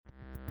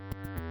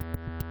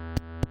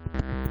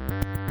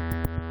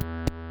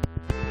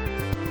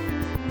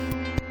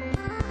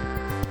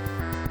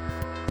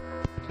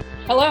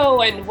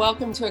Hello and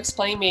welcome to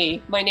Explain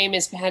Me. My name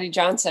is Patty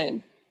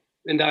Johnson.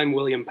 And I'm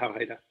William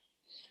Pauheida.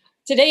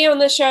 Today on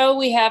the show,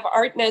 we have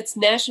ArtNet's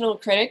national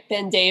critic,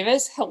 Ben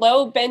Davis.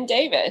 Hello, Ben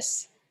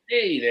Davis.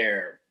 Hey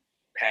there,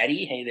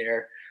 Patty. Hey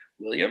there,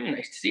 William.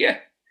 Nice to see you.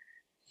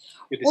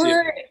 Good to see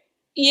you.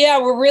 Yeah,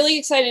 we're really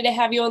excited to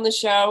have you on the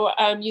show.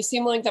 You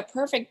seem like the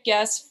perfect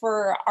guest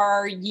for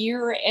our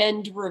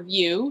year-end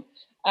review.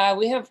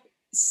 We have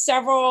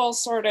several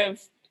sort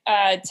of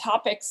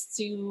topics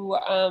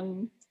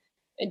to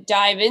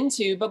dive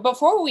into, but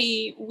before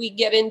we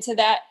get into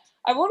that,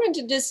 I wanted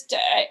to just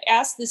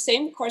ask the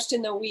same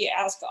question that we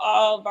ask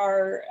all of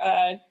our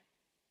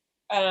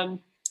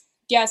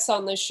guests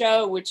on the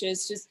show, which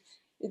is just,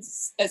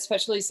 it's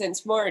especially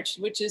since March,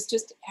 which is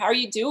just, how are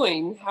you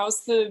doing? How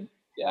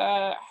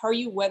are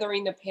you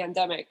weathering the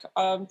pandemic?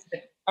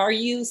 Are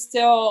you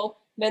still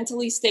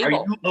mentally stable?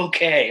 Are you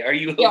okay? Are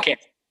you okay?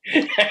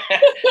 Yeah.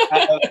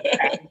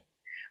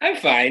 I'm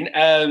fine.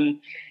 I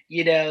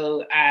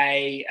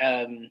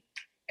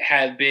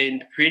have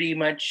been pretty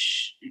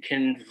much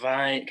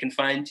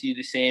confined to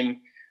the same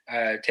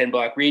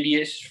 10-block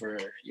radius for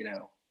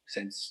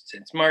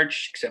since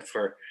March, except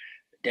for a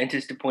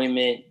dentist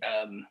appointment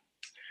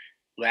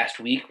last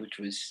week, which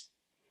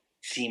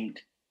seemed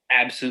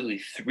absolutely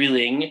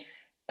thrilling,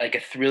 like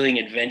a thrilling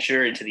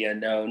adventure into the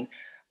unknown.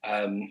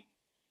 And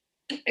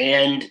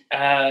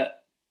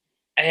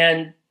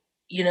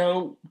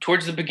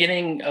towards the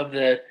beginning of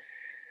the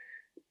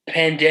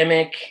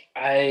pandemic,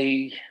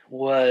 I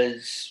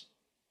was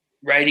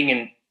writing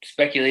and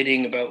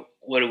speculating about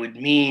what it would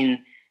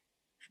mean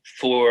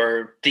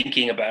for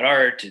thinking about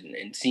art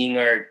and seeing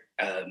art.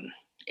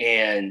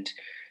 And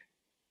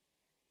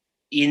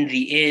in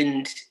the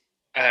end,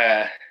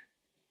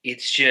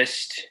 it's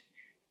just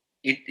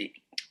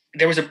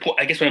there was a point.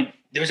 I guess there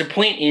was a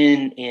point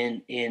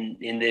in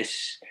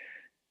this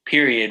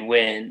period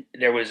when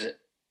there was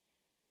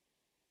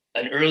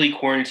an early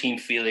quarantine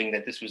feeling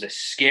that this was a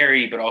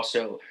scary but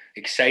also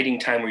exciting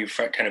time where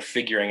you're kind of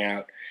figuring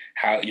out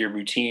how your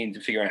routines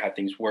and figuring out how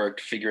things worked,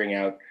 figuring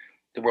out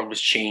the world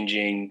was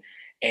changing,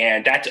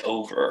 and that's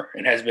over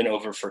and has been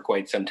over for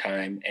quite some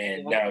time.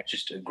 And now it's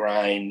just a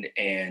grind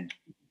and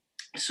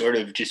sort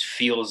of just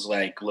feels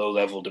like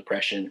low-level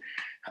depression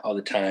all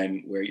the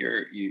time, where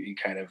you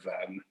kind of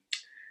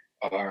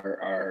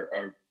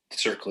are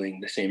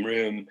circling the same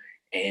room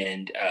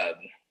and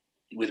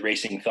with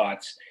racing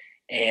thoughts,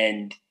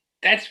 and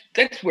that's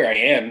where I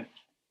am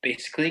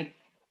basically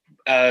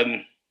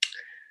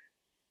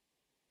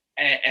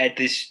at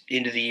this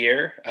end of the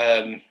year,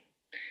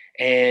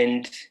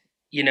 and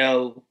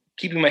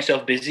keeping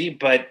myself busy,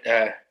 but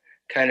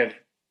kind of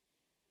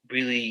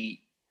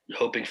really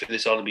hoping for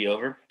this all to be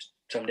over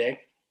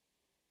someday.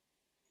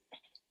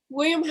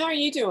 William, how are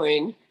you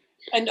doing?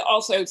 And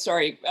also,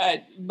 sorry,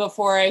 Ben,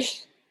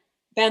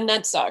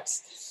 that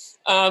sucks.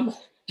 Well,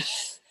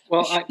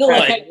 I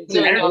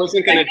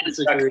wasn't going to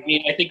disagree. I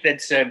mean, I think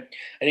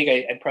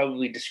I'm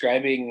probably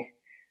describing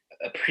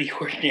a pretty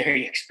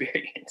ordinary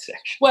experience,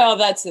 actually. Well,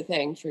 that's the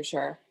thing, for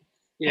sure.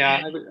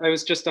 Yeah, I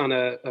was just on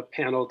a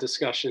panel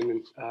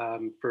discussion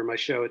for my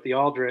show at the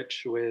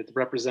Aldrich with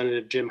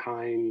Representative Jim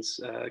Hines,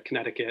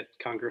 Connecticut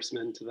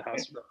congressman to the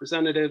House of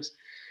Representatives.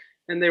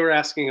 And they were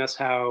asking us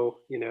how,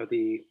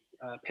 the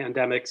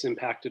pandemics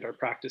impacted our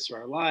practice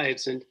or our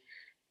lives. And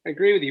I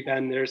agree with you,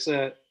 Ben.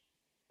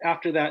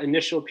 After that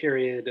initial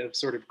period of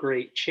sort of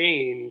great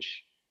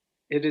change,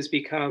 it has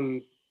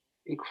become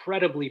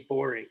incredibly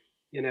boring,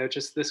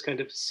 just this kind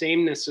of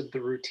sameness of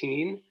the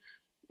routine.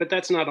 But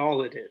that's not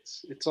all it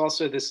is. It's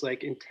also this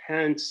like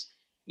intense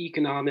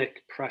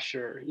economic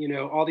pressure,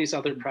 all these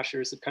other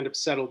pressures have kind of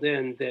settled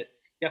in that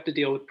you have to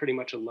deal with pretty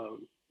much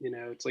alone.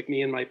 It's like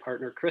me and my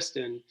partner,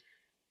 Kristen,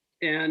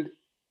 and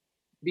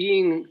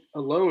being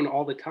alone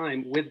all the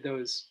time with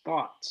those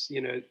thoughts,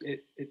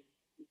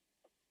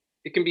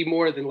 it can be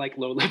more than like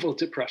low-level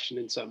depression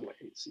in some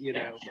ways,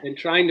 and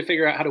trying to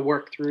figure out how to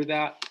work through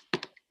that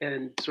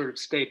and sort of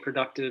stay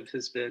productive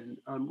has been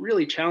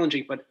really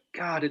challenging. But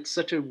God, it's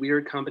such a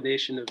weird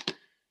combination of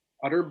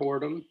utter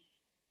boredom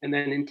and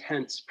then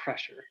intense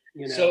pressure.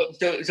 So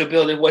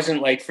Bill, it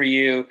wasn't like for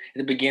you at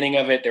the beginning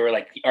of it, there were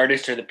like the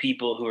artists are the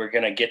people who are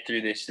going to get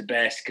through this the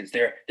best because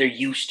they're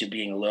used to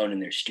being alone in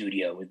their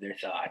studio with their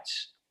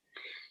thoughts.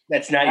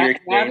 That's not your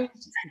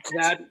experience.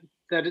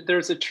 That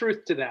there's a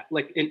truth to that.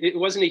 Like it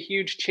wasn't a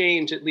huge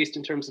change, at least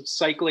in terms of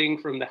cycling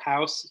from the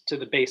house to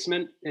the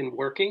basement and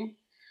working,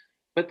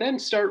 but then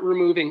start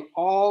removing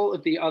all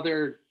of the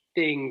other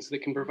things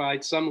that can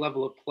provide some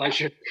level of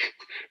pleasure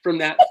from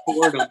that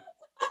boredom,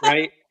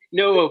 right?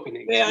 No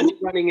openings,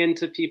 running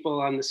into people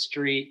on the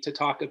street to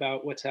talk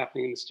about what's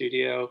happening in the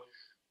studio,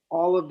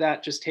 all of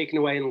that just taken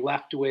away and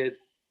left with,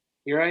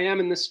 here I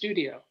am in the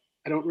studio.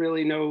 I don't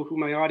really know who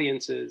my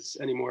audience is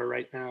anymore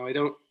right now. I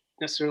don't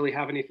necessarily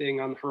have anything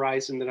on the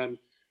horizon that I'm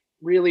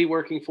really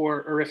working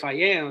for, or if I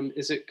am,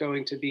 is it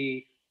going to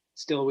be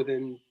still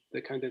within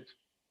the kind of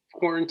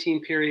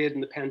quarantine period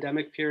and the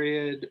pandemic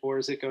period, or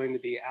is it going to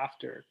be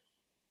after?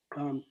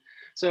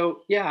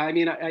 So yeah, I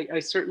mean, I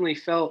certainly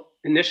felt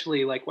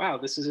initially like, wow,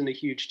 this isn't a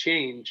huge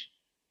change,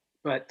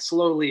 but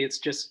slowly it's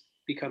just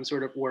become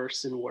sort of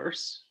worse and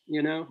worse,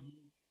 you know?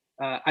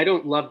 I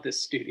don't love this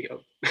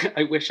studio.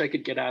 I wish I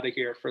could get out of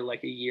here for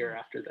like a year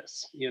after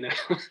this, you know?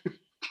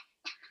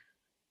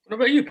 What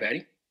about you,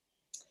 Patty?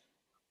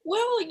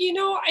 Well,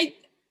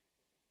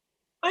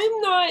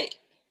 I'm not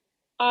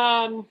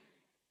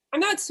I'm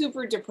not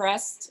super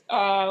depressed,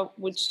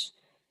 which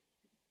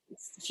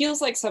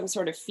feels like some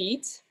sort of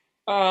feat.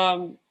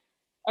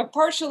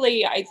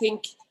 Partially, I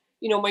think,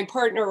 my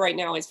partner right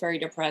now is very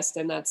depressed,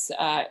 and that's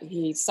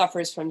he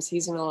suffers from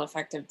seasonal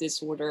affective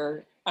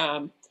disorder.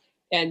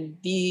 And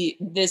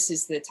this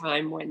is the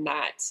time when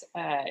that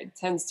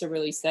tends to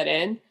really set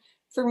in.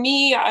 For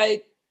me,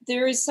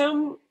 there is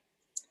some,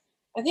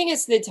 I think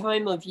it's the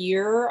time of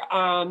year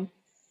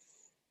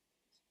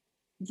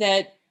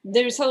that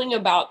there's something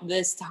about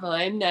this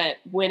time that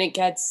when it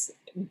gets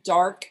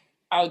dark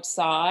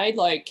outside,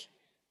 like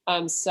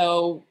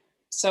so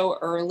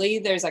early,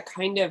 there's a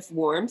kind of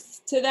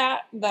warmth to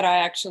that I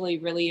actually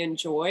really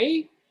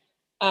enjoy.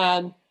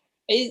 Um,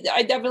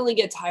 I definitely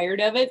get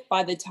tired of it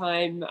by the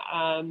time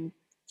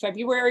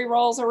February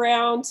rolls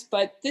around,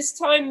 but this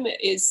time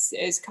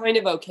is kind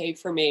of okay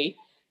for me.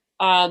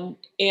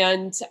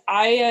 And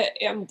I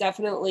am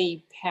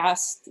definitely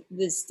past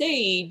the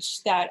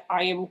stage that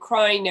I am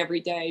crying every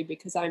day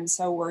because I'm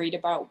so worried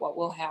about what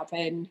will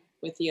happen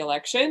with the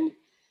election.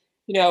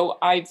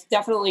 I've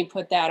definitely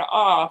put that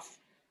off.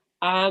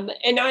 And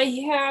I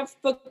have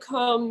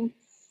become,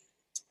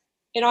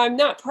 I'm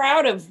not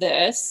proud of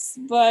this,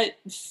 but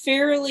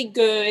fairly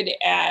good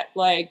at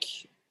like,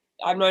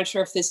 I'm not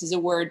sure if this is a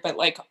word, but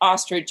like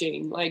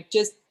ostriching, like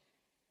just,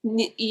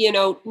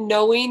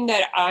 knowing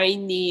that I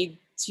need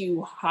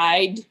to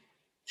hide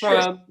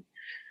from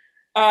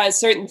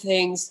certain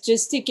things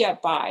just to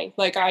get by.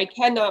 Like I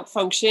cannot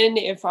function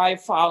if I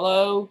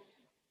follow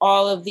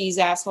all of these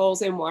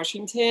assholes in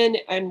Washington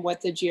and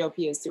what the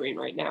GOP is doing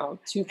right now.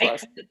 Too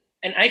close.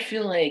 And I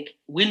feel like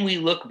when we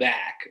look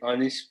back on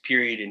this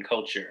period in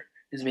culture,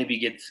 this maybe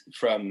gets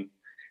from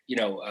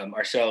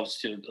ourselves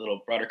to a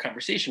little broader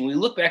conversation. When we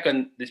look back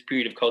on this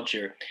period of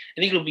culture, I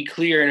think it'll be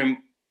clear in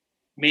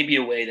maybe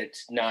a way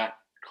that's not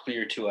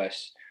clear to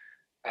us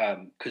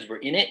because we're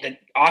in it. That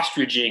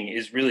ostriching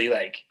is really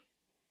like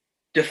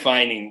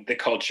defining the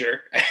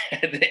culture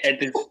at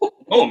this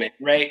moment,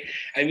 right?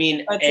 I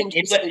mean,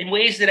 in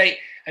ways that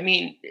I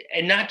mean,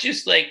 and not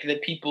just like the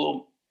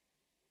people,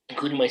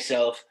 including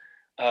myself.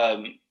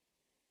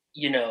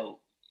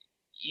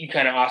 You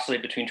kind of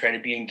oscillate between trying to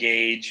be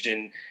engaged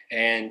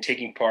and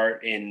taking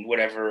part in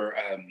whatever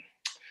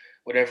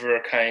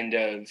kind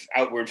of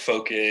outward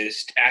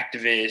focused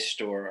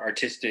activist or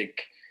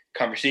artistic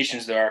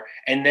conversations there are,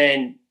 and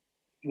then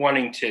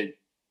wanting to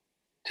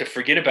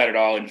forget about it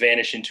all and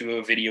vanish into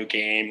a video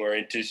game or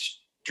into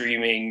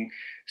streaming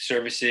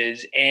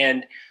services.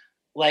 And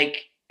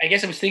like, I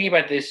guess I was thinking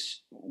about this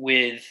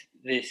with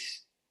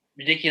this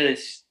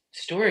ridiculous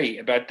story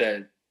about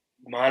the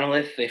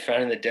monolith they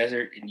found in the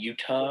desert in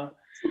Utah,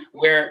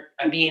 where,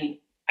 I mean,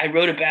 I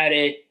wrote about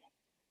it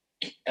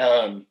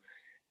and,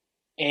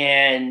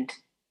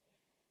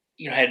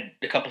 had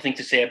a couple things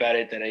to say about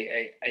it that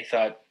I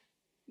thought,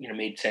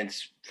 made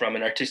sense from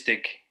an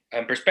artistic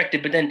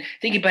perspective. But then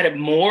thinking about it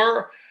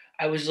more,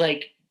 I was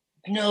like,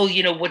 no,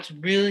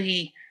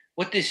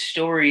 what this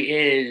story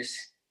is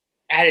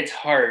at its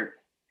heart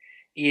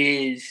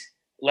is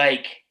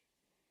like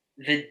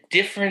the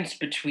difference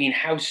between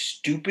how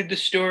stupid the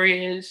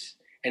story is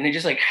and then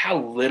just like how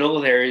little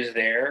there is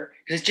there,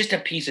 because it's just a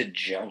piece of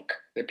junk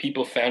that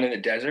people found in the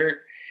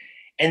desert,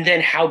 and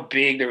then how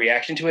big the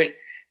reaction to it.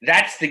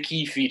 That's the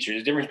key feature.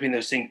 The difference between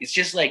those things. It's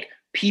just like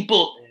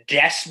people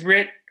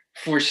desperate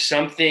for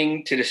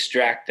something to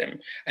distract them.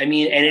 I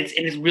mean, and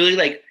it's really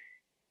like,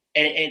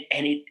 and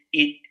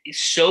it's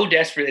so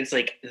desperate. It's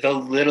like the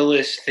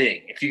littlest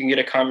thing. If you can get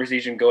a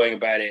conversation going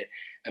about it,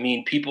 I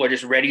mean, people are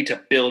just ready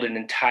to build an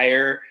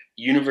entire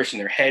universe in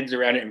their heads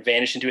around it and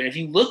vanish into it. And if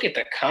you look at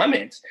the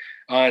comments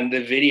on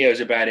the videos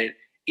about it,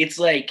 it's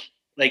like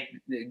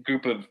the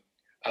group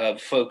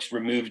of folks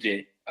removed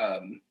it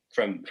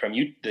from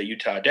the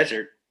Utah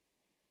desert.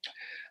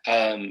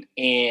 And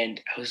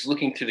I was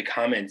looking through the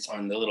comments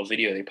on the little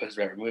video they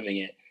posted about removing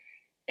it,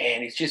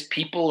 and it's just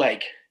people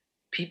like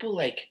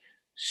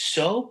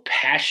so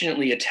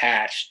passionately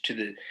attached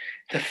to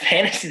the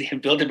fantasy they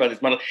have built about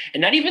this model,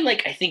 and not even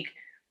like I think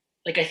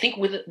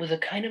with a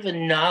kind of a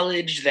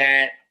knowledge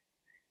that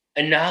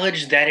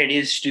it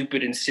is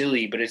stupid and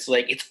silly, but it's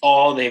like it's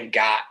all they've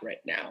got right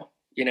now,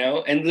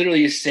 and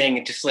literally is saying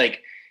it just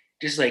like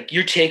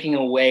you're taking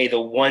away the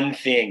one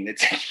thing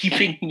that's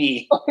keeping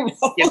me,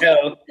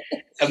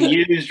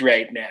 amused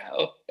right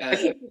now. I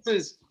think this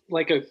is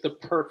like the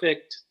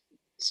perfect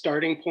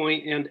starting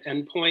point and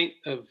end point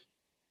of,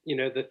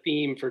 the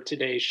theme for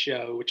today's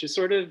show, which is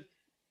sort of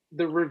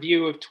the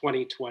review of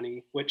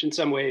 2020, which in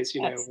some ways,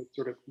 Yes.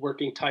 sort of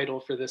working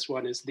title for this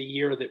one is The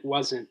Year That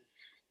Wasn't.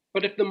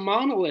 But if the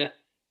monolith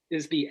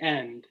is the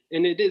end,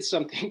 and it is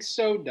something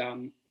so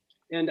dumb,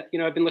 And,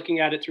 I've been looking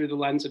at it through the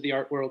lens of the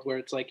art world where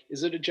it's like,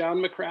 is it a John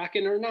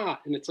McCracken or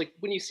not? And it's like,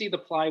 when you see the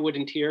plywood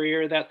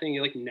interior of that thing,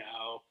 you're like,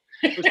 no.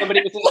 Or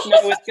somebody was like,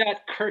 no, it's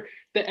got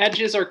the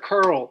edges are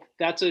curled.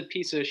 That's a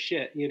piece of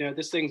shit.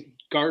 This thing's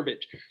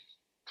garbage.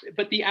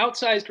 But the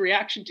outsized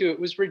reaction to it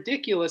was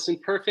ridiculous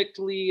and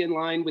perfectly in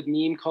line with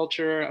meme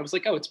culture. I was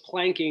like, oh, it's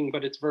planking,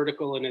 but it's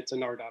vertical and it's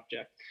an art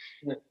object.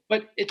 Yeah.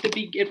 But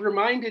it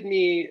reminded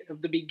me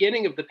of the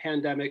beginning of the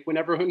pandemic when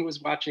everyone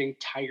was watching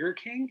Tiger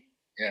King.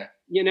 Yeah.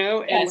 And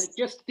yes. Like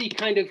just the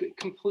kind of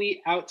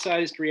complete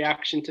outsized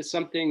reaction to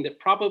something that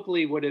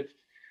probably would have,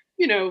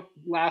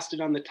 lasted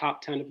on the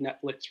top 10 of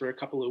Netflix for a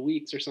couple of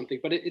weeks or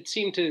something. But it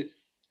seemed to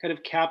kind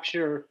of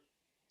capture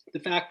the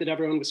fact that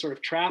everyone was sort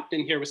of trapped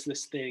in here was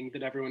this thing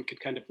that everyone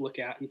could kind of look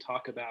at and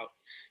talk about,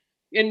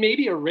 and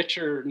maybe a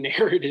richer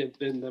narrative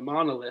than the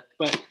monolith.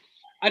 But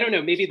I don't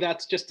know, maybe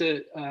that's just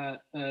a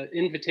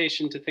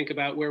invitation to think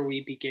about where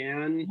we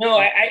began. No,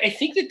 I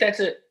think that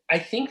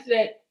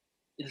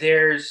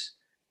there's,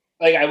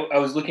 like, I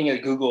was looking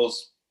at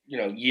Google's,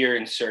 year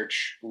in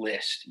search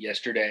list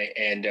yesterday,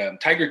 and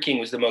Tiger King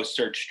was the most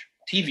searched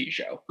TV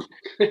show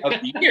of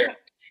the year.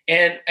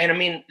 And I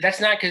mean, that's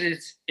not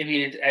because it's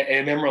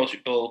a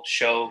memorable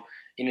show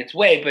in its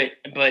way,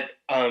 but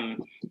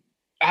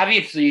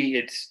obviously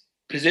it's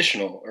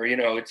positional, or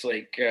it's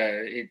like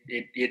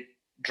it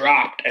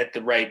dropped at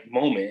the right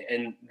moment,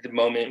 and the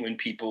moment when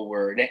people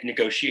were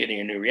negotiating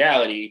a new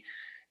reality.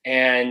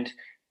 And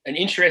an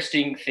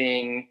interesting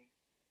thing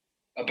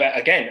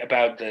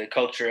about the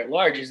culture at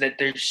large is that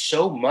there's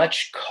so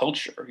much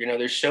culture.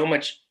 There's so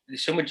much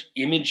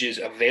images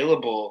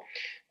available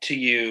to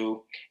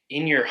you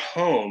in your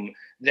home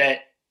that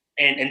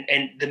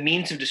and the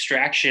means of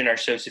distraction are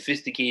so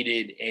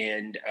sophisticated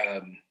and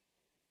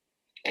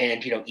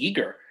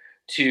eager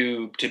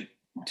to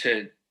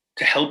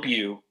help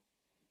you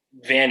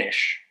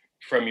vanish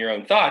from your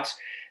own thoughts,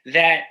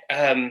 that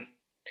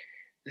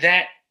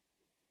that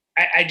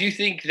I do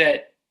think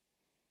that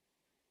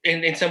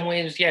in some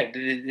ways, yeah,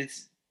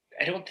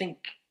 I don't think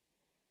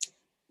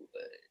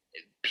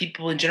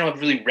people in general have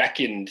really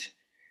reckoned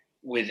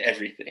with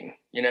everything.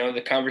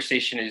 The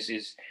conversation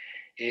is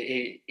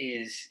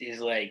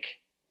like,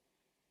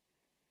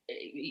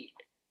 I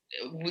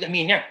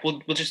mean, yeah,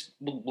 we'll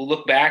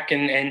look back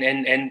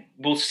and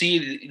we'll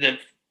see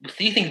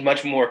things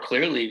much more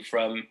clearly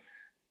from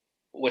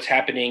what's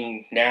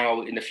happening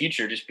now in the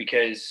future, just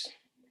because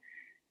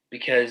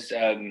we've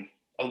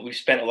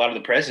spent a lot of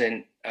the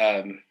present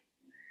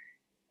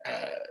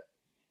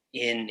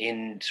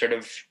in sort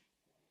of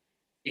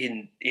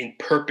in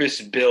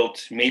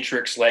purpose-built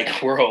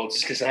matrix-like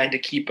worlds designed to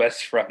keep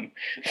us from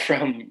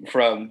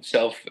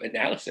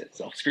self-analysis,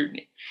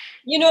 self-scrutiny.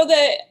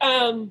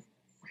 There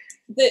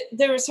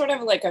was sort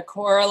of like a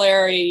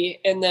corollary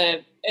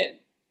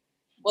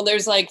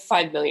there's like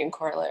 5 million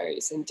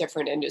corollaries in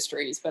different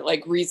industries, but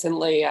like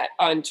recently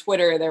on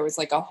Twitter, there was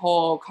like a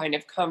whole kind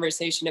of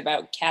conversation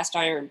about cast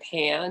iron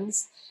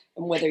pans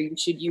and whether you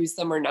should use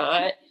them or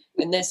not.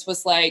 And this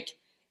was like,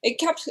 it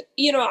kept,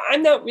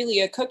 I'm not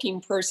really a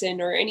cooking person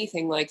or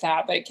anything like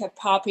that, but it kept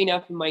popping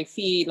up in my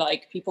feed,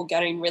 like people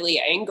getting really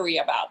angry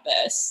about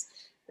this.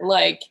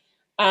 Like,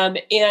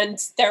 and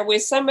there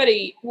was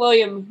somebody,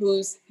 William,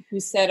 who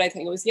said, I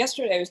think it was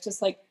yesterday, it was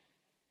just like,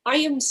 I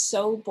am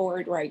so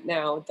bored right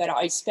now that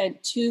I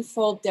spent 2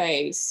 full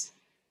days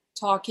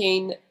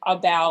talking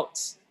about,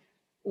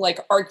 like,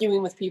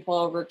 arguing with people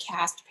over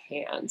cast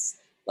pans.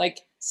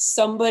 Like,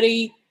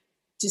 somebody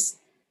just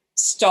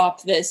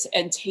stop this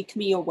and take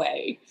me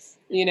away,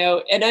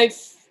 and I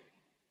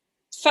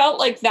felt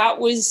like that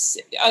was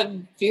a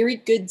very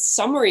good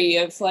summary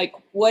of like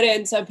what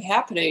ends up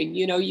happening.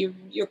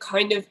 You're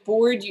kind of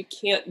bored, you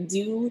can't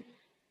do.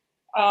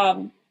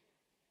 I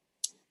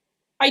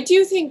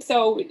do think,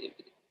 though,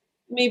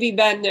 maybe,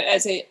 Ben,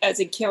 as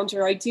a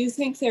counter, I do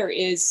think there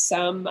is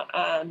some,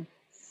 I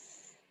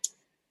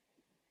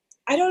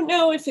don't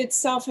know if it's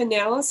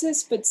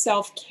self-analysis, but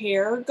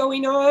self-care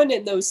going on.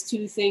 And those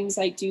two things,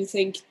 I do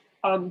think,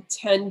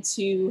 tend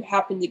to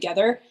happen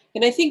together.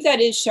 And I think that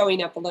is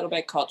showing up a little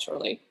bit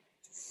culturally.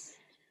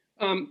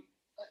 I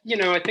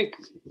think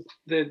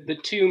the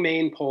two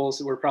main polls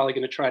that we're probably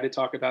going to try to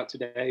talk about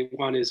today,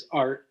 one is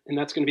art, and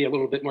that's going to be a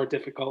little bit more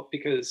difficult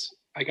because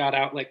I got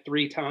out like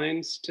 3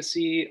 times to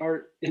see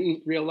art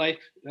in real life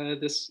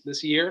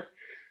this year.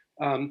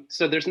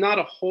 So there's not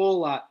a whole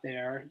lot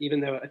there, even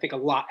though I think a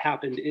lot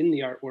happened in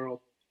the art world.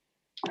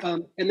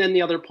 And then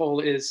the other poll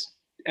is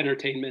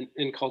entertainment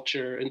and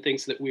culture and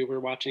things that we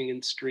were watching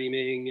and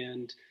streaming,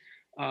 and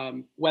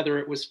whether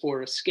it was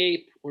for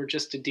escape or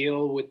just to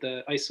deal with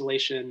the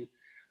isolation.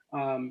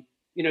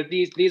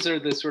 These are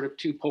the sort of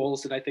 2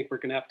 poles that I think we're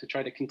going to have to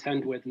try to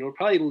contend with, and we'll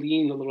probably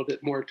lean a little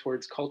bit more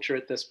towards culture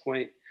at this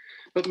point.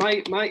 But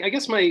I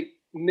guess my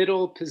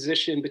middle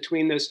position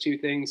between those 2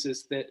 things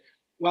is that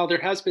while there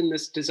has been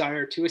this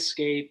desire to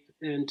escape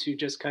and to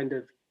just kind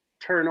of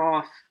turn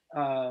off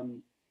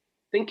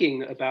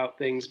thinking about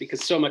things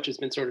because so much has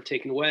been sort of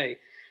taken away,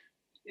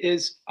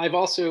 is I've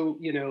also,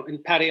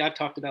 and Patty, I've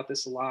talked about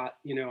this a lot,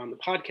 on the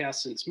podcast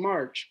since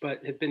March,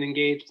 but have been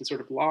engaged in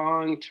sort of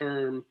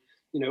long-term,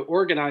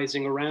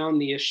 organizing around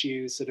the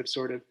issues that have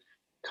sort of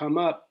come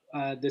up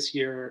this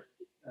year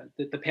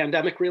that the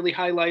pandemic really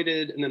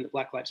highlighted, and then the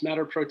Black Lives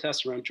Matter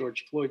protests around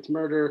George Floyd's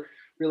murder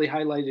really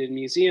highlighted in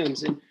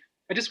museums. And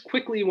I just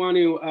quickly want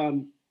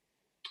to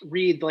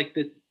read like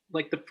the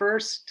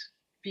first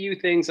few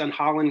things on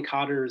Holland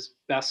Cotter's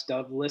best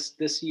of list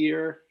this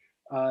year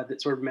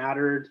that sort of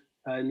mattered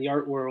in the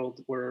art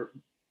world were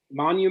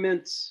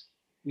monuments,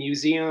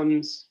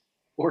 museums,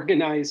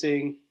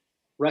 organizing,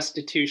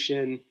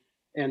 restitution,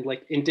 and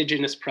like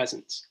indigenous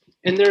presence.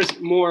 And there's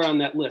more on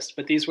that list,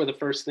 but these were the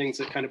first things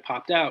that kind of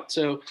popped out.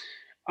 So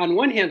on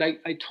one hand, I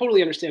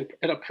totally understand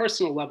at a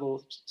personal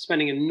level,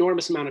 spending an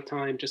enormous amount of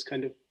time just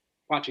kind of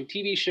watching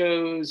TV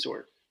shows,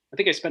 or I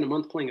think I spent a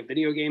month playing a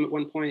video game at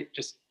one point,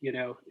 just,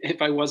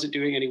 if I wasn't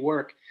doing any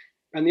work.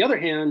 On the other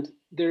hand,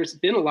 there's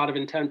been a lot of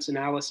intense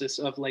analysis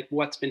of like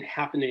what's been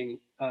happening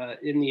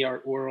in the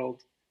art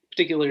world,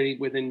 particularly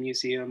within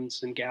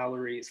museums and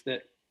galleries,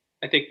 that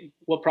I think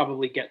we'll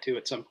probably get to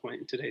at some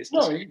point in today's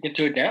discussion. No, you get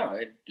to it now.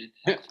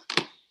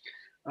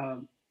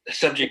 The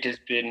subject has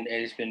been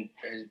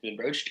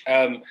broached.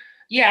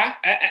 Yeah,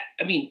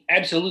 I mean,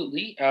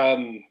 absolutely.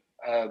 I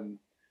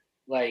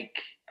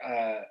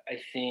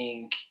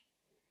think.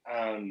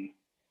 I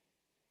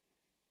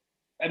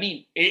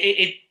mean,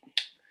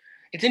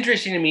 it's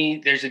interesting to me.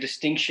 There's a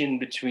distinction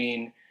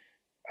between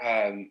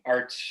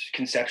art's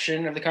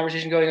conception of the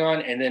conversation going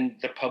on, and then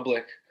the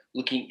public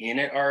looking in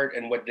at art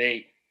and what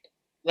they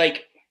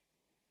like.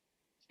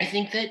 I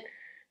think that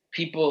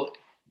people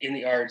in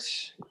the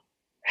arts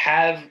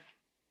have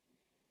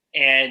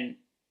an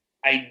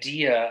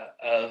idea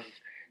of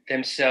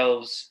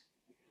themselves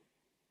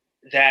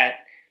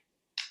that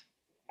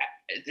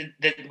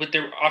what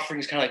they're offering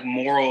is kind of like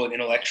moral and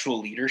intellectual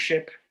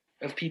leadership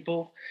of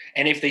people.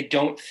 And if they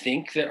don't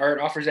think that art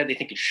offers that, they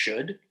think it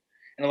should.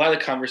 And a lot of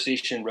the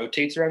conversation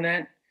rotates around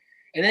that.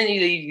 And then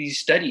these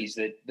studies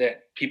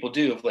that people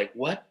do of like,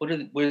 what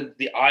do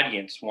the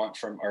audience want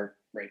from art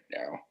right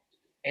now?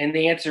 And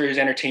the answer is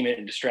entertainment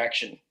and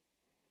distraction.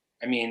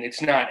 I mean,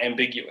 it's not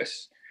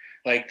ambiguous.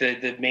 Like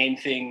the main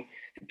thing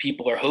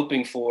people are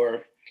hoping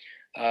for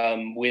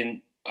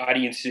when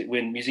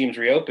museums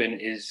reopen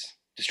is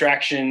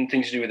distraction,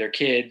 things to do with their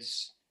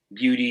kids,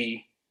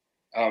 beauty,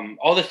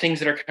 all the things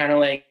that are kind of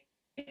like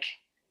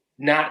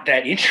not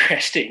that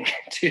interesting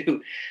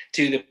to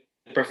the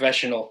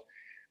professional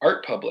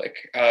art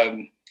public,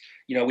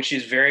 which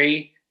is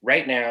very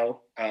right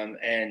now,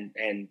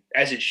 and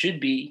as it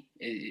should be,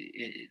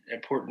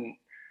 important,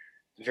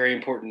 very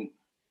important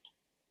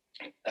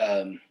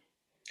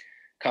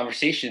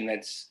conversation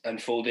that's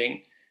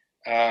unfolding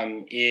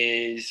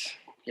is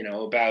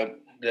about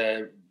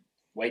the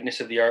whiteness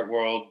of the art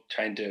world,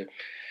 trying to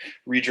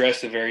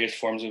redress the various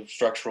forms of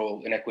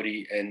structural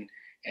inequity and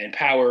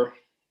power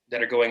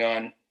that are going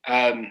on.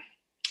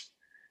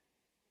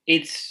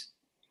 It's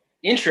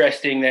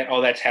interesting that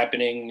all that's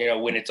happening,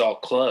 when it's all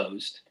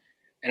closed.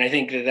 And I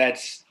think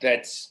that's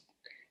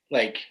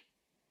like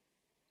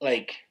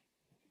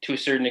to a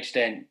certain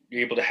extent,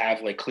 you're able to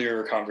have like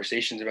clearer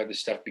conversations about this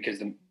stuff because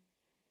the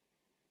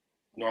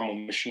normal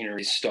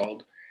machinery is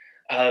stalled.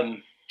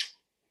 And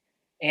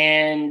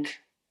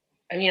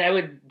I mean, I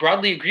would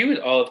broadly agree with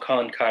all of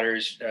Colin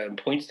Cotter's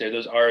points there.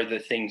 Those are the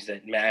things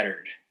that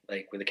mattered,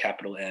 like with a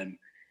capital M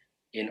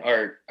in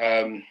art.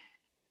 I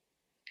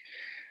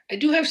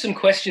do have some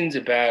questions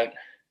about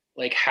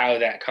like how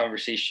that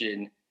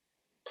conversation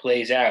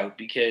plays out,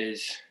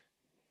 because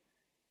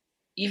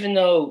even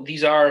though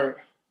these are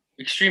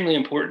extremely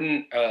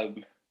important,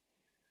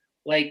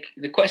 like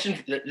the question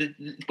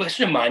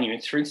of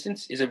monuments, for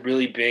instance, is a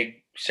really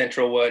big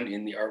central one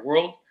in the art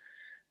world.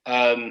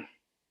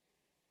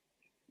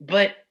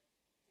 But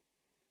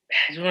I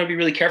just want to be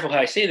really careful how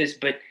I say this,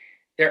 but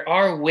there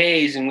are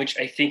ways in which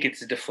I think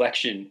it's a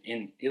deflection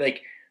in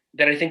like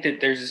that. I think that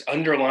there's this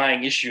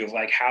underlying issue of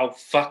like how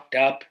fucked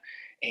up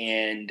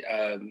and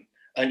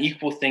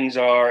unequal things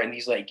are, and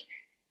these like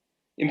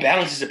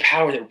imbalances of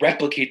power that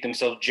replicate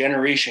themselves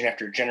generation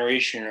after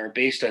generation are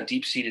based on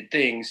deep-seated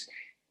things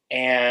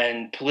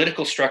and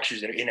political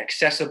structures that are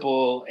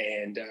inaccessible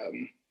and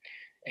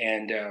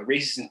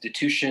racist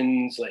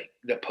institutions like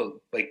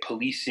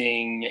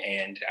policing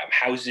and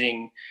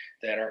housing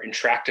that are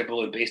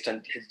intractable and based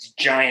on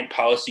giant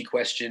policy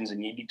questions,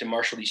 and you need to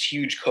marshal these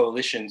huge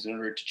coalitions in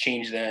order to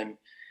change them.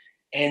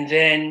 And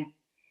then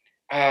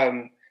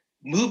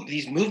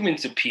these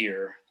movements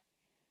appear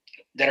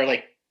that are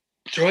like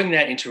throwing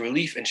that into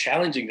relief and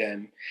challenging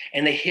them,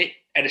 and they hit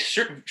at a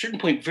certain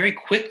point very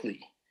quickly,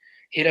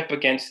 hit up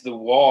against the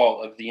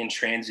wall of the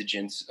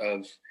intransigence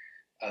of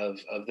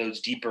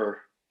those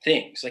deeper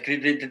things. Like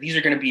these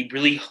are going to be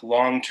really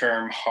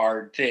long-term,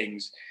 hard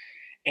things.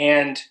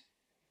 And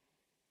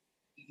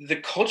the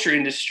culture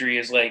industry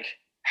is like,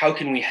 how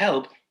can we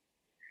help?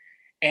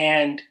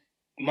 And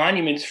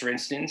monuments, for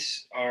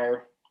instance,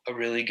 are a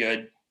really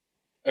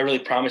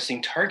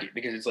promising target,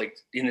 because it's like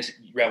in this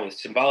realm of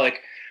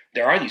symbolic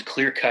there are these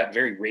clear-cut,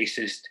 very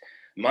racist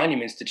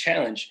monuments to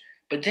challenge.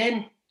 But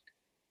then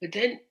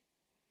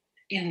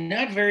in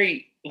not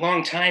very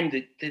long time,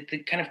 the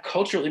kind of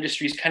cultural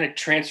industries kind of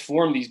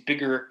transform these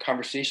bigger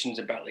conversations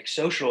about like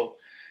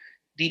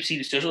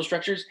deep-seated social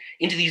structures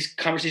into these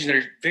conversations that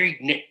are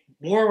very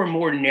more and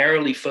more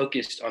narrowly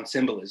focused on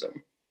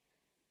symbolism,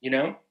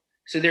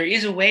 So there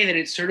is a way that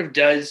it sort of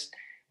does,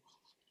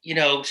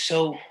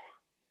 so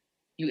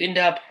you end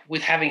up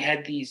with having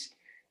had these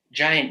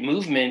giant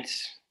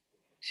movements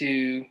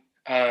to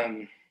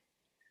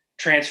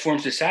transform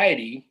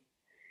society,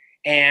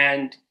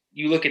 and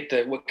you look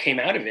at what came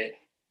out of it,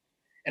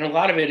 and a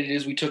lot of it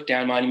is we took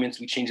down monuments,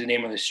 we changed the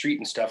name on the street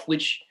and stuff,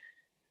 which,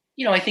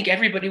 I think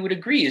everybody would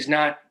agree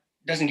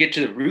doesn't get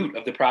to the root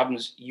of the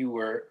problems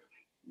you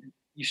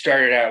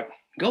started out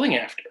going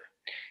after.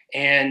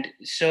 And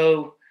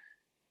so,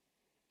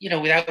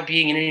 without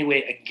being in any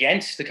way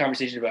against the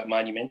conversation about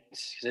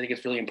monuments, because I think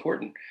it's really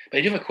important, but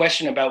I do have a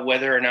question about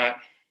whether or not,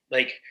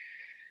 like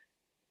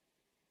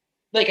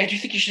I do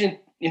think you should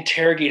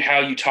interrogate how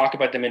you talk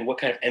about them and what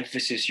kind of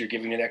emphasis you're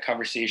giving to that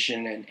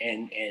conversation,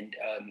 and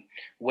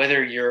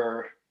whether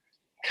you're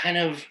kind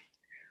of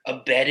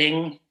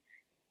abetting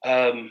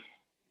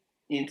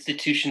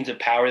institutions of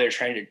power that are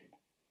trying to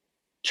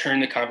turn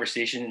the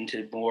conversation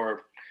into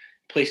more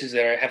places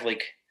that have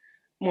like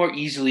more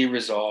easily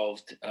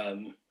resolved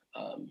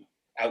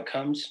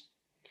outcomes.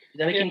 Does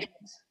that make any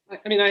sense?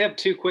 I mean, I have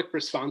two quick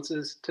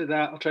responses to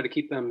that. I'll try to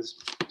keep them as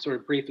sort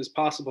of brief as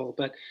possible.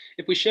 But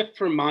if we shift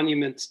from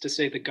monuments to,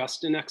 say, the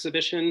Guston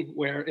exhibition,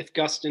 where if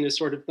Guston is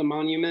sort of the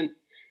monument,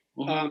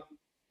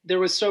 there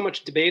was so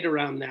much debate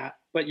around that.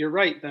 But you're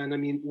right, Ben. I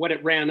mean, what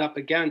it ran up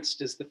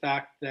against is the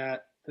fact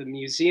that the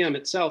museum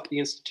itself, the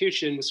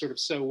institution, was sort of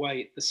so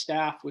white, the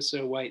staff was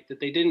so white,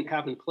 that they didn't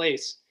have in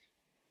place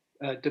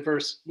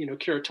diverse,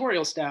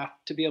 curatorial staff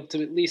to be able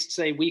to at least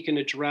say we can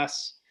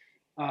address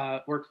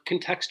or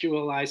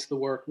contextualize the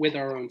work with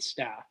our own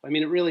staff. I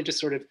mean, it really just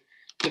sort of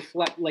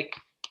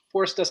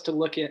forced us to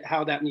look at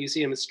how that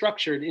museum is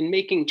structured, and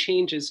making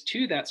changes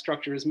to that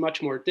structure is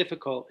much more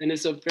difficult and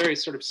is a very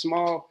sort of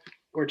small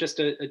or just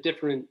a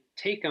different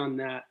take on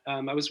that.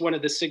 I was one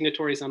of the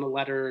signatories on a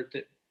letter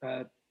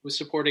that was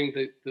supporting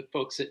the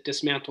folks at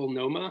Dismantle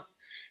NOMA,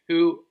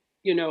 who,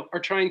 are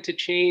trying to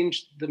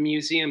change the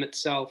museum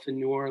itself in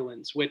New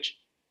Orleans, which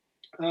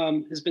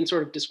has been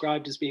sort of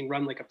described as being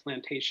run like a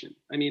plantation.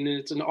 I mean,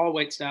 it's an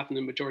all-white staff in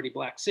a majority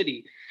Black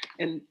city.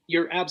 And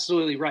you're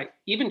absolutely right.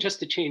 Even just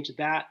to change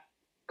that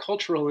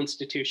cultural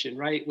institution,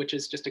 right, which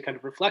is just a kind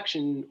of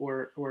reflection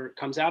or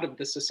comes out of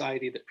the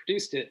society that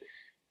produced it,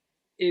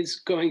 is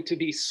going to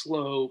be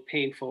slow,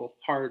 painful,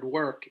 hard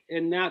work.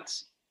 And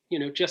that's,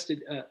 just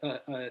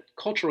a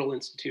cultural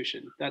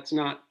institution. That's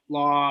not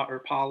law or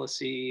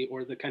policy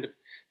or the kind of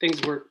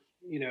things we're,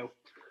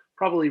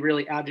 probably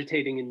really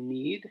agitating and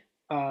need.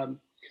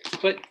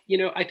 But,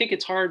 I think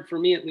it's hard for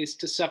me, at least,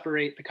 to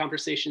separate the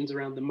conversations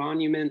around the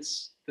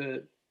monuments,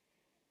 the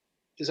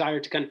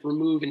desire to kind of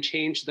remove and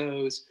change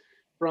those,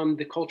 from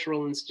the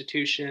cultural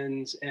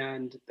institutions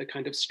and the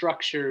kind of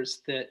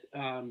structures that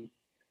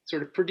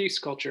sort of produce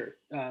culture.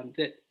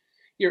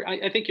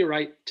 I think you're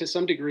right to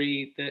some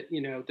degree that,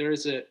 there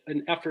is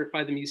an effort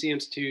by the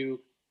museums to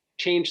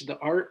change the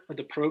art or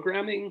the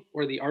programming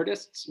or the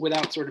artists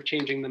without sort of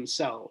changing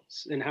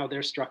themselves and how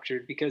they're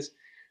structured. Because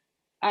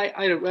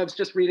I was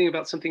just reading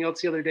about something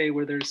else the other day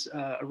where there's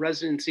a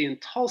residency in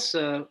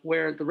Tulsa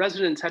where the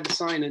residents had to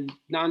sign a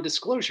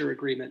non-disclosure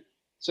agreement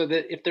so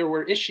that if there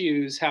were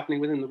issues happening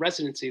within the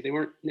residency, they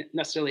weren't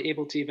necessarily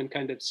able to even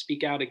kind of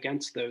speak out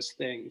against those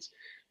things.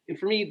 And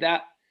for me,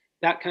 that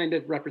kind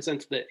of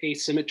represents the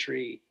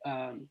asymmetry,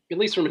 at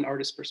least from an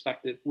artist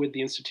perspective, with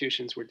the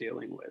institutions we're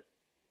dealing with.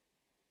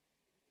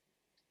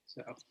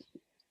 So,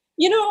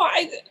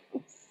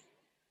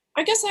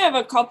 I guess I have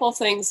a couple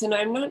things, and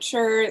I'm not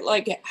sure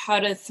like how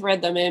to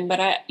thread them in, but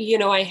I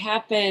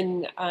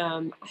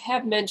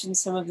have mentioned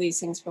some of these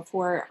things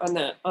before on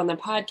the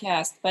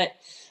podcast, but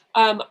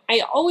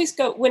I always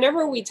go,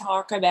 whenever we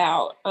talk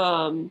about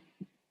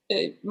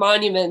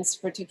monuments,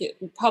 particular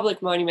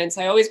public monuments,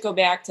 I always go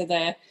back to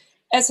the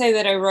essay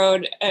that I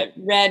read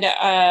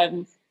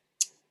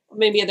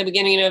maybe at the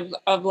beginning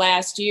of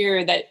last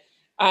year that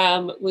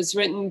was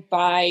written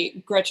by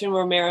Gretchen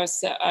Romero.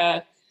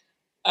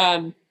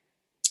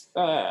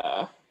 I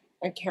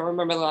can't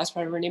remember the last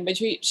part of her name, but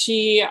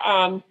she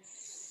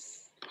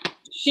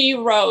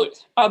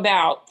wrote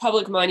about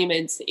public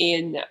monuments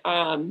in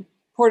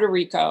Puerto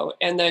Rico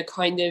and the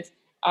kind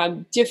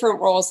of different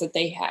roles that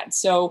they had.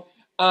 So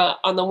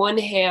on the one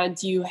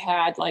hand, you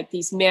had like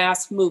these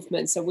mass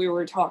movements that we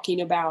were talking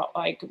about,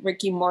 like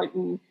Ricky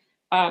Martin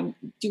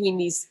doing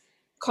these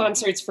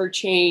concerts for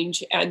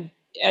change,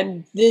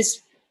 and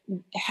this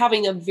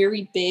having a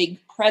very big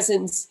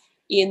presence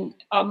in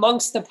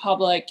amongst the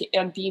public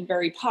and being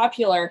very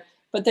popular.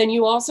 But then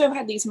you also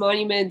had these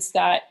monuments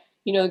that,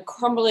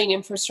 crumbling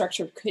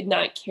infrastructure could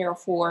not care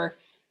for.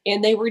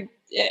 And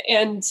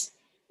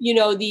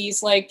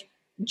these like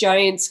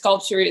giant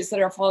sculptures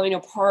that are falling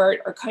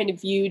apart are kind of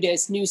viewed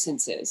as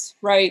nuisances,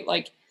 right?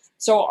 Like,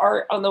 So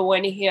art on the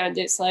one hand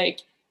is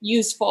like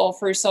useful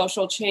for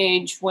social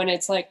change when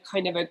it's like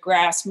kind of a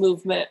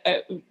grassroots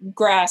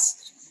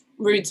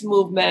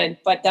movement,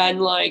 but then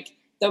like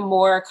the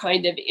more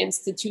kind of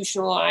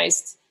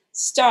institutionalized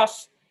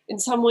stuff in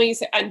some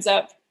ways ends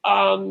up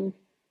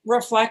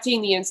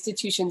reflecting the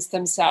institutions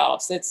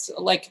themselves. It's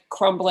like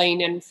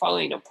crumbling and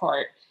falling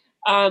apart.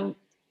 And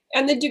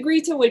the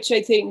degree to which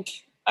I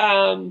think,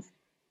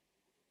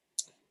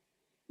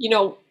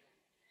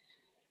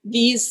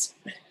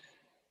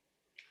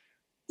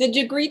 the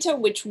degree to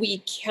which we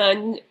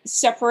can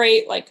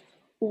separate like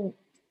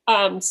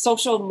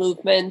social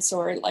movements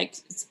or like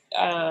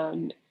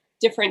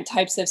different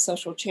types of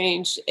social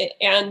change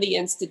and the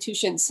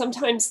institutions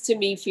sometimes to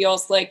me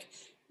feels like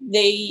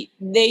they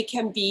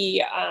can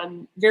be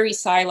very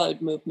siloed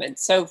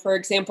movements. So for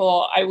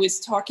example, I was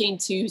talking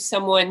to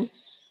someone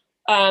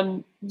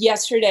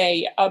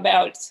yesterday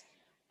about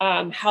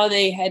how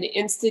they had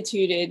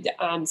instituted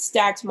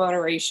stacked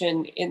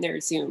moderation in their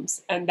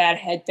Zooms, and that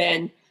had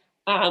been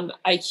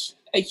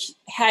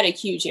had a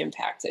huge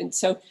impact. And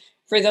so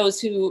for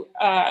those who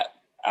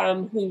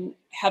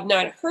have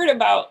not heard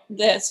about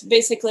this,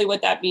 basically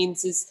what that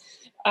means is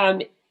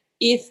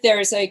if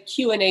there's a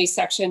Q&A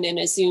section in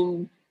a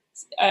Zoom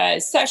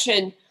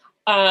session,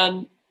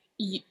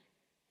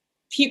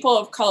 people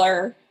of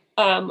color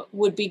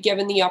would be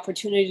given the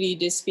opportunity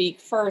to speak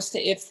first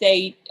if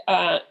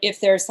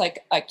there's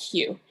like a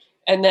queue,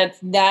 and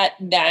that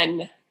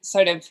then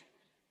sort of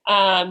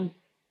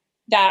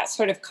that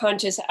sort of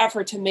conscious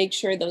effort to make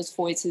sure those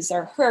voices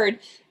are heard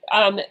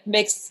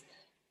makes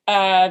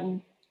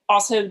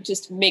also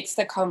just makes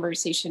the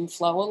conversation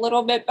flow a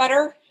little bit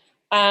better.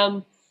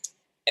 And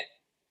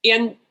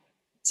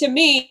to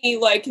me,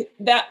 like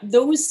that,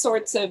 those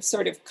sorts of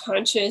sort of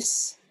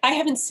conscious, I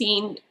haven't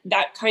seen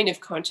that kind of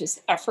conscious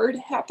effort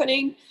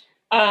happening.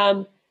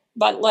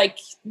 But like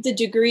the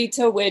degree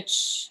to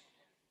which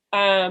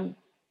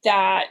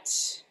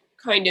that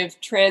kind of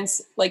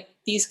like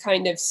these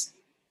kind of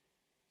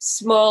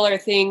smaller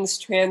things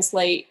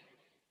translate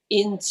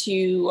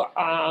into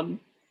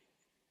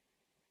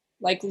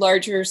like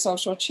larger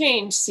social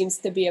change seems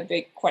to be a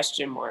big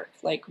question mark.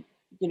 Like,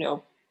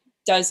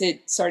 does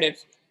it sort of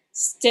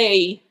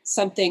stay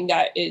something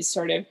that is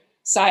sort of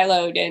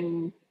siloed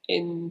and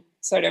in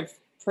sort of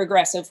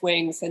progressive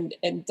wings and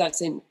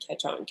doesn't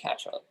catch on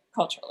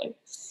culturally?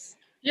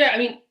 Yeah, I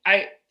mean,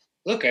 I've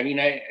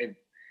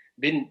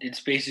been in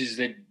spaces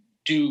that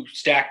do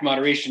stacked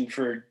moderation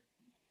for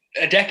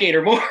a decade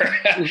or more.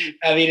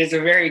 I mean, it's a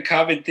very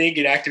common thing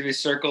in activist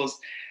circles.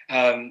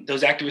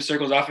 Those activist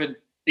circles often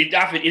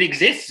it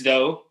exists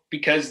though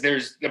because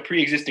there's a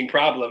pre-existing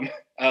problem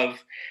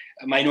of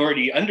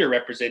minority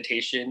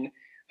underrepresentation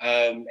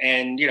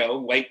and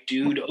white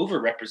dude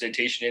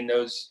overrepresentation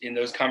in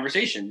those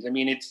conversations. I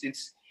mean, it's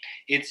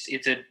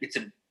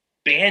a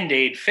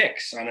Band-Aid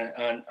fix on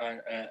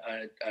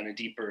a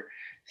deeper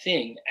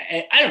thing.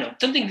 I don't know,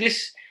 something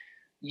this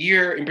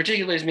year in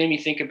particular has made me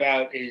think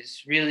about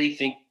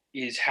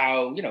is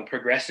how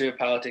progressive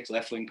politics,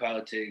 left-wing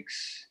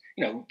politics,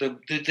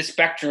 the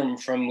spectrum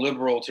from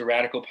liberal to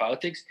radical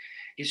politics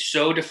is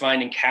so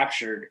defined and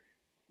captured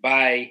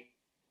by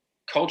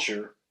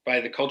culture, by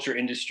the culture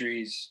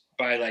industries,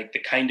 by like the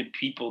kind of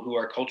people who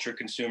are culture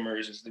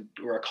consumers,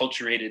 who are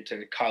acculturated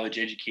to college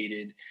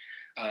educated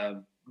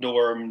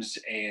norms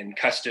and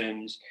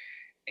customs,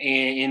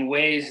 and in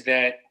ways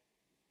that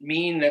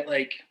mean that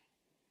like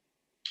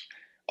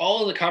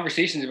all of the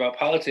conversations about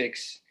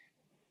politics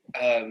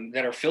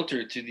that are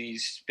filtered through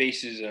these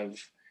spaces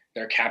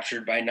that are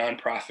captured by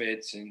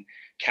nonprofits and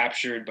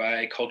captured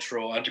by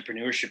cultural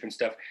entrepreneurship and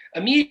stuff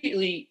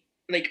immediately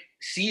like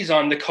seize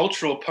on the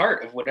cultural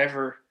part of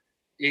whatever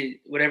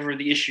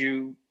the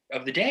issue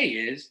of the day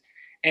is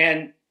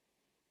and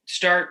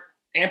start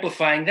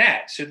amplifying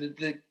that, so that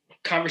the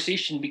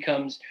conversation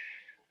becomes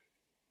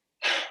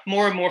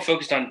more and more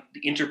focused on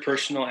the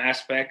interpersonal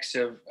aspects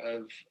of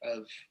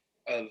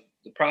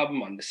the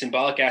problem, on the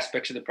symbolic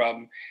aspects of the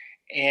problem.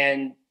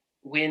 And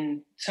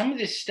when some of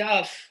this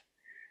stuff,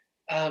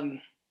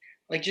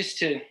 like just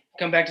to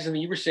come back to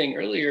something you were saying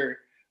earlier,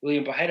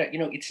 William Bahida,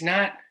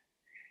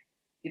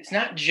 it's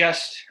not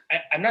just,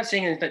 I'm not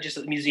saying it's not just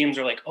that museums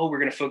are like, oh, we're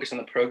going to focus on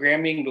the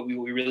programming, but what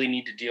we really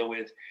need to deal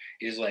with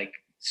is like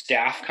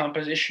staff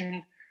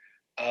composition.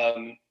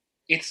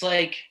 It's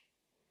like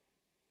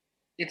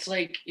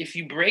if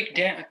you break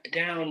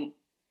down,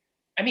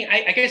 I mean,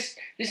 I guess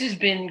this has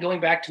been going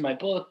back to my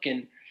book,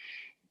 and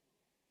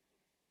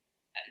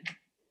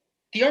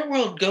the art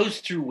world goes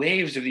through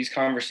waves of these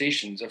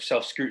conversations of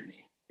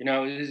self-scrutiny.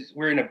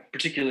 We're in a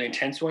particularly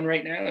intense one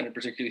right now, and a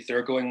particularly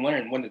thoroughgoing one,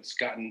 and one that's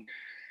gotten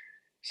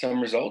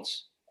some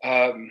results.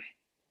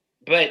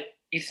 But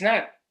it's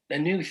not a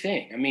new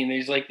thing. I mean,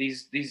 there's like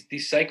these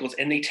cycles,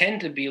 and they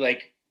tend to be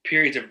like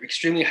periods of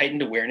extremely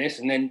heightened awareness,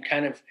 and then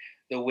kind of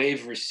the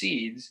wave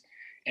recedes,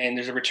 and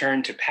there's a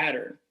return to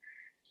pattern.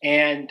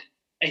 And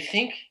I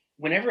think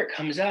whenever it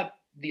comes up,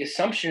 the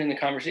assumption in the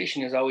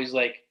conversation is always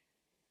like,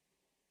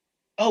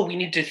 oh, we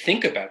need to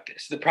think about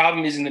this. The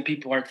problem isn't that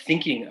people aren't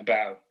thinking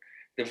about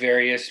the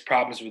various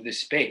problems with this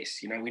space.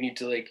 We need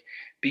to like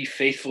be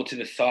faithful to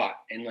the thought,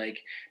 and like,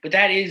 but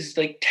that is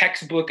like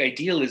textbook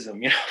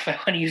idealism. If I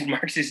want to use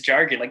Marxist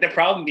jargon, like the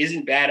problem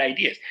isn't bad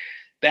ideas.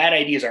 Bad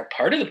ideas are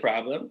part of the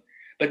problem,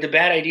 but the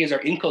bad ideas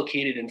are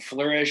inculcated and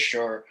flourish,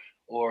 or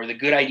the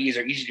good ideas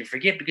are easy to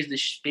forget because the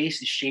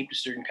space is shaped a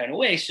certain kind of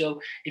way.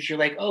 So if you're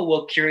like, oh,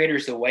 well, curator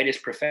is the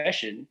whitest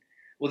profession,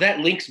 well,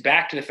 that links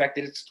back to the fact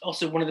that it's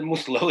also one of the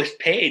most lowest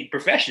paid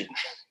professions,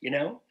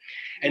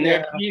 and there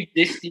are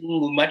existing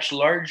much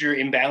larger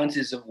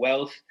imbalances of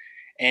wealth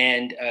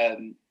and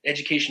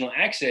educational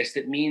access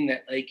that mean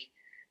that like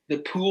the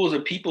pools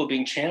of people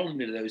being channeled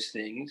into those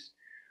things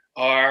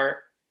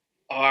are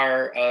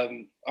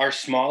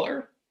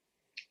smaller.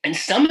 And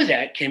some of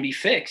that can be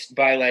fixed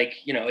by like,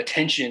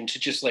 attention to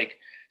just like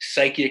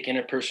psychic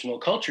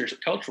interpersonal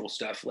cultural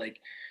stuff, like,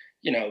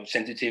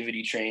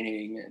 sensitivity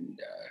training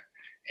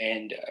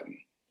and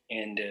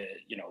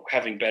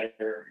having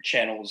better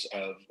channels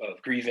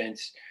of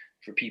grievance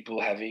for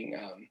people, having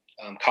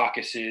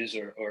caucuses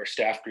or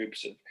staff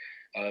groups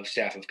of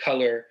staff of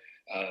color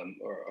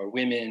or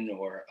women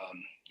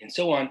and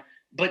so on.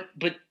 But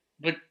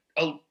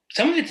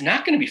some of it's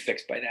not going to be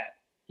fixed by that.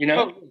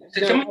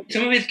 Some of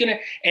it's gonna,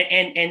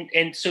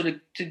 and so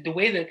the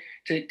way that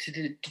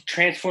to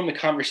transform the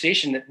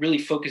conversation that really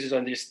focuses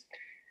on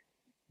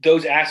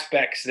those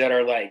aspects that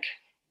are like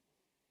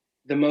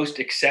the most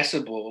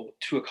accessible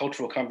to a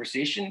cultural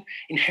conversation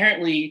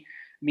inherently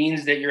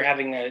means that you're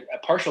having a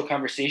partial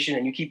conversation,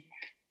 and you keep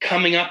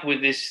coming up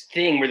with this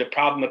thing where the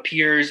problem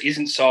appears,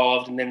 isn't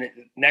solved, and then at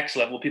the next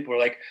level people are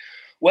like,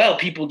 well,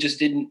 people just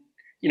didn't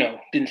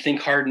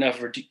think hard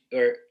enough,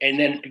 and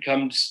then it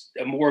becomes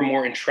a more and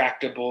more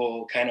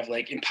intractable, kind of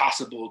like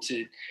impossible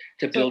to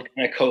build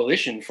a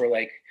coalition for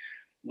like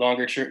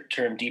longer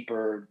term,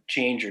 deeper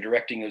change or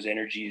directing those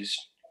energies.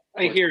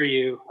 I hear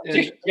you.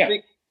 And yeah. I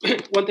think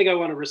one thing I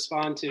want to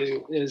respond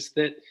to is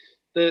that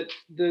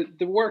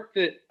the work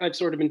that I've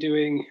sort of been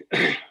doing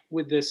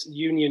with this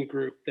union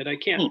group that I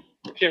can't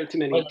share too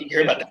many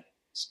details about that.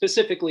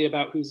 Specifically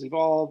about who's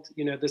involved.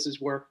 This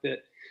is work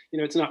that,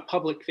 it's not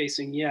public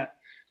facing yet.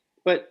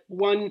 But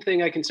one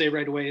thing I can say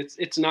right away,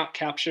 it's not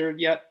captured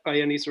yet by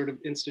any sort of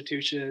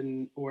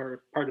institution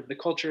or part of the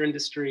culture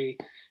industry.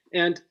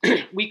 And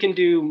we can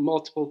do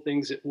multiple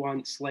things at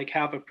once, like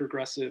have a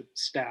progressive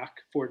stack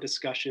for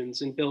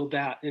discussions and build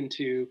that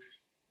into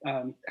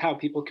how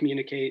people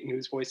communicate and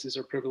whose voices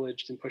are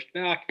privileged and pushed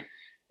back.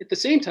 At the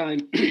same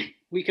time,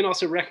 we can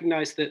also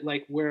recognize that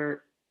like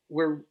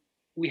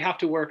we have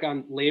to work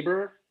on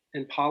labor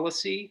and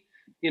policy.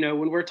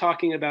 When we're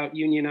talking about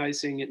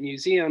unionizing at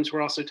museums,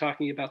 we're also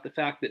talking about the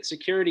fact that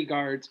security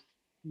guards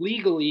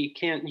legally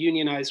can't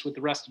unionize with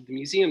the rest of the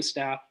museum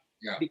staff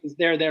because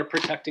they're there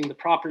protecting the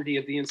property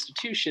of the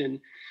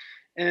institution.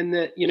 And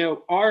that,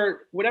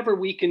 whatever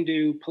we can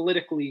do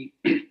politically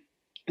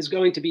is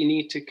going to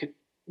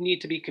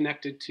need to be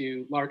connected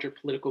to larger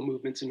political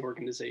movements and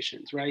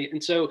organizations, right?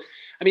 And so,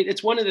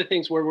 it's one of the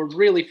things where we're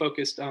really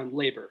focused on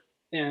labor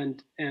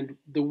and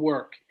the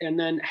work, and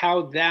then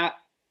how that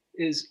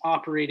is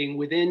operating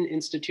within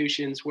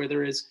institutions where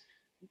there is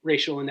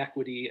racial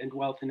inequity and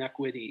wealth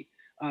inequity.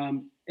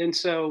 And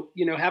so,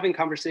 having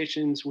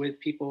conversations with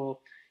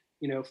people,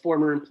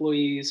 former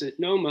employees at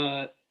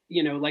NOMA,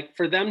 like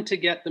for them to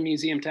get the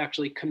museum to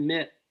actually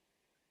commit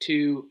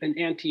to an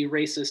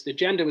anti-racist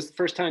agenda was the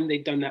first time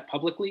they'd done that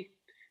publicly.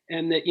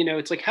 And that,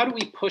 it's like, how do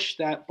we push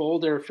that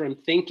boulder from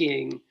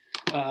thinking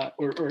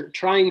or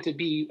trying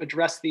to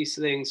address these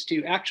things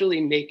to actually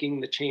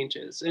making the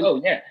changes? And,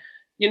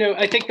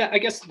 I think I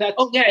guess that's.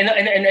 Oh yeah,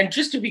 and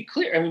just to be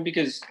clear,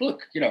 because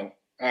look,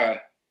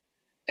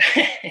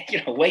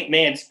 white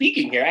man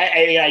speaking here.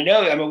 I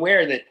know, I'm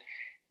aware that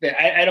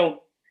I don't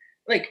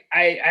like.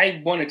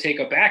 I want to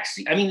take a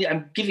backseat.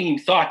 I'm giving you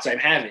thoughts I'm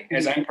having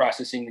as I'm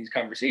processing these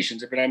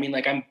conversations, but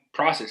I'm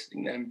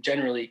processing them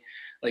generally,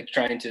 like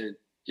trying to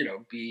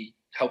be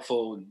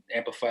helpful and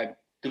amplify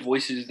the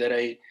voices that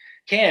I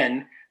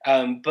can.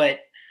 But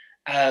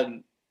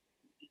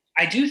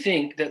I do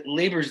think that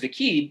labor is the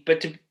key, but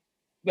to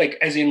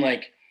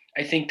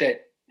I think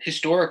that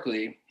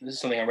historically, this is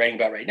something I'm writing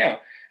about right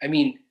now.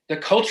 The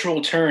cultural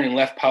turn in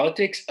left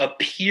politics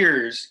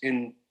appears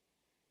in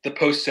the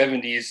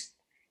post-70s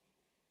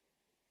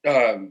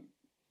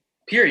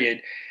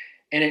period,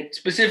 and it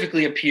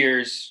specifically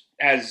appears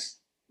as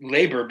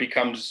labor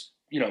becomes,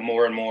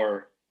 more and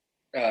more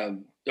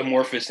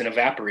amorphous and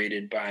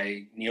evaporated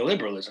by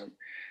neoliberalism.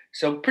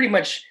 So pretty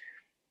much,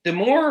 the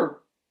more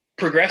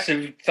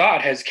progressive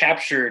thought has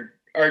captured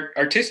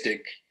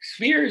artistic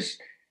spheres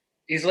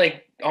is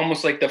like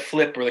almost like the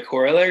flip or the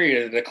corollary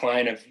to the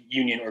decline of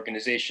union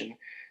organization.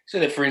 So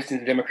that, for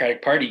instance, the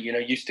Democratic Party,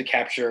 used to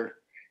capture,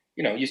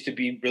 used to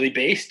be really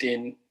based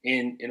in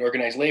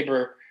organized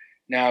labor.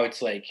 Now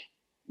it's like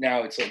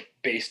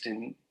based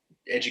in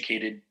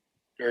educated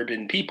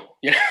urban people,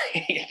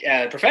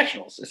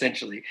 professionals,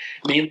 essentially,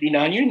 mainly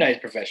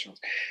non-unionized professionals.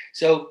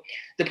 So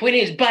the point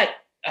is, but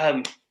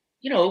when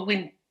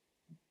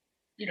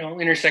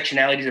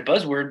intersectionality is a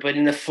buzzword, but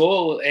in the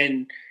full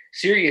and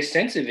serious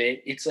sense of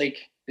it, it's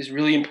like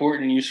really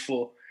important and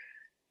useful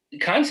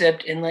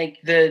concept. And like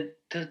the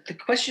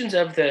questions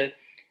of the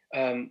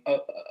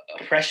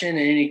oppression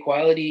and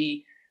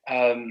inequality,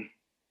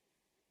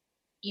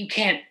 you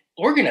can't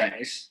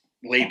organize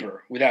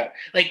labor without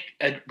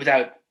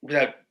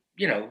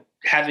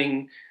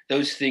having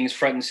those things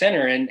front and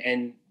center.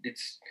 And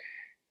it's,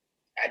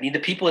 I mean, the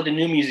people at the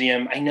New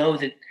Museum, I know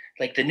that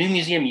like the New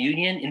Museum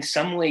Union in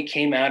some way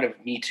came out of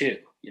Me Too,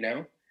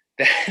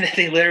 that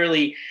they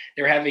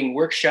were having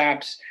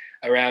workshops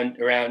around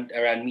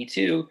Me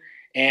Too.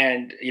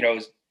 And,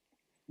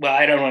 well,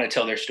 I don't want to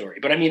tell their story,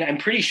 but I mean, I'm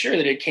pretty sure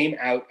that it came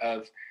out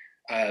of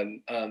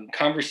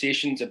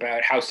conversations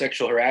about how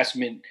sexual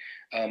harassment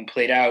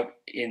played out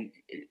in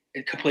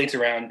complaints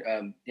around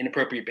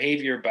inappropriate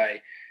behavior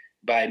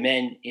by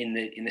men in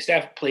the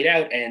staff played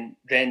out, and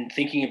then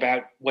thinking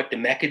about what the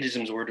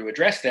mechanisms were to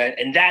address that.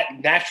 And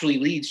that naturally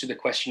leads to the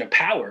question of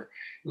power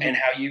and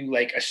how you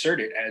like assert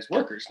it as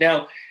workers.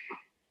 Now,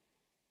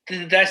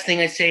 the last thing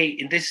I say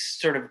in this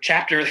sort of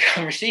chapter of the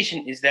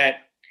conversation is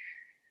that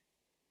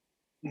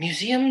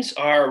museums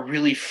are a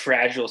really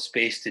fragile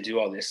space to do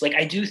all this. Like,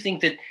 I do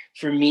think that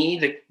for me,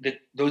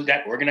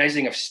 that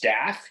organizing of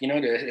staff,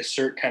 to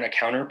assert kind of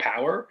counter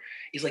power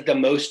is like the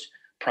most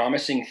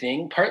promising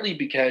thing, partly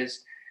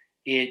because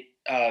it,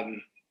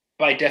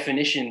 by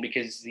definition,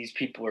 because these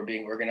people are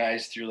being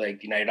organized through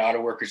like United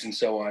Auto Workers and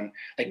so on,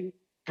 like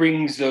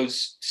brings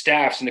those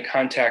staffs into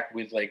contact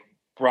with like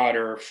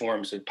broader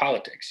forms of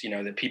politics,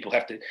 that people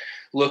have to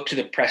look to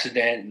the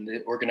precedent and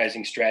the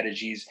organizing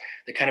strategies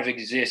that kind of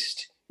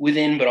exist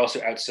within, but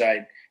also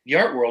outside the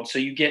art world. So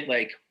you get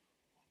like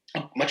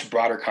a much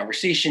broader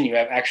conversation. You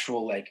have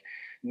actual like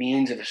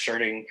means of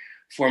asserting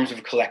forms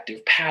of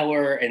collective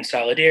power and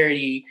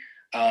solidarity,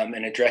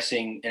 and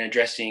addressing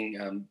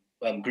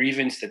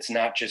grievance that's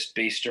not just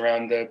based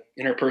around the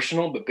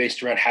interpersonal, but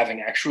based around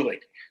having actual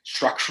like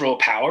structural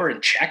power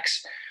and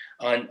checks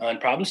on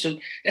problems. So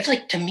that's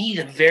like, to me,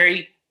 the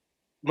very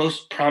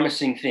most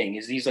promising thing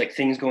is these like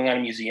things going on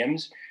in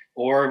museums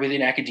or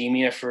within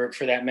academia for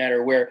that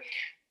matter, where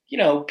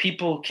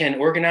people can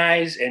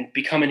organize and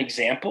become an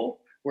example,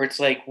 where it's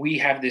like we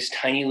have this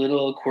tiny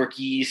little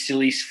quirky,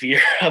 silly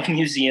sphere of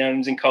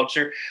museums and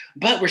culture,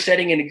 but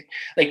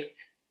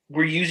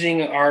we're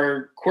using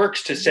our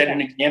quirks to set an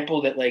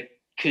example that like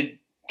could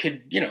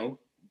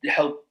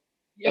help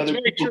other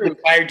people who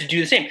aspire to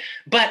do the same.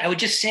 But I would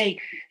just say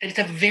that it's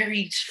a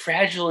very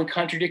fragile and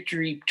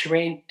contradictory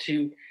terrain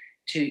to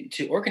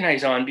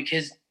organize on,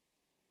 because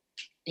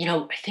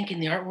I think in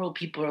the art world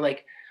people are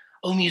like,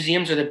 oh,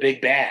 museums are the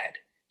big bad.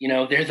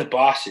 They're the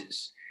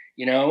bosses,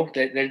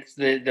 that's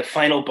the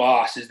final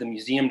boss is the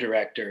museum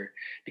director,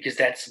 because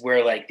that's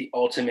where like the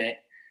ultimate,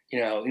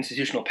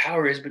 institutional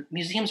power is. But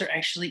museums are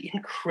actually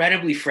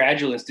incredibly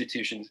fragile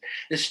institutions.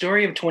 The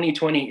story of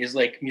 2020 is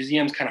like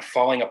museums kind of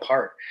falling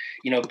apart,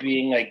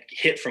 being like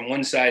hit from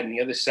one side and the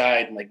other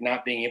side, and like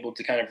not being able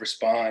to kind of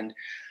respond.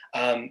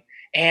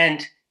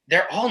 And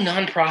they're all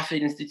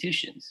nonprofit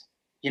institutions,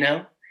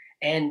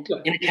 and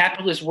in a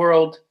capitalist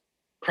world,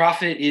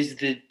 profit is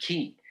the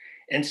key.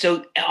 And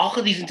so all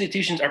of these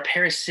institutions are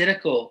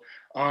parasitical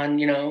on,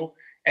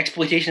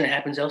 exploitation that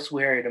happens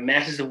elsewhere, and the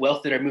masses of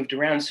wealth that are moved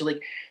around. So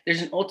like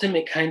there's an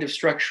ultimate kind of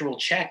structural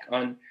check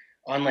on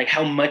like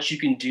how much you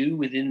can do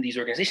within these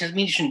organizations. I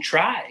mean, you shouldn't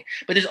try,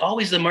 but there's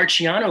always the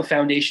Marciano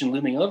Foundation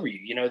looming over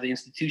you, the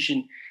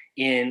institution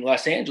in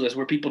Los Angeles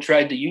where people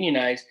tried to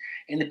unionize,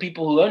 and the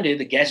people who owned it,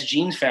 the Guess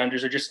Jeans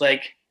founders, are just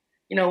like,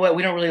 you know what,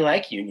 we don't really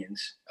like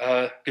unions.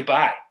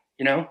 Goodbye.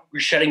 We're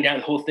shutting down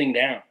the whole thing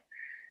down.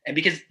 And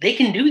because they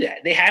can do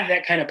that, they have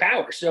that kind of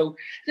power. So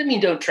doesn't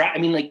mean don't try. I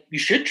mean, like, you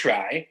should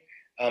try.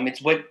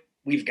 It's what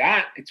we've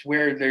got. It's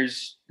where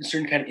there's a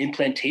certain kind of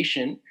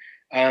implantation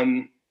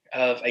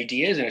of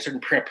ideas and a certain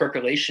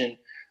percolation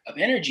of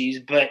energies.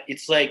 But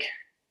it's like,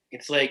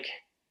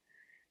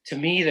 to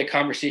me, the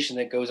conversation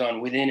that goes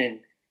on within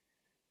and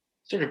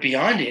sort of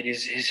beyond it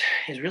is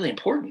really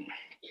important.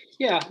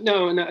 Yeah,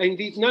 no,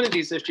 none of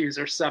these issues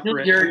are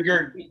separate. You're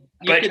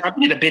chomping at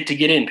the bit to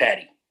get in,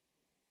 Patty.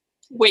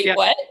 Wait, yeah.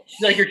 What? It's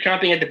like you're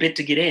chomping at the bit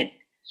to get in.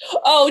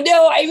 Oh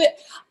no, I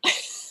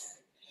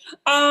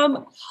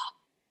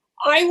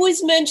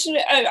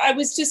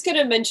was just going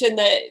to mention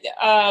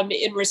that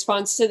in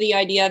response to the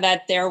idea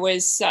that there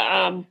was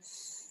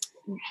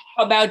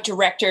about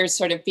directors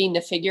sort of being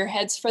the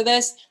figureheads for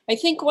this. I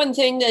think one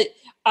thing that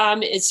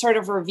is sort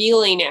of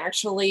revealing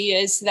actually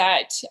is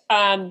that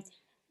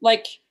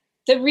like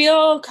the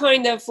real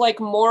kind of like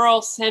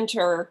moral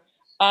center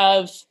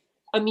of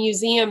a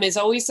museum is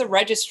always the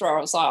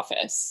registrar's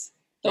office.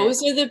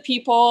 Those are the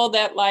people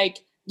that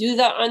like do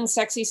the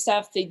unsexy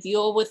stuff. They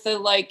deal with the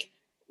like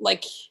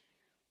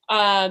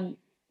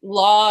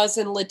laws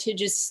and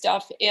litigious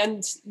stuff.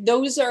 And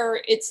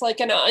it's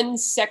like an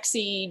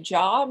unsexy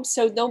job.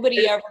 So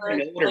nobody ever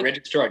know what a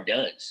registrar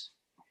does.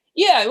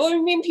 Yeah, well, I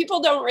mean,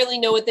 people don't really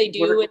know what they do.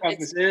 Work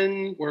comes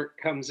in, work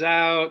comes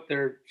out.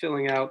 They're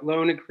filling out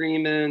loan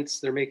agreements.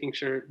 They're making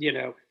sure,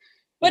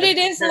 But it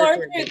is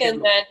larger than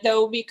that,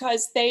 though,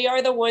 because they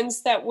are the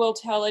ones that will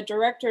tell a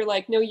director,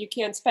 like, no, you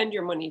can't spend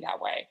your money that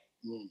way.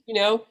 you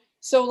know?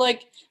 So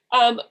like,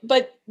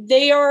 but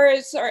they are,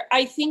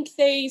 I think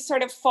they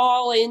sort of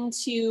fall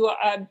into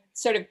a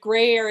sort of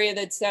gray area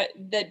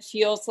that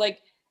feels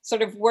like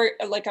sort of work,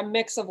 like a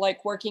mix of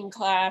like working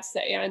class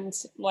and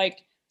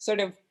like sort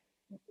of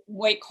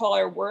white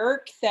collar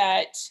work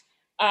that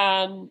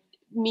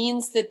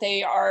means that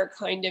they are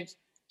kind of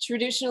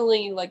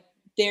traditionally like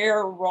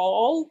their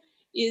role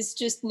is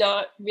just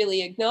not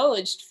really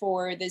acknowledged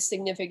for the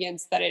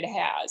significance that it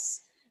has.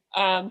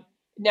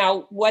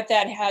 Now, what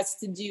that has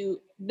to do,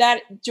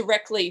 that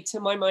directly to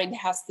my mind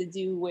has to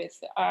do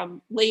with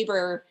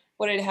labor.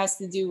 What it has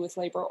to do with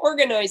labor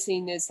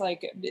organizing is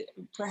like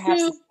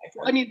perhaps. Yeah,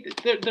 I mean,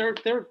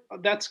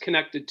 that's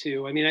connected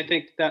too. I mean, I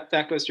think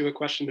that goes to a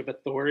question of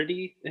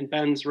authority, and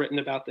Ben's written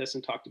about this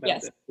and talked about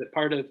Yes. this. That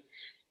part of,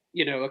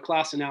 a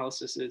class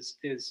analysis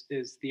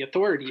is the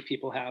authority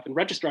people have, and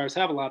registrars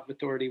have a lot of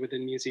authority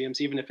within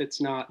museums, even if it's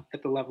not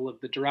at the level of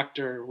the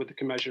director with the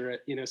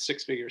commensurate,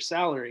 six-figure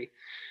salary.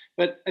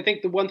 But I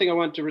think the one thing I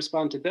want to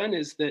respond to Ben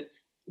is that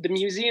the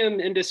museum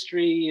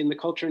industry and the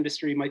culture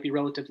industry might be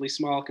relatively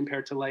small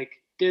compared to like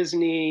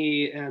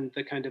Disney and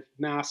the kind of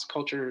mass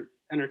culture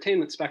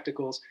entertainment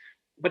spectacles,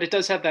 but it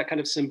does have that kind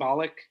of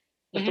symbolic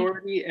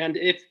authority. And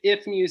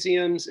if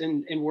museums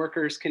and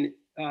workers can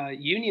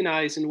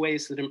unionize in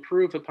ways that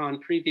improve upon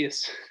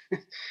previous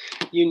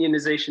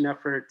unionization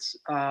efforts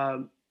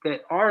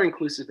that are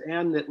inclusive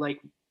and that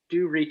like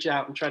do reach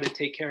out and try to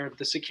take care of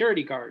the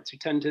security guards who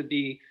tend to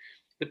be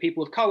the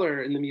people of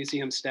color in the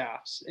museum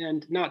staffs,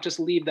 and not just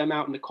leave them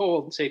out in the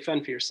cold and say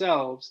fend for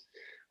yourselves.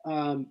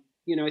 I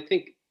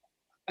think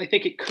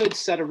it could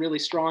set a really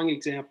strong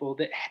example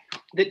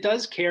that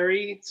does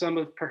carry some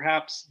of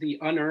perhaps the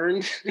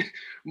unearned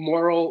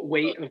moral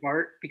weight of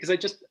art, because I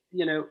just,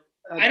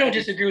 I don't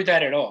disagree with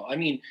that at all. I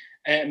mean,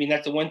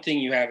 that's the one thing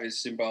you have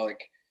is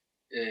symbolic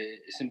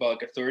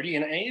authority,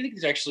 and I think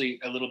there's actually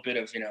a little bit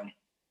of,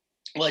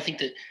 well, I think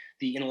that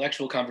the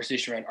intellectual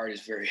conversation around art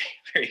is very,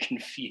 very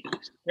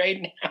confused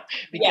right now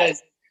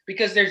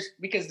because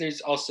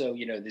there's also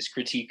this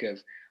critique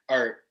of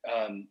art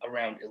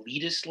around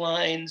elitist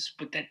lines,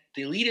 but that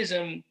the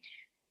elitism,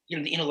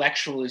 the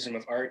intellectualism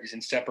of art is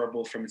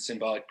inseparable from its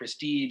symbolic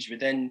prestige. But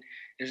then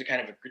there's a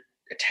kind of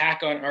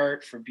attack on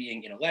art for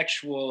being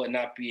intellectual and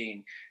not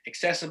being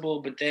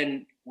accessible. But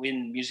then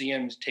when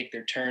museums take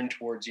their turn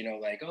towards,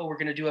 like, oh, we're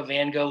going to do a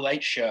Van Gogh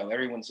light show,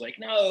 everyone's like,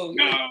 no,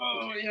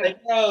 like,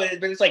 no.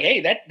 But it's like,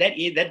 hey,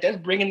 that does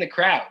bring in the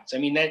crowds. I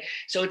mean,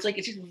 so it's like,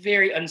 it's just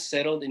very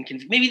unsettled and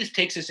maybe this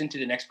takes us into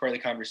the next part of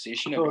the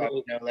conversation about,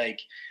 like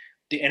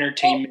the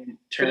entertainment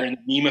turn,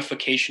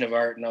 memification of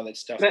art and all that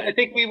stuff. I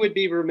think we would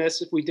be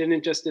remiss if we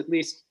didn't just at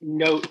least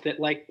note that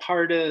like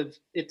part of,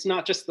 it's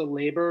not just the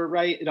labor,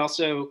 right? It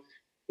also,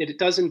 it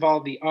does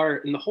involve the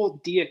art, and the whole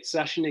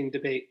deaccessioning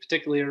debate,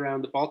 particularly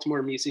around the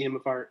Baltimore Museum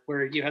of Art,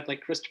 where you had like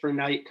Christopher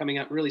Knight coming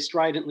out really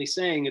stridently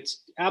saying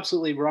it's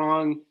absolutely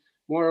wrong,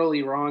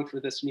 morally wrong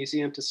for this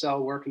museum to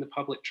sell work in the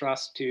public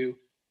trust to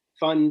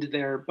fund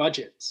their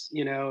budgets,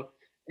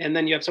 and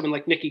then you have someone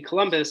like Nikki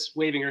Columbus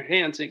waving her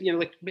hand saying,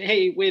 like,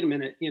 hey, wait a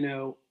minute,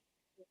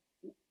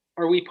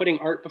 are we putting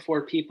art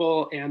before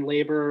people and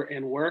labor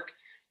and work?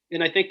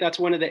 And I think that's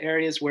one of the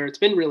areas where it's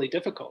been really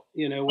difficult,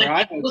 where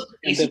I was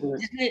ambivalent.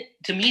 Isn't it,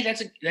 to me,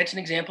 that's an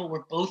example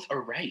where both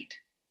are right,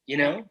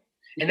 and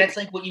that's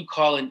like what you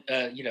call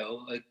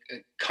a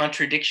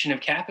contradiction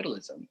of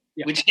capitalism,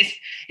 which is,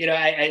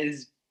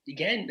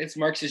 again, that's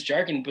Marxist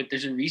jargon, but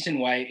there's a reason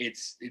why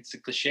it's a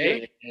cliche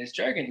and it's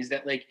jargon, is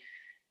that like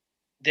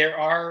there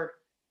are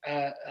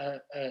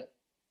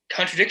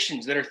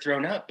contradictions that are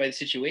thrown up by the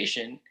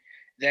situation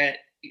that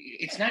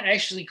it's not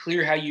actually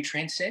clear how you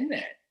transcend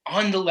that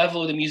on the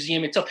level of the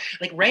museum itself.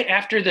 Like right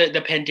after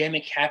the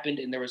pandemic happened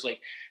and there was like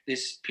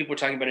this, people were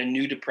talking about a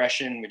new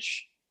depression,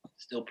 which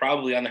still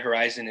probably on the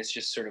horizon. It's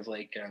just sort of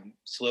like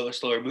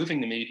slower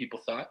moving than maybe people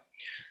thought.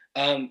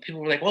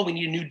 People were like, well, we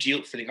need a new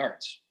deal for the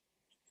arts,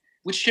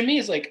 which to me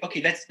is like, okay,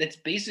 that's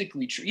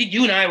basically true.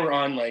 You and I were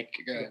on like,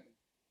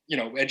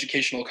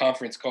 educational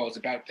conference calls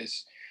about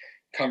this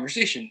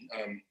conversation,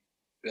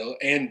 Bill.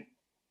 And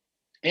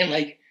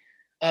like,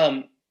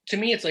 to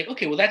me, it's like,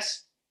 okay, well,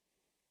 that's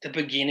the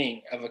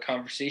beginning of a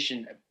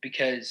conversation,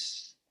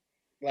 because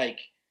like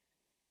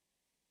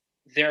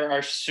there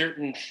are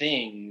certain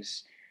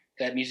things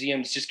that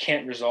museums just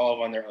can't resolve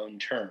on their own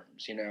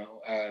terms,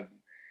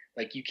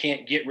 like you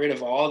can't get rid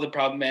of all the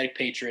problematic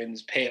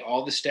patrons, pay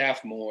all the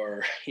staff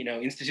more,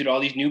 institute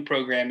all these new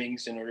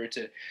programmings in order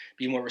to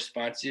be more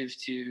responsive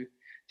to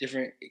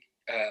different,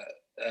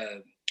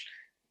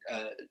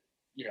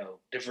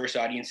 diverse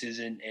audiences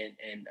and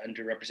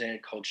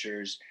underrepresented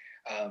cultures,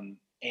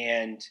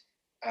 and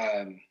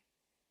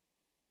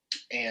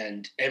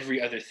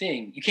every other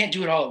thing. You can't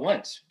do it all at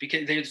once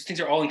because those things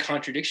are all in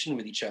contradiction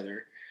with each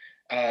other.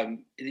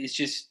 It's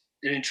just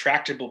an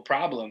intractable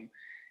problem,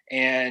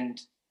 and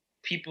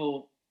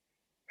people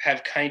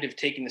have kind of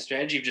taken the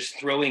strategy of just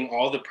throwing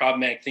all the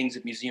problematic things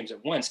at museums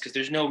at once, because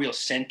there's no real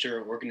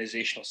center,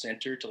 organizational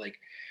center to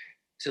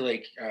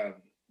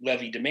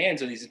levy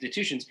demands on these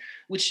institutions,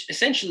 which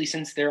essentially,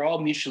 since they're all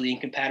mutually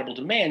incompatible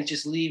demands,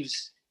 just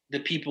leaves the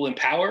people in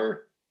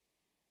power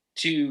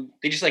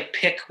they just like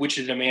pick which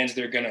of the demands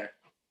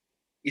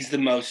is the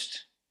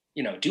most,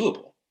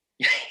 doable.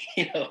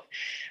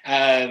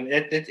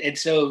 And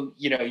so,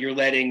 you're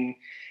letting,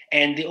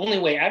 and the only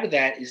way out of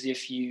that is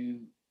if you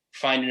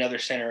find another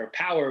center of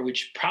power,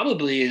 which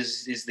probably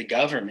is the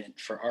government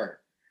for art.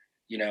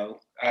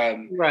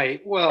 Right.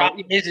 Well,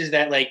 problem is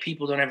that like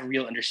people don't have a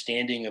real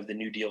understanding of the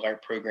New Deal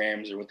art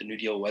programs or what the New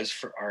Deal was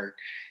for art,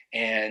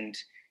 and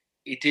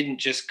it didn't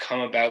just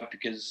come about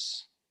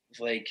because of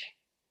like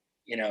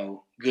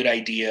good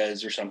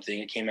ideas or something.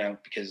 It came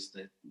out because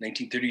the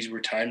 1930s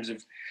were times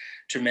of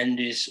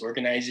tremendous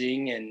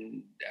organizing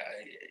and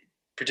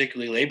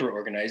particularly labor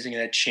organizing,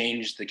 and that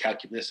changed the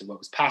calculus of what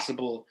was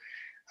possible.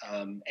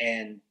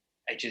 And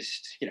I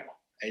just,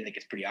 I think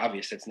it's pretty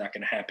obvious that's not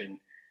going to happen,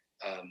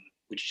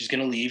 which is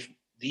going to leave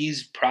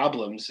these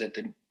problems that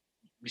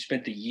we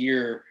spent the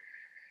year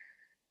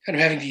kind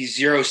of having these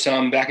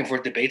zero-sum back and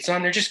forth debates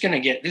on. These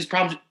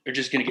problems are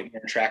just going to get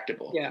more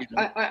intractable. Yeah,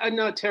 I'm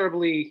not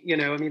terribly,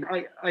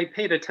 I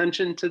paid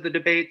attention to the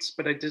debates,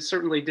 but I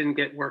certainly didn't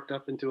get worked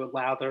up into a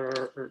lather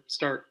or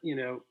start,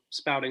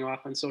 spouting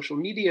off on social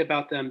media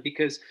about them,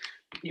 because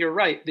you're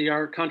right. They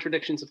are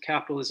contradictions of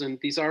capitalism.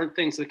 These aren't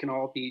things that can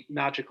all be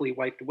magically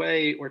wiped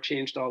away or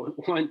changed all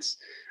at once.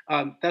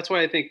 That's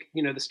why I think,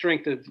 the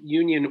strength of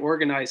union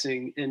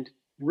organizing and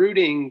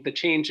rooting the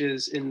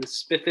changes in the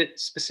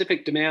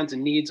specific demands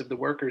and needs of the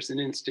workers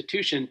and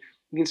institution,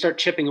 you can start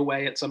chipping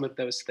away at some of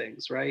those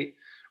things, right?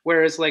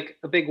 Whereas like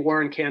a big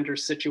Warren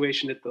Kanders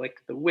situation at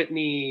the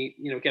Whitney,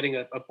 getting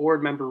a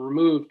board member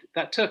removed,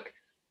 that took,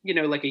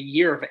 like a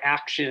year of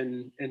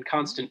action and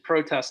constant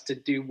protest to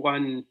do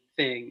one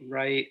thing,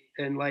 right?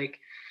 And like,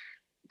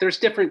 there's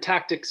different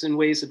tactics and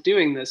ways of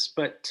doing this,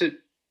 but to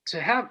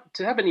have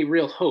any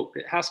real hope,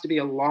 it has to be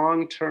a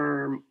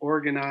long-term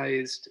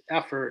organized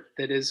effort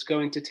that is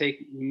going to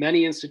take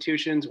many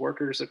institutions,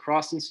 workers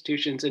across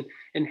institutions,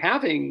 and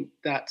having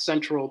that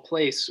central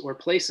place or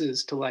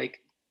places to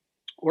like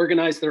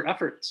organize their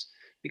efforts,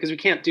 because we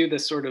can't do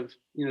this sort of,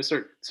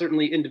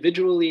 certainly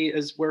individually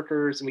as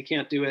workers, and we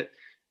can't do it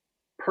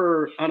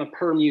on a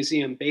per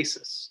museum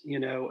basis.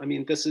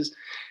 This is,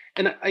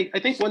 and I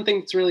think one thing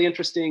that's really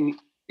interesting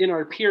in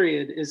our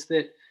period is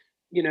that,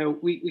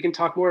 we can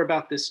talk more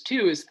about this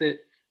too, is that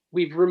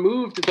we've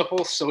removed the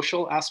whole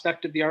social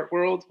aspect of the art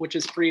world, which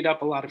has freed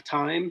up a lot of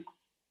time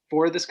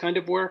for this kind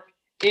of work.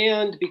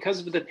 And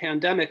because of the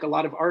pandemic, a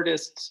lot of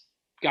artists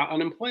got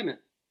unemployment.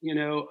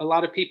 A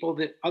lot of people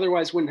that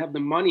otherwise wouldn't have the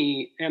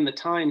money and the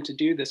time to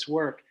do this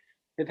work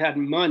have had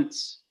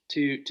months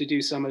to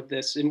do some of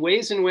this in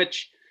ways in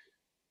which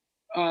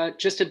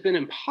just have been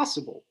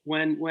impossible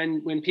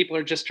when people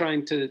are just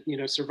trying to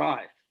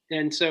survive.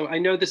 And so I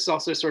know this is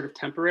also sort of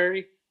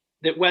temporary,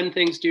 that when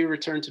things do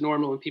return to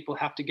normal and people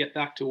have to get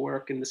back to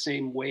work in the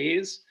same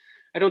ways,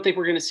 I don't think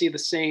we're going to see the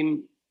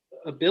same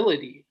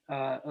ability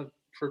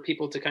for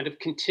people to kind of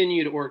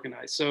continue to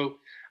organize. So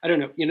I don't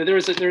know, there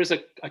is a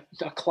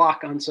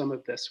clock on some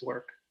of this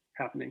work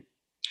happening.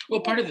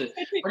 Well, part of the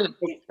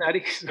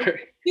Patty,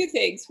 sorry. Two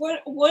things.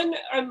 One,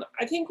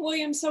 I think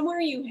William, somewhere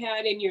you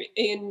had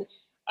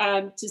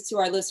just to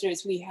our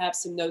listeners, we have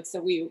some notes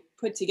that we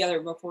put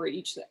together before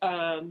each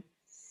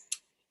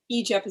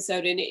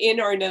episode, and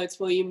in our notes,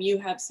 William, you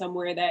have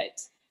somewhere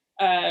that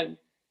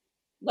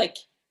like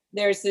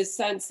there's this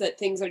sense that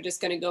things are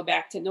just going to go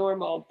back to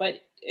normal,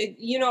 but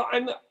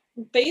I'm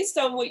based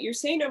on what you're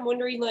saying, I'm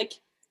wondering like,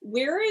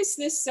 where is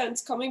this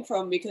sense coming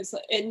from? Because,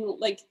 and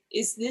like,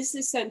 is this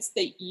a sense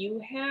that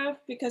you have?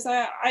 Because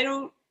I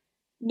don't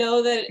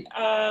know that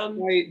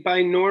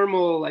by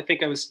normal, I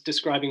think I was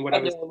describing what I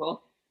was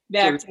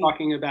sort of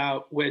talking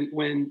about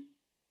when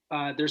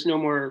there's no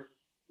more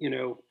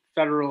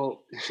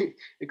federal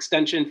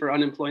extension for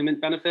unemployment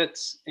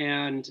benefits,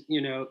 and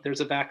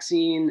there's a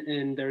vaccine,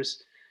 and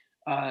there's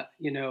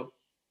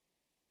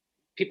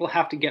people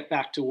have to get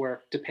back to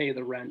work to pay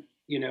the rent.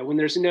 When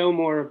there's no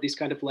more of these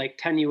kind of like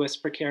tenuous,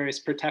 precarious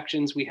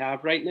protections we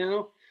have right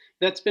now,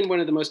 that's been one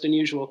of the most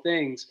unusual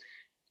things.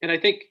 And I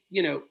think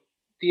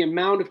the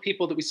amount of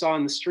people that we saw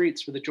in the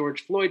streets for the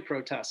George Floyd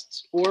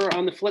protests, or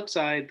on the flip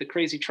side, the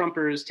crazy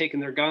Trumpers taking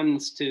their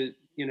guns to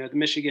the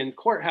Michigan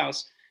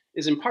courthouse,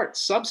 is in part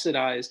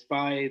subsidized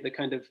by the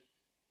kind of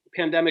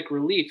pandemic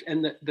relief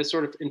and the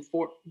sort of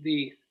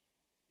the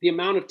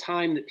amount of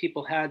time that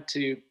people had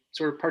to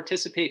sort of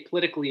participate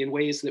politically in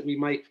ways that we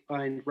might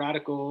find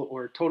radical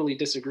or totally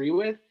disagree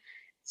with,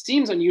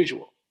 seems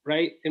unusual,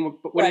 right? And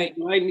when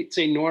I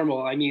say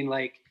normal, I mean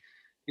like,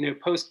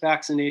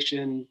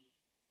 post-vaccination,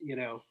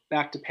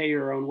 back to pay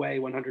your own way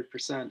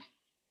 100%.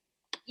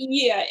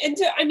 Yeah, and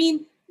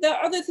the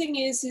other thing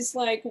is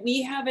like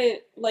we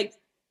haven't like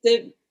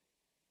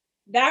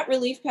that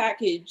relief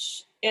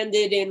package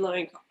ended in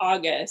like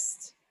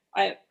August.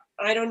 I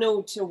don't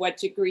know to what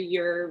degree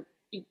you're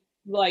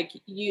like,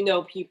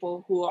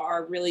 people who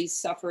are really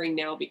suffering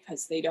now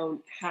because they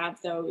don't have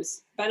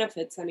those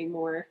benefits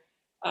anymore.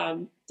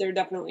 There are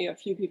definitely a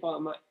few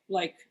people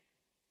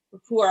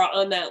who are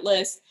on that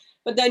list.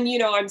 But then,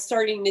 I'm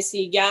starting to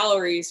see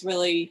galleries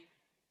really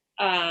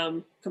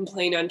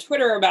complain on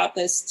Twitter about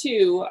this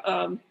too,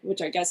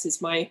 which I guess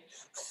is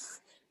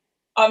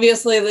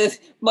obviously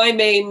my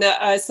main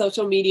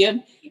social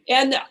media.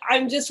 And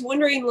I'm just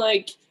wondering,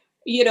 like,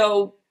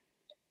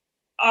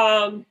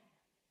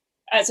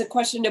 as a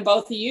question to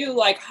both of you,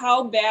 like,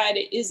 how bad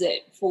is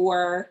it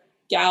for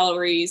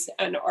galleries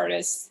and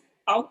artists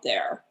out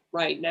there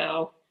right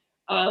now?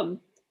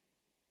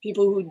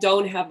 People who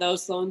don't have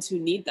those loans who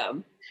need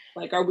them.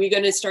 Like, are we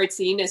going to start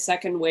seeing a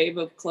second wave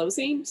of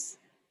closings?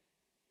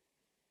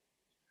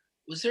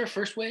 Was there a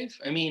first wave?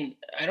 I mean,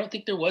 I don't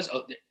think there was.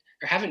 There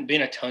haven't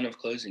been a ton of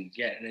closings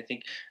yet, and I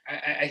think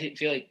I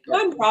feel like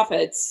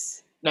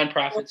nonprofits,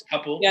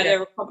 couple. Yeah, there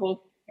were a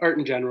couple. Art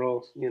in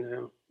general,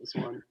 was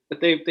one,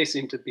 but they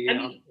seem to be.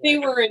 They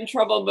were in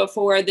trouble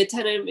before the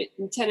tenant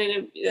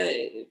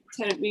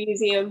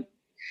museum.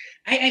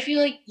 I feel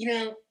like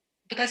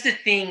but that's the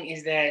thing,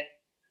 is that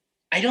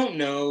I don't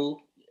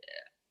know,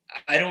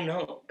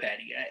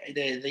 Patty.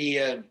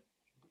 The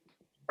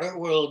art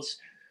world's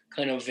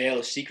kind of veil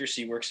of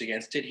secrecy works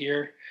against it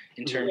here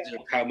in terms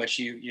of how much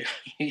you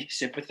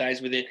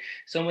sympathize with it.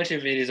 So much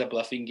of it is a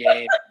bluffing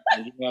game.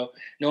 And, no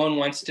one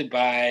wants to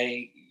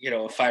buy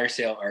a fire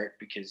sale art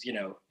because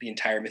the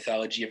entire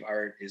mythology of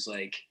art is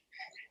like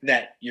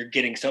that you're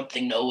getting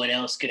something no one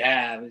else could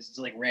have. It's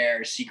like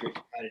rare secret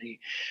commodity.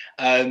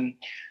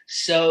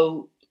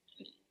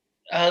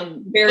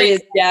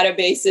 Various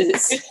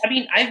databases. I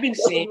mean, I've been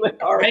saying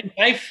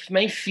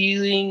my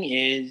feeling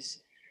is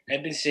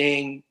I've been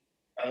saying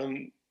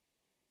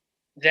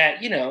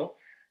that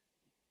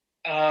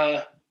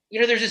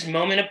there's this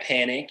moment of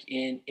panic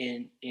in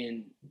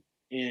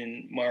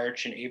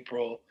March and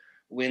April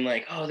when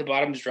the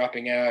bottom's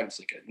dropping out, it's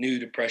like a new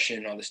depression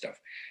and all this stuff,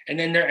 and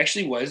then there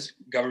actually was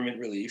government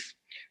relief,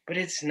 but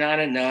it's not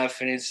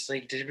enough, and it's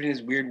like in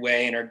this weird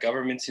way, and our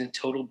government's in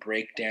total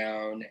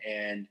breakdown,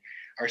 and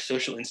our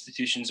social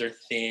institutions are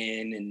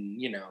thin,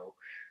 and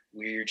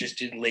we're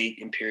just in late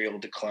imperial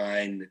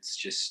decline. That's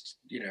just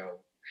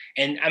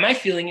and my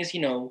feeling is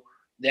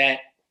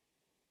that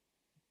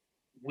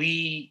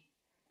the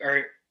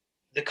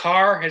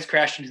car has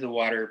crashed into the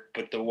water,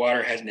 but the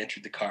water hasn't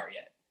entered the car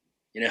yet.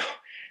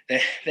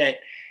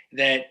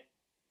 That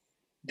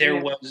there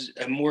was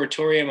a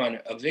moratorium on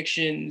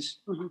evictions,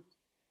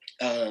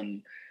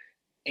 and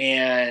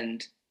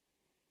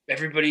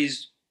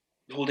everybody's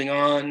holding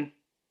on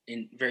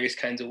in various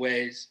kinds of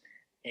ways,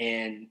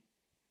 and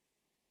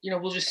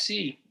we'll just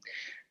see.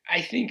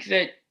 I think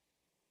that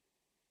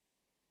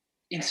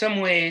in some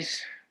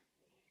ways,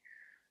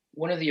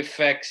 one of the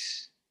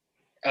effects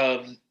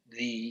of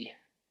the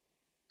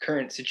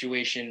current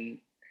situation,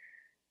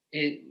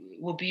 it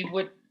will be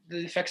what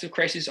the effects of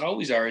crisis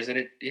always are, is that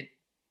it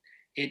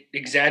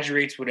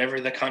exaggerates whatever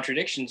the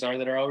contradictions are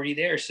that are already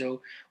there.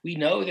 So we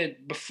know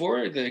that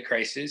before the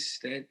crisis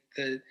that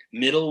the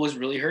middle was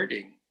really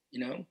hurting,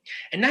 and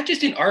not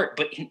just in art,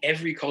 but in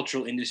every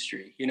cultural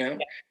industry.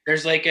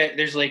 There's like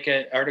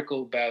a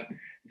article about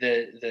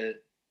the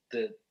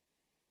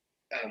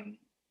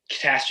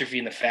catastrophe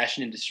in the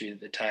fashion industry that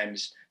the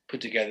Times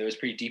put together. It was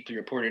pretty deeply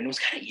reported, and it was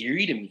kind of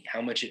eerie to me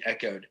how much it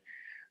echoed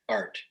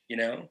art,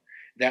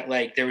 that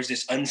there was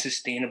this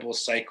unsustainable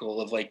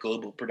cycle of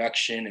global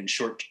production and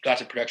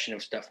lots of production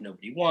of stuff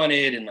nobody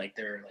wanted, and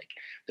there are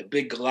the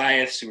big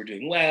Goliaths who are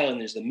doing well, and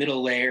there's the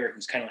middle layer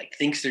who's kind of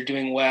thinks they're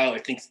doing well or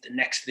thinks the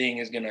next thing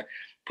is going to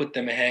put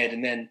them ahead,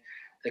 and then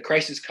the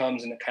crisis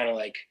comes and it kind of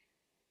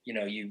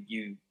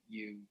you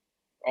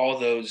all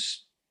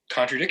those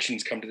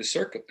contradictions come to the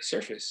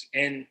surface.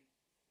 And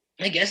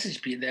I guess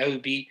that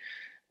would be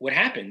what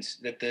happens,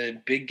 that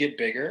the big get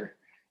bigger,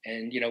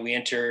 and we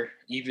enter,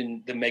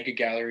 even the mega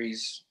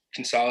galleries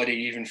consolidate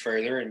even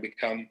further and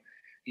become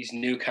these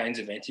new kinds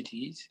of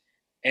entities.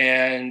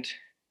 And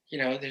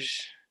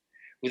there's,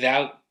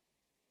 without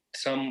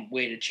some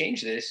way to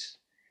change this,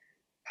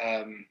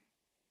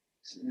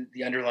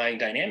 the underlying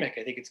dynamic,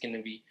 I think it's going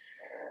to be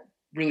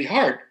really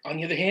hard. On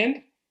the other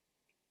hand,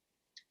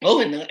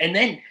 and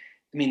then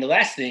the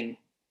last thing,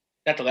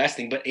 not the last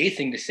thing, but a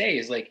thing to say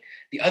is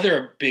the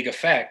other big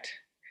effect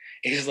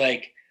is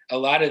a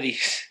lot of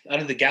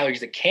the galleries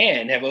that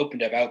have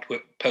opened up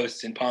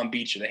outposts in Palm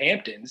Beach or the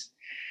Hamptons,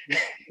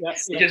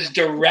 just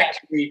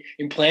directly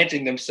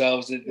implanting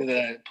themselves at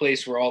the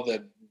place where all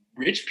the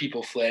rich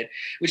people fled,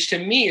 which to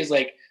me is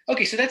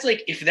okay, so that's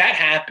if that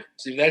happens,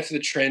 if that's the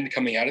trend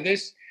coming out of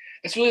this,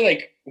 that's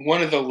really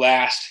one of the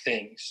last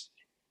things.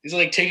 It's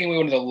taking away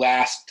one of the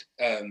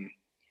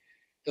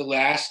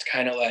last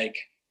kind of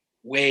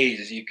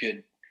ways you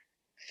could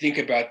think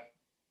about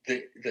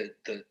the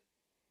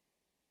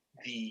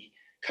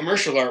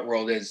commercial art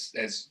world as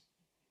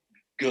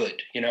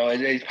good,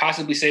 I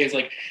possibly say it's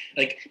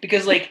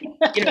because there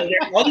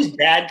are all these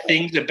bad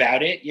things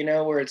about it,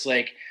 where it's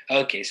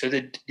okay, so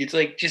it's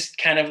just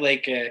kind of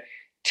a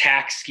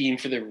tax scheme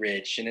for the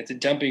rich, and it's a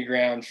dumping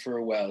ground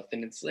for wealth,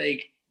 and it's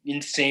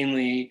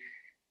insanely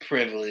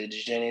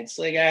privileged, and it's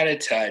out of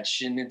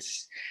touch, and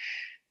it's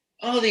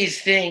all these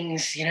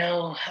things,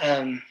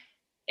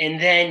 and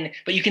then,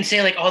 but you can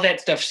say like all that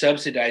stuff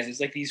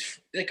subsidizes like these,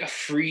 like a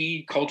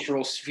free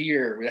cultural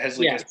sphere that has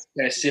like Yes.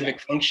 a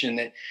civic function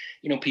that,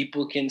 you know,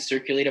 people can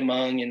circulate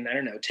among, and I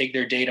don't know, take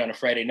their date on a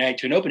Friday night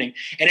to an opening.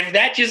 And if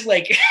that just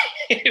like,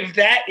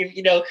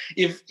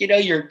 if you know,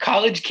 your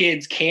college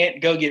kids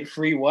can't go get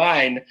free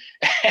wine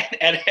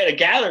at a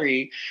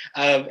gallery,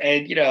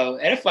 and, you know,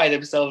 edify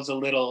themselves a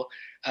little,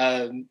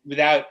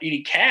 without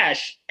any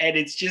cash, and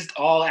it's just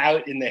all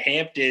out in the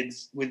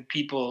Hamptons with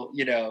people,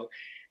 you know,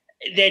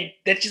 then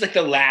that's just like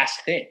the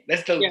last thing.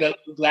 That's the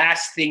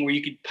last thing where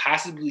you could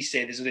possibly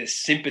say this is a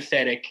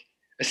sympathetic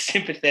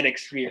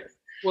sphere.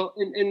 Well,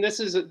 and this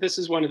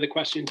is one of the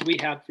questions we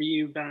had for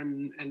you,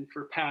 Ben, and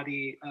for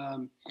Patty,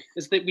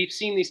 is that we've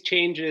seen these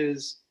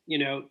changes, you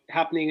know,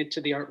 happening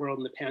into the art world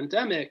in the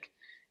pandemic.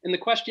 And the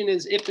question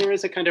is, if there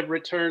is a kind of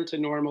return to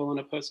normal in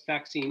a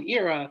post-vaccine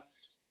era,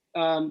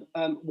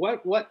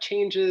 what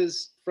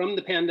changes from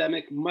the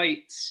pandemic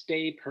might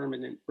stay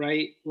permanent,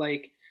 right?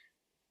 Like,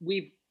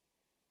 we've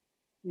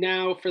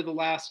now for the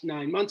last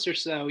 9 months or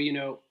so, you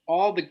know,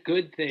 all the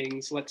good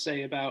things, let's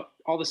say, about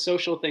all the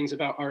social things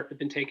about art have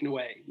been taken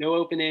away. No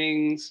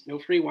openings, no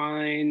free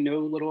wine, no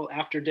little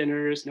after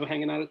dinners, no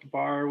hanging out at the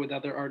bar with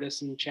other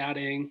artists and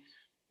chatting,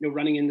 no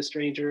running into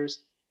strangers.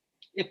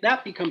 If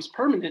that becomes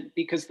permanent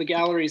because the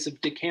galleries have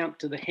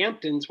decamped to the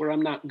Hamptons, where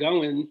I'm not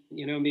going,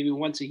 you know, maybe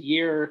once a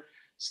year,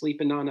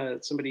 sleeping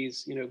on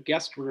somebody's, you know,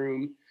 guest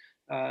room,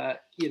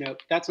 you know,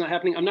 that's not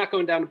happening. I'm not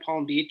going down to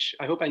Palm Beach.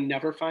 I hope I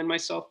never find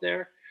myself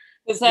there.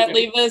 Does that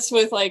leave us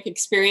with like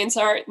experience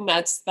art, and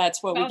that's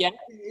what we get?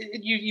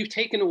 You've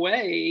taken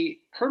away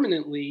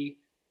permanently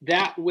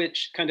that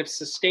which kind of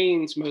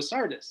sustains most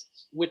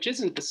artists, which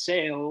isn't the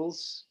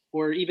sales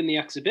or even the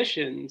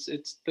exhibitions.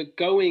 It's the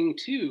going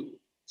to,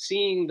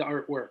 seeing the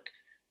artwork.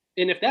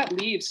 And if that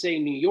leaves, say,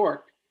 New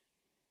York,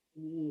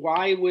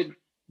 why would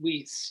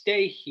we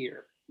stay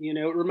here? You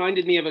know, it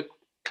reminded me of a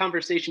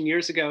conversation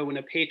years ago when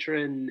a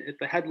patron at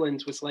the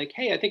Headlands was like,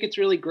 hey, I think it's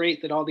really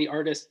great that all the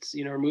artists,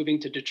 you know, are moving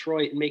to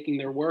Detroit and making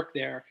their work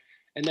there,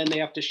 and then they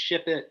have to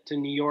ship it to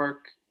New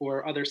York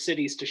or other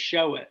cities to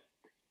show it.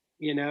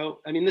 You know,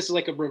 I mean, this is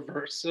like a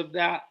reverse of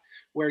that,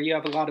 where you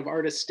have a lot of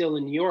artists still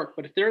in New York,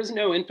 but if there is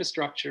no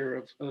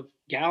infrastructure of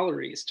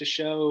galleries to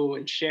show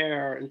and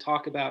share and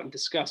talk about and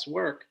discuss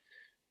work,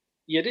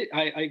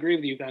 I agree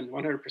with you, Ben,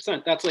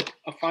 100%. That's like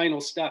a final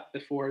step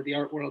before the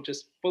art world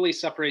just fully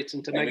separates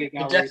into mega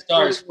galleries. The Death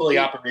Star is fully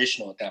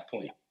operational at that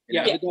point.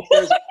 Yeah, the Death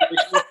Star is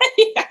operational.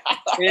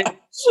 And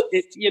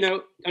you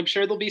know, I'm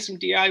sure there'll be some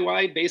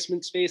DIY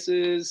basement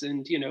spaces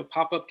and, you know,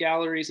 pop-up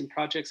galleries and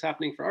projects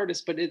happening for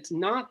artists, but it's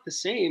not the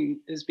same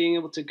as being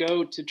able to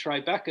go to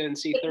Tribeca and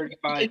see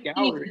 35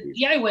 galleries.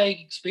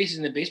 DIY spaces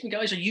in the basement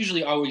galleries are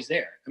usually always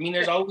there. I mean,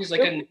 there's always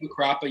like a new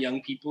crop of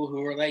young people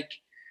who are like,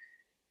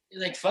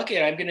 fuck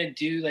it, I'm gonna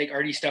do like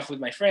arty stuff with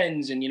my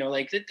friends, and, you know,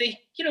 like that they,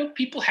 you know,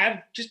 people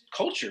have just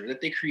culture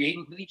that they create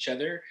with each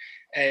other,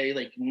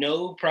 like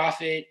no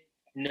profit,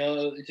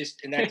 no,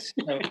 just, and that's,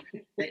 you know,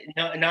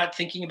 not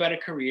thinking about a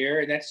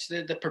career, and that's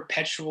the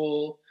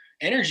perpetual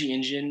energy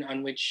engine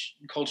on which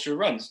culture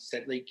runs. It's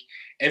that like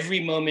every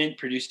moment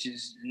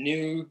produces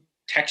new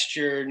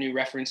texture, new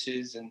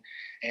references,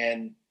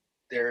 and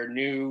there are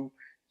new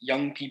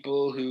young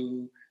people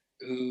who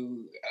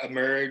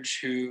emerge,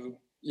 who,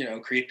 you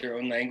know, create their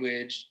own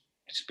language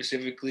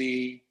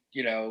specifically,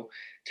 you know,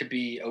 to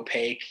be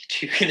opaque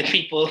to the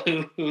people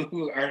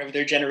who aren't of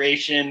their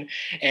generation,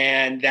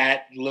 and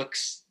that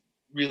looks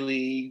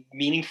really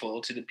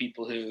meaningful to the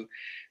people who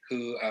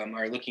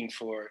are looking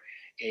for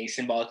a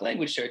symbolic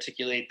language to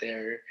articulate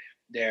their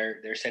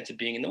sense of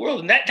being in the world.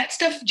 And that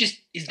stuff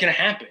just is going to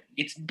happen.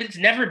 But it's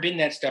never been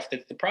that stuff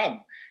that's the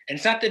problem, and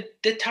it's not the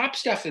top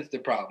stuff that's the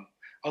problem.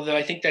 Although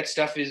I think that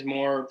stuff is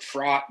more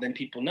fraught than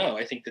people know.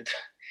 I think that,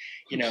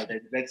 you know,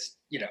 that's,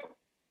 you know,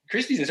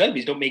 Christie's and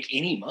Sotheby's don't make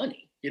any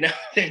money. You know,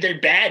 they're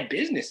bad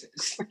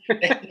businesses.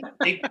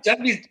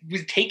 Sotheby's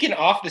was taken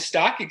off the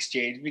stock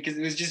exchange because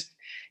it was just,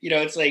 you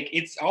know, it's like,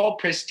 it's all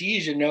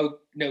prestige and no,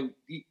 you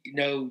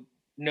know,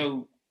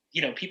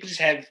 people just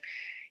have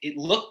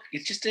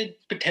it's just a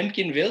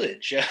Potemkin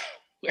village.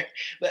 But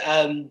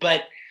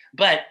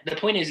the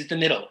point is, it's the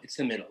middle that's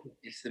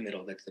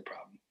the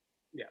problem.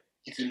 Yeah.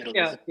 It's the middle.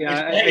 Yeah.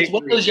 It's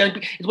what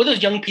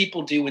those young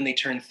people do when they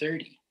turn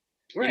 30.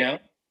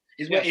 Right.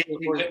 You know,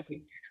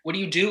 what do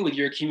you do with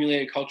your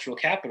accumulated cultural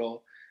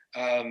capital?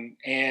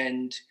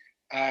 And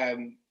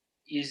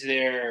is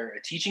there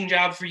a teaching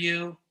job for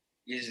you?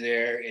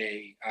 Are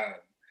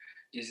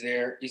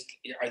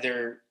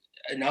there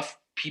enough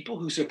people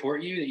who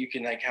support you that you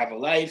can like have a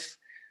life,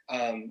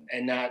 and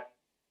that's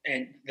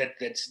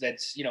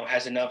you know,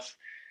 has enough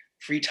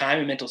free time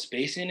and mental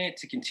space in it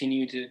to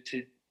continue to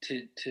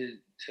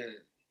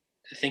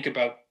think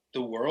about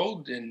the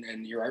world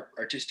and your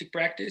artistic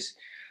practice,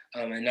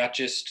 and not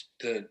just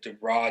the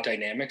raw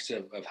dynamics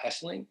of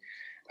hustling.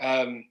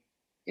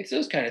 It's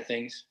those kind of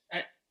things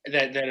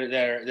that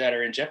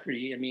are in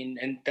jeopardy. I mean,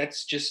 and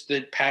that's just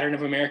the pattern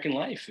of American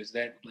life, is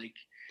that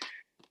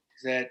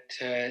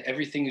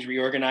everything is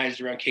reorganized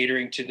around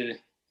catering to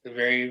the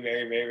very,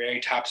 very, very, very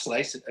top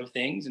slice of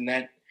things, and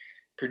that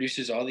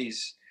produces all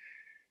these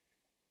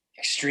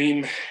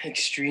extreme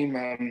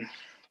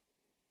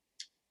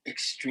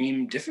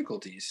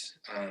difficulties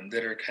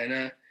that are kind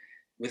of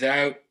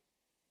without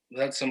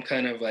some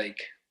kind of like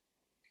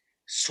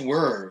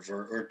swerve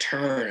or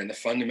turn in the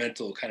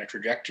fundamental kind of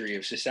trajectory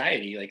of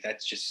society. Like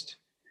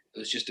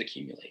those just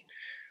accumulate.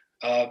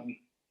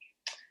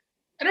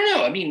 I don't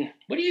know. I mean,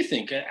 what do you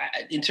think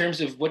in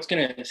terms of what's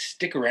going to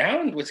stick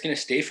around, what's going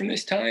to stay from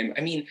this time?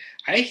 I mean,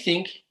 I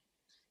think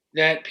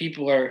that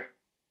people are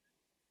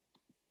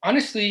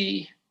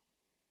honestly,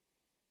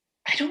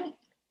 I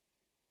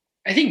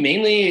think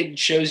mainly it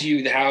shows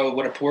you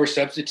what a poor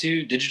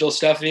substitute digital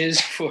stuff is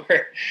for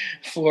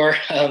or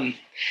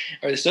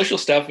the social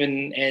stuff,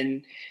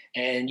 and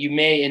you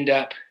may end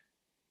up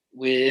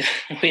with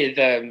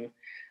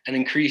an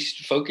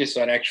increased focus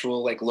on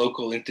actual like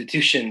local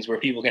institutions where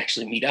people can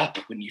actually meet up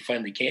when you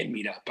finally can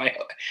meet up. I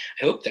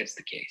hope that's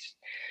the case.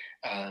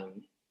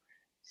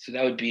 So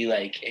that would be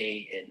like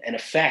an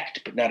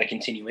effect, but not a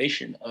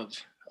continuation of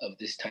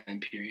this time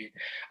period.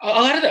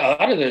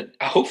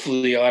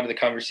 Hopefully a lot of the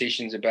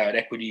conversations about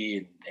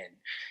equity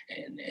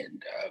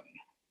and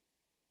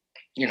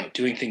you know,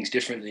 doing things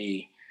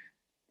differently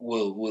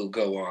will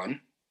go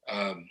on.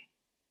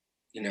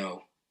 You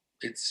know,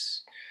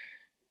 it's,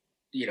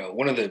 you know,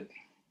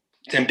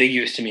 it's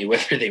ambiguous to me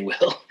whether they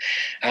will,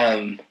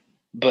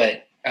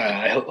 but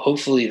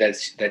hopefully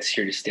that's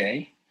here to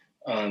stay.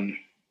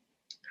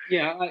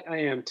 Yeah, I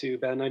am too,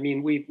 Ben. I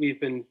mean, we've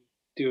been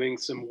doing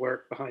some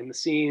work behind the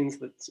scenes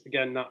that's,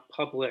 again, not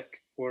public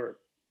for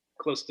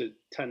close to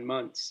 10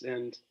 months.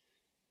 And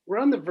we're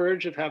on the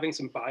verge of having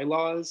some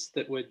bylaws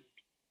that would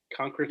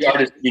concretize. The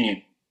artist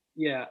union.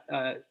 Yeah,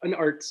 an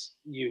arts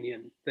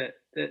union that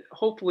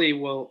hopefully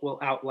will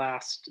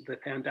outlast the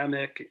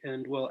pandemic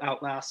and will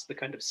outlast the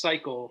kind of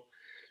cycle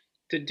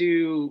to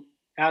do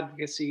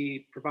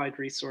advocacy, provide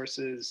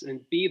resources,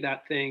 and be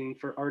that thing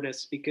for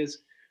artists,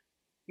 because,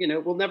 you know,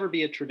 we'll never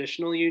be a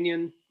traditional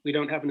union. We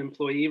don't have an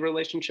employee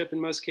relationship in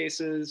most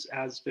cases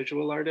as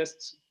visual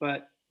artists,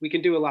 but we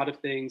can do a lot of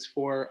things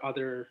for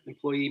other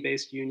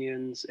employee-based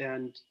unions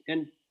and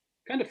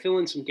kind of fill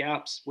in some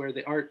gaps where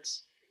the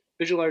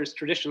visual artists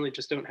traditionally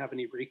just don't have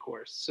any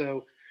recourse.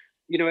 So,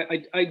 you know,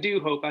 I do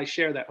hope, I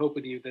share that hope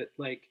with you that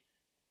like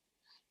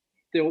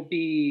there'll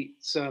be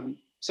some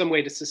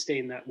way to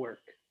sustain that work,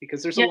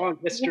 because there's a long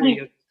history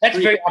of. That's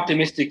very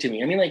optimistic to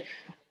me. I mean, like,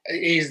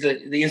 is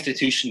the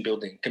institution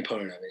building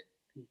component of it,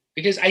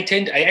 because I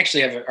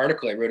actually have an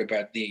article I wrote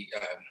about the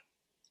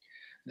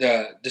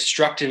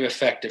destructive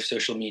effect of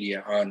social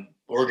media on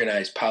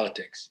organized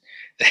politics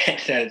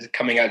that is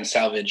coming out in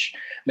Salvage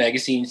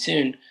magazine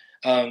soon.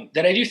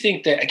 That I do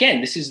think that, again,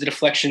 this is the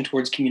deflection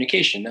towards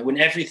communication, that when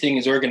everything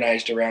is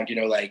organized around, you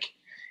know, like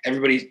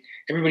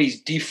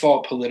everybody's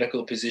default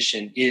political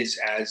position is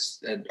as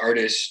an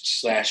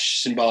artist /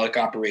 symbolic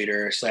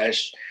operator /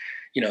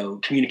 you know,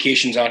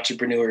 communications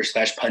entrepreneur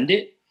 /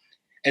 pundit.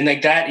 And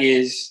like that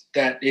is,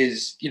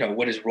 you know,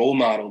 what is role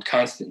modeled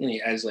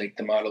constantly as like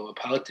the model of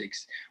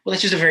politics. Well,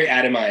 that's just a very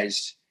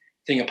atomized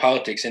thing of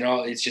politics, and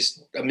it's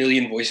just a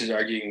million voices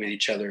arguing with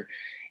each other.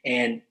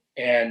 And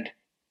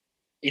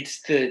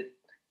it's the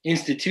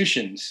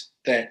institutions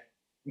that,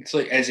 it's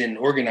like, as in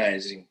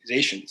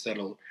organizations,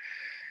 that'll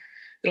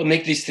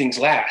make these things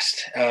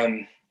last.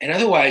 And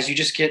otherwise you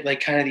just get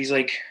like kind of these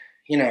like,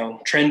 you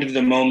know, trend of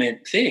the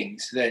moment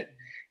things that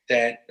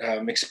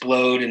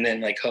explode and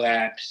then like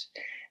collapse.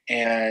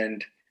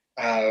 And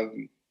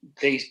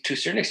they, to a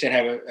certain extent,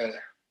 have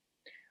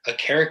a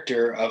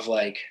character of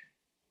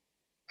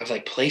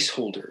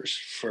placeholders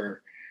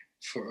for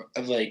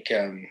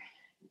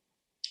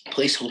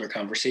placeholder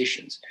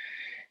conversations,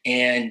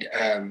 and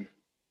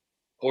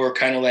or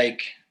kind of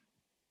like,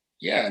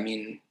 yeah, I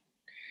mean,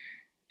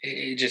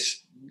 it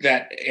just,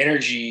 that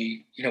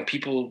energy, you know,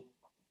 people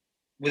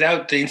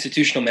without the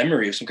institutional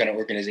memory of some kind of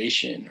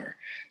organization or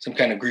some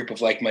kind of group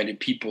of like-minded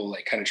people,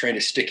 like kind of trying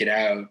to stick it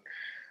out,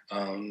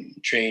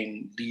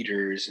 train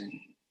leaders and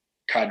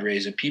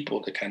cadres of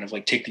people to kind of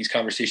like take these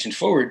conversations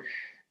forward.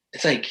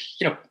 It's like,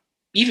 you know,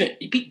 even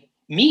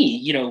me,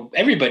 you know,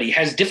 everybody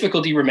has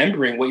difficulty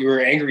remembering what you were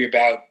angry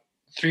about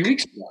 3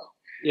 weeks ago.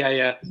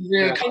 Yeah. We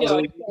have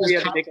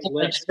to make a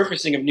list,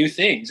 surfacing of new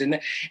things, and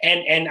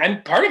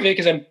I'm part of it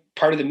because I'm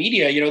part of the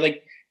media. You know,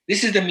 like,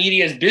 this is the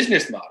media's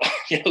business model.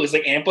 You know, it's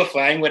like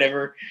amplifying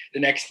whatever the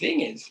next thing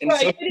is. And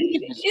right. So,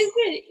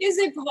 is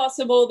it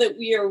possible that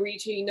we are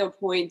reaching a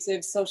point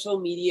of social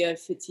media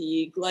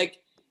fatigue? Like,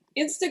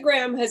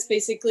 Instagram has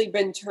basically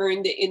been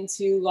turned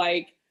into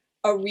like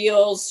a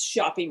real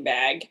shopping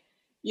bag.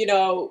 You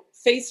know,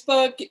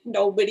 Facebook,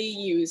 nobody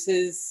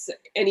uses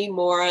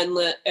anymore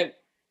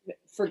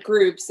for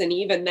groups, and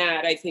even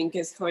that I think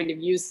is kind of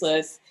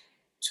useless.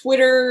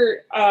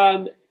 Twitter,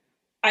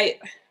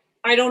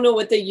 I don't know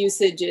what the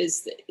usage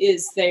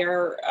is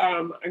there.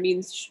 I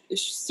mean,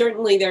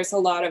 certainly there's a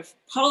lot of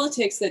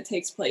politics that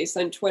takes place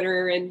on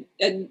Twitter and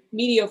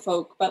media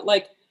folk, but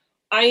like,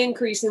 I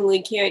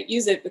increasingly can't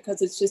use it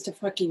because it's just a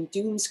fucking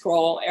doom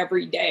scroll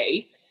every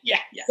day. Yeah.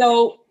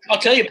 So I'll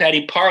tell you,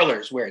 Patty,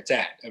 Parler's where it's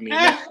at. I mean,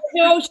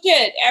 no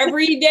shit.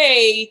 Every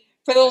day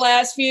for the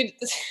last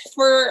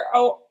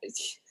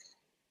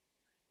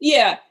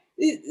yeah.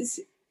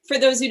 For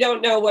those who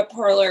don't know what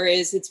Parler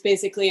is, it's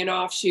basically an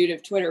offshoot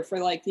of Twitter for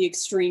like the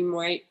extreme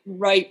right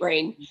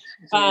brain.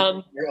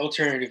 Your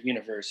alternative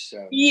universe.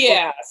 So.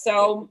 Yeah.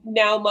 So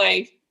now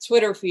my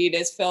Twitter feed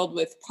is filled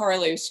with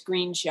Parler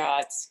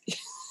screenshots.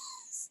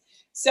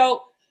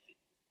 So,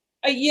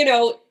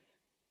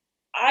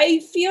 I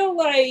feel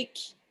like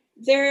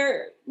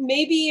there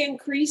maybe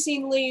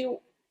increasingly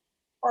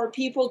are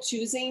people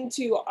choosing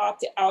to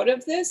opt out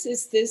of this.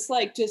 Is this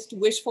like just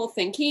wishful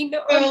thinking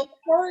on the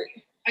part?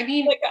 I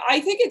mean, like,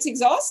 I think it's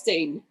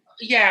exhausting.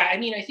 Yeah, I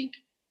mean, I think,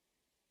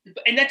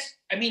 and that's,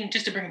 I mean,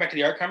 just to bring it back to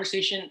the art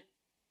conversation,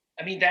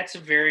 I mean, that's a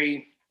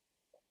very,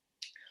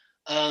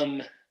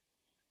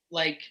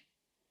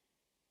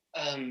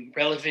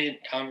 relevant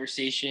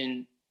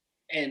conversation.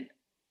 And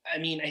I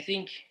mean, I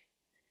think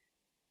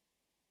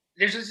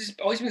there's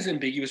always been this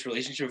ambiguous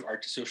relationship of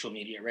art to social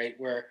media, right?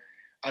 Where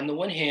on the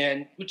one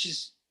hand,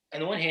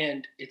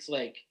 it's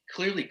like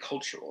clearly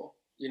cultural,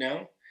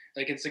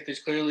 like it's like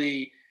there's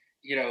clearly,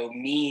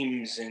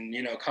 memes and,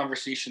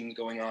 conversations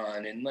going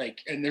on, and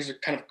there's a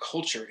kind of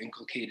culture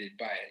inculcated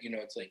by it.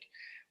 It's like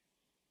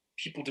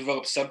people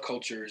develop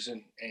subcultures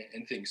and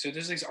things. So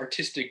there's this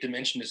artistic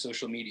dimension to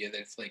social media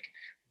that's like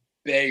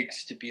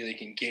begs to be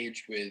like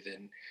engaged with,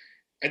 and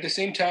at the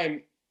same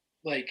time,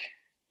 like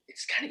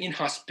it's kind of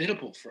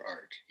inhospitable for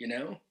art,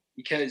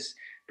 because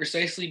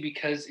precisely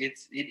because it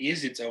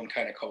is its own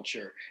kind of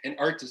culture, and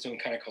art's its own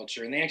kind of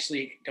culture, and they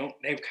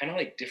have kind of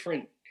like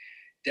different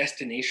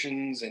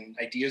destinations and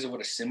ideas of what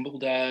a symbol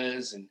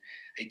does and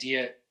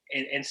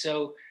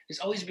so there's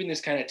always been this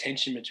kind of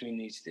tension between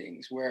these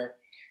things, where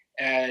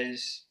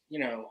as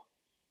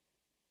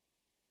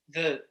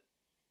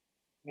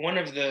one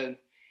of the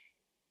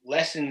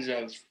lessons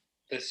of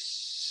the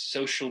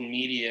social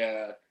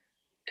media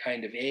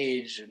kind of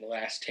age in the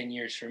last 10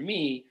 years for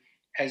me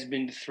has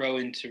been to throw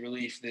into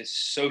relief this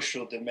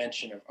social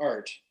dimension of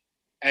art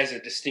as a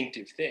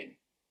distinctive thing,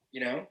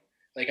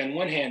 like on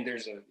one hand,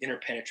 there's an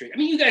interpenetration. I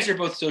mean, you guys are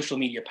both social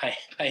media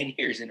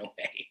pioneers in a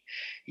way,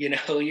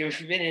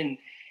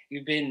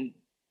 you've been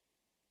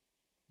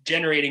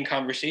generating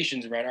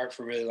conversations around art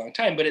for a really long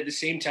time. But at the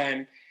same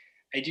time,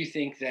 I do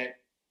think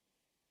that,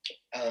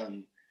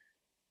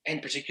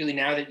 and particularly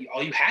now that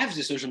all you have is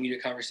a social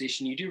media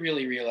conversation, you do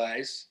really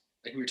realize,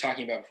 like we were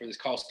talking about before this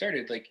call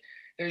started, like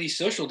there are these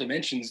social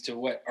dimensions to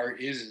what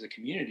art is as a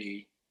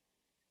community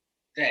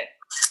that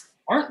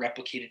aren't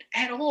replicated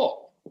at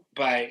all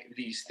by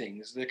these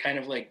things. The kind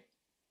of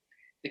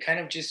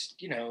just,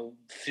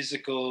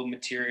 physical,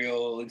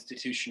 material,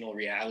 institutional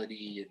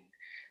reality and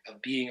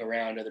of being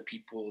around other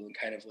people, and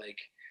kind of like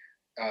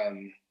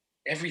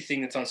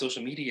everything that's on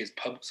social media is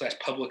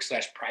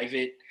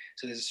public/private.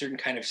 So there's a certain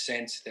kind of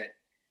sense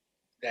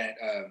that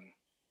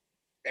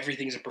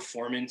everything is a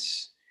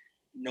performance.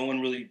 No one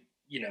really,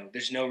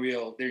 there's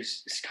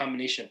this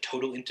combination of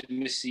total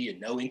intimacy and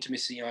no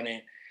intimacy on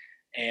it.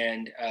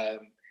 And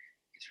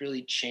it's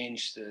really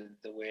changed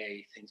the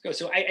way things go.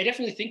 So I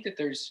definitely think that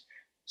there's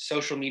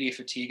social media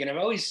fatigue. And I've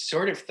always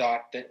sort of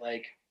thought that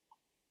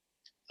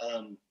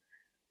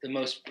the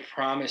most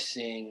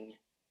promising,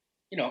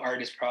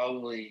 art is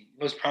probably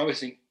most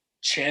promising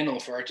channel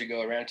for art to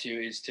go around to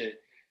is to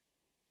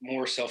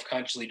more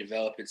self-consciously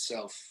develop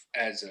itself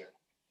as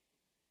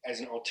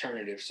an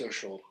alternative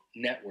social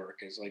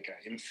network, as like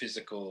a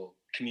physical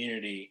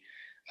community.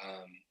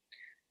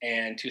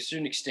 And to a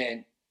certain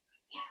extent,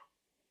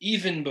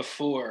 even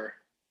before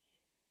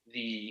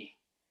the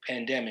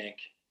pandemic,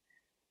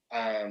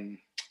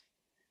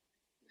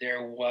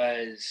 there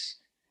was,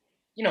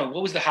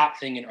 what was the hot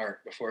thing in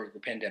art before the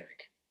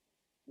pandemic?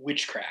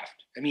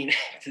 Witchcraft. I mean,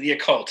 it's the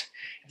occult,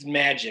 it's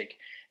magic.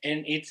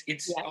 And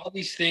it's all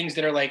these things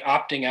that are like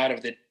opting out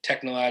of the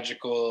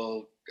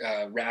technological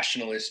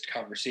rationalist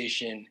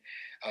conversation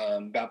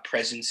about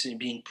presence and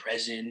being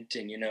present,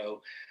 and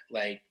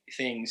like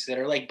things that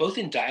are like both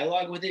in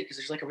dialogue with it, because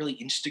there's like a really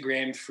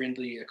Instagram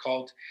friendly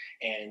occult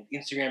and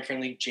Instagram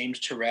friendly James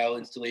Turrell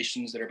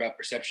installations that are about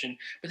perception,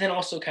 but then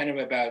also kind of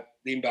about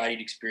the embodied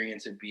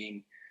experience of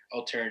being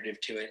alternative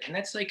to it. And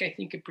that's like, I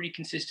think, a pretty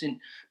consistent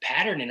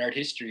pattern in art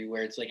history,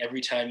 where it's like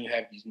every time you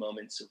have these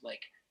moments of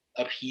like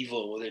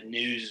upheaval where the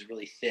news is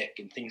really thick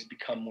and things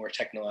become more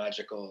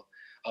technological,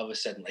 all of a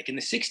sudden, like in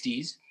the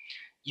 60s,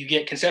 you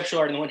get conceptual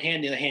art on the one hand,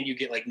 on the other hand, you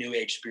get like new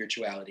age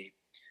spirituality.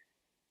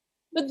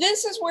 But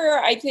this is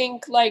where I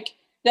think like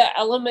the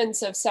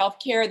elements of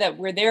self-care that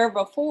were there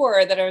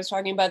before that I was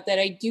talking about, that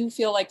I do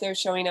feel like they're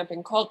showing up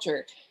in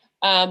culture.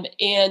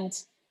 And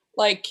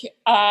like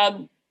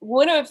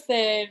one of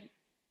the,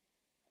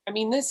 I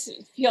mean, this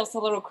feels a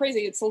little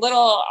crazy. It's a little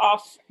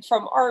off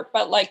from art,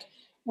 but like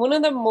one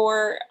of the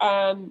more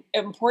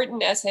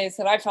important essays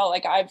that I felt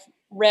like I've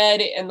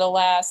read in the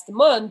last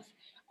month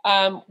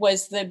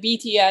was the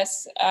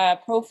BTS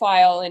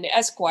profile in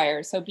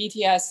Esquire. So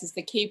BTS is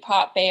the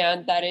K-pop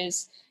band that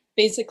is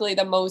basically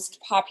the most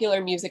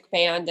popular music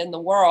band in the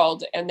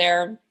world. And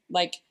they're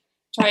like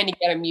trying to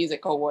get a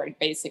music award,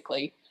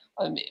 basically,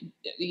 an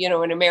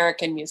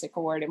American Music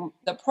Award. And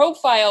the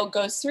profile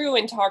goes through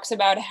and talks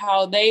about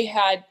how they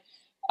had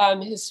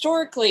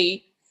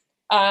historically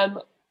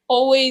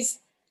always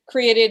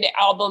created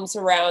albums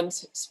around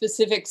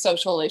specific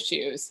social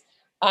issues.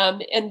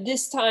 And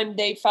this time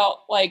they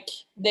felt like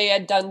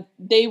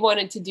they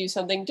wanted to do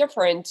something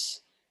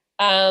different.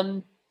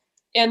 And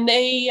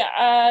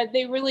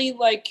they really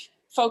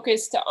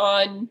focused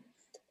on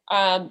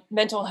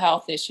mental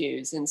health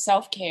issues and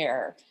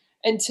self-care.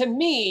 And to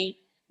me,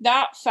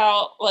 that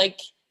felt like,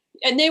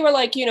 and they were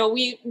like,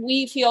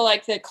 we feel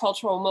like the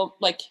cultural,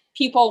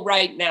 people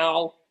right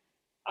now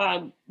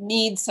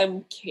need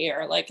some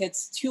care. Like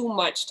it's too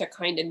much to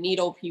kind of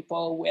needle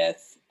people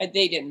with,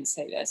 they didn't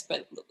say this,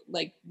 but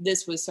like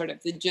this was sort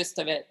of the gist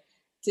of it,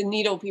 to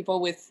needle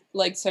people with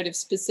like sort of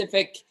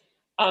specific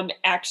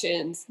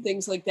actions,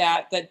 things like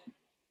that,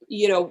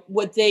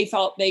 what they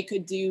felt they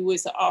could do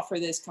was offer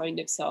this kind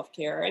of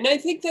self-care. And I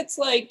think that's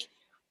like,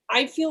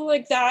 I feel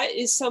like that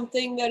is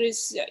something that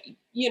is,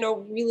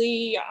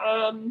 really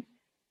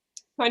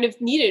kind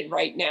of needed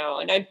right now.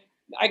 And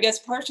I guess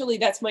partially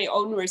that's my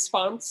own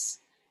response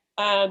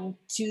to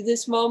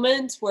this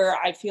moment, where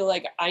I feel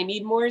like I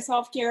need more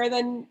self-care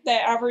than the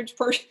average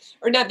person,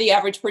 or not the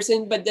average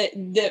person, but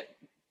the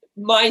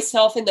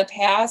myself in the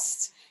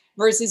past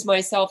versus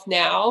myself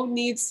now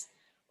needs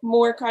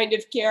more kind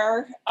of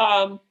care.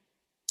 And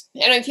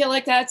I feel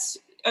like that's,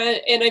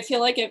 and I feel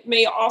like it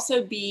may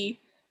also be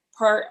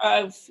part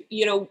of,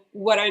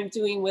 what I'm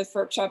doing with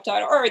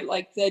workshop.org,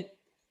 like that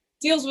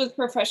deals with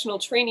professional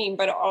training,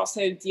 but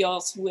also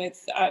deals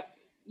with,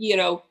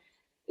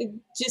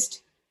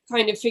 just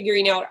kind of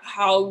figuring out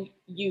how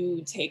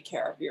you take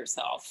care of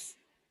yourself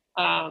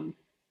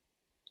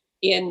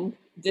in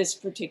this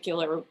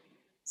particular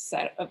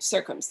set of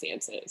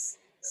circumstances.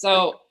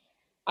 So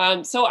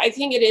I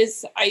think it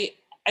is, I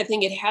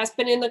think it has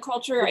been in the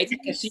culture. I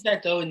think you see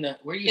that though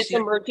where do you see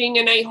emerging,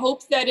 and I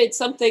hope that it's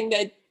something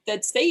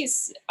that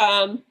stays.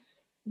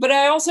 But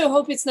I also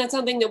hope it's not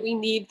something that we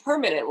need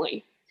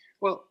permanently.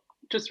 Well,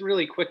 just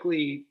really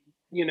quickly,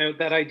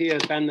 that idea,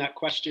 Ben, that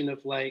question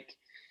of like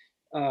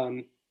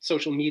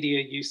social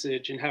media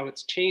usage and how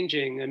it's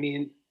changing. I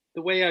mean,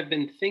 the way I've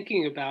been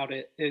thinking about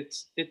it,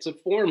 it's a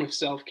form of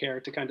self-care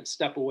to kind of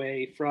step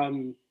away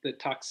from the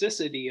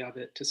toxicity of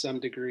it to some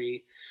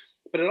degree,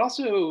 but it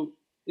also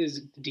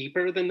is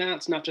deeper than that.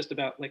 It's not just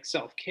about like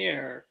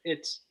self-care.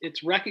 It's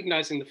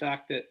recognizing the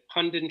fact that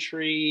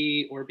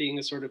punditry or being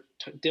a sort of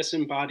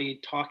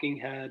disembodied talking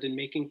head and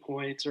making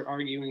points or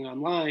arguing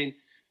online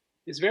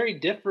is very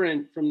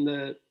different from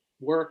the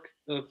work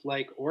of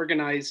like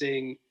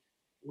organizing,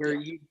 where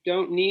you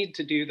don't need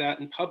to do that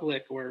in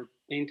public or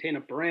maintain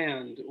a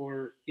brand,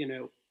 or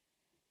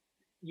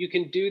you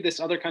can do this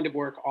other kind of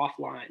work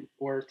offline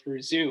or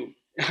through Zoom.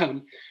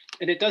 And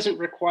it doesn't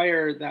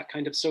require that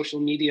kind of social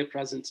media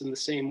presence in the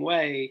same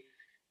way.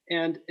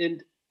 And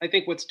I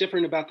think what's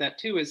different about that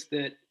too is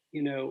that,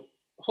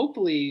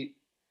 hopefully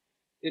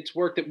it's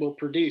work that will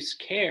produce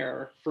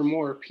care for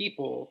more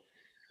people.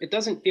 It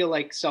doesn't feel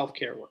like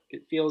self-care work.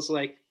 It feels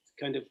like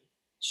kind of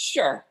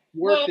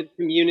work that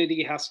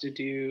community has to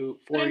do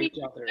for each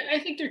other. I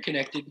think they're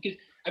connected because,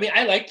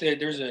 I like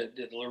there's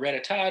the Loretta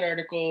Todd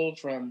article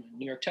from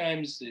New York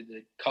Times,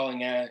 the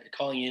calling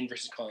in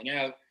versus calling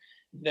out,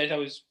 that I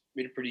was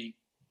made a pretty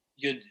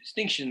good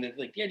distinction, that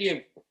like the idea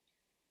of,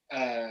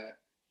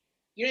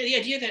 the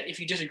idea that if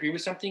you disagree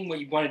with something, what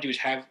you want to do is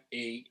have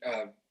a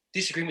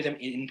disagreement with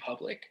them in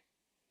public,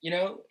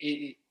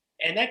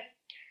 and that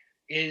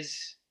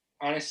is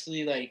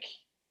honestly like,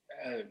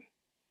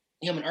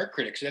 I'm an art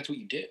critic, so that's what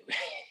you do.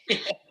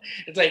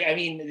 It's like,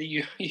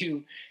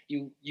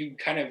 you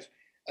kind of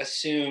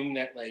assume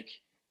that like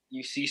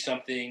you see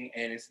something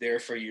and it's there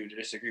for you to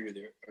disagree with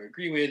or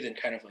agree with, and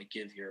kind of like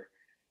give your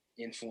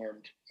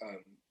informed,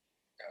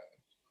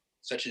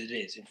 such as it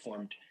is,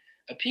 informed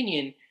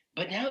opinion.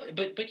 But now,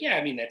 but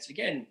yeah, that's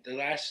again, the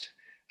last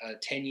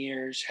 10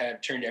 years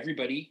have turned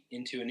everybody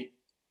into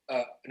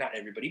not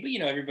everybody, but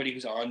everybody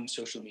who's on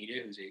social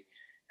media,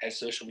 has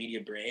social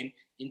media brain,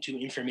 into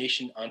an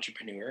information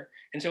entrepreneur.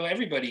 And so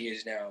everybody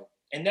is now,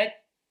 and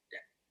that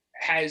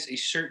has a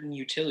certain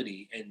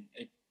utility, and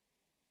it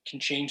can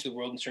change the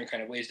world in certain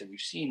kind of ways that we've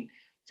seen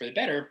for the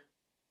better.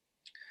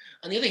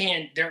 On the other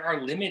hand, there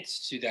are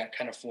limits to that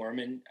kind of form.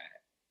 And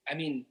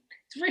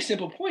it's a very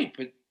simple point,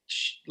 but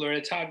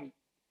Loretta Todd,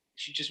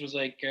 she just was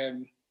like,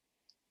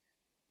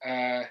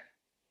 yeah,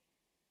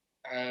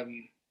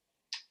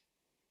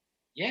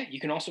 you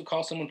can also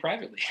call someone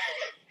privately.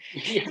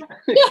 You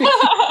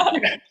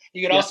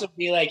could also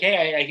be like,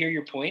 hey, I hear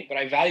your point, but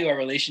I value our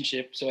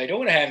relationship, so I don't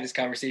want to have this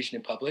conversation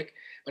in public,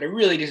 but I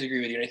really disagree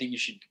with you, and I think you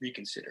should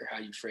reconsider how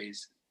you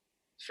phrase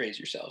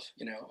yourself,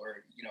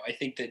 or I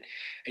think that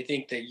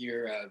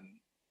you're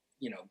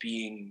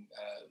being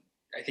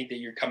I think that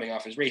you're coming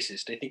off as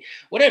racist, I think,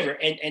 whatever.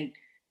 And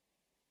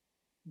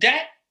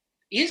that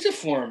is a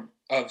form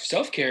of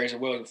self-care, as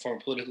well as a form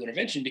of political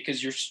intervention,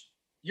 because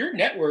your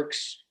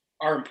networks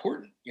are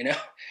important,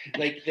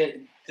 like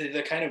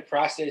the kind of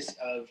process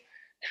of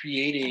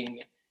creating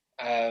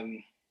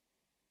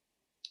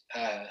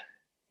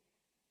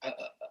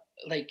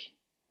like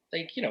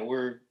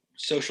we're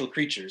social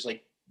creatures.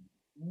 Like,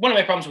 one of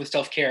my problems with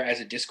self-care as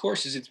a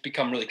discourse is it's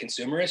become really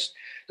consumerist.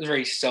 It's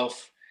very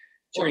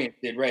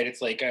self-oriented, right?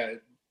 It's like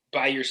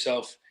buy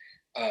yourself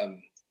a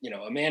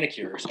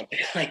manicure or something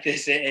like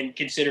this, and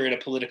consider it a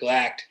political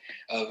act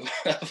of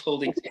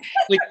holding,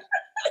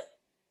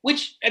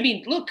 which I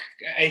mean, look,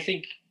 I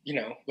think,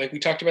 like we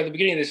talked about at the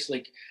beginning of this,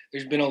 like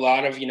there's been a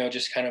lot of,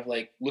 just kind of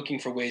like looking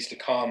for ways to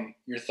calm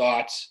your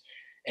thoughts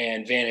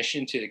and vanish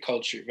into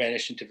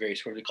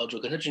various forms of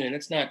cultural consumption. And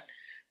it's not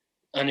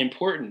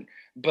unimportant,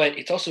 but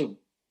it's also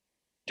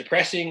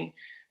depressing.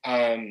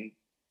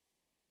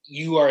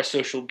 You are a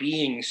social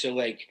being. So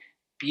like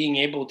being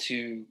able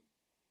to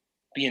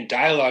be in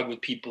dialogue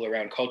with people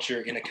around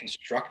culture in a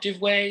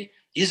constructive way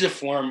is a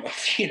form of,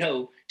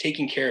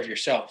 taking care of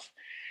yourself.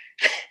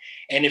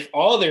 And if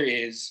all there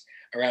is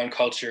around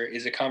culture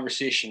is a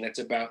conversation that's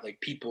about like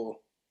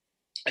people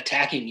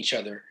attacking each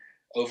other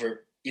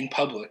over in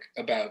public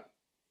about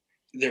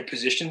their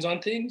positions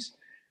on things,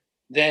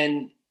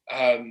 then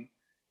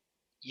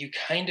you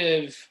kind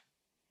of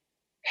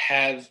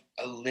have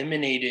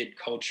eliminated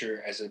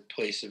culture as a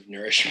place of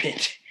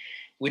nourishment,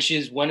 which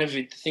is one of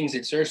the things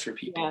it serves for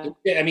people.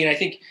 Yeah. I mean, I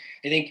think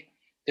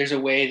there's a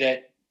way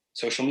that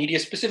social media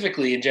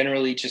specifically, and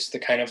generally just the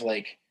kind of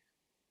like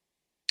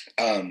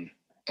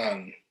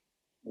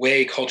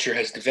way culture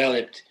has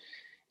developed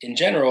in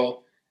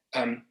general,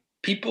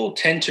 people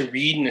tend to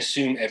read and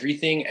assume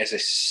everything as a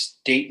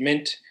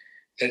statement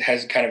that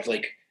has kind of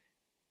like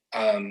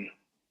that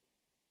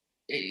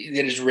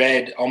is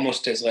read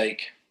almost as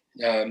like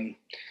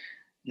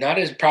not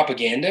as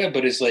propaganda,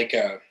 but as like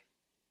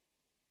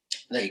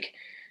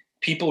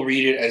people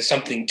read it as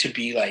something to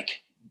be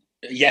like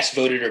yes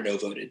voted or no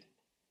voted.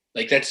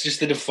 Like that's just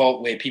the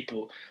default way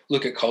people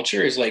look at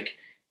culture, is like,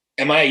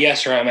 am I a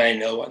yes or am I a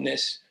no on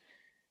this?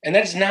 And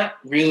that's not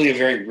really a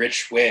very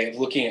rich way of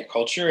looking at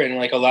culture. And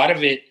like a lot of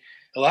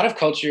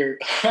culture,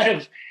 a lot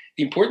of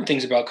the important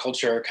things about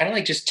culture are kind of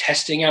like just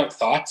testing out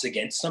thoughts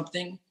against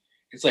something.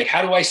 It's like,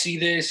 how do I see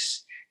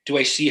this? Do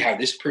I see how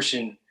this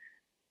person,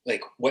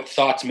 like what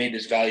thoughts made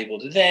this valuable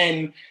to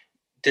them?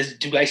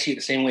 Do I see it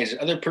the same way as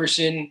the other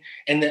person?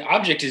 And the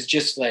object is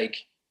just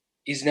like,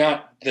 is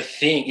not the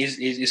thing,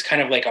 is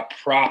kind of like a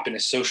prop in a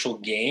social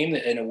game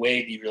in a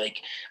way that you're like,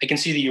 I can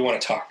see that you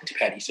want to talk to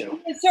Patty. So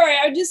sorry,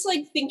 I'm just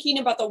like thinking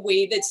about the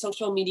way that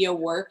social media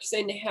works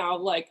and how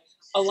like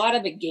a lot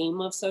of the game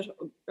of social,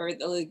 or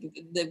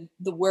the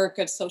work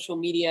of social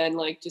media and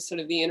like just sort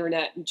of the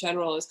internet in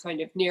general is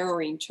kind of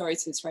narrowing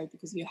choices, right?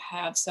 Because you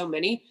have so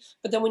many.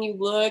 But then when you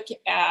look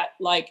at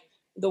like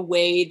the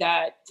way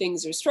that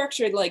things are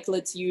structured, like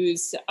let's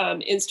use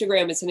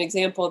Instagram as an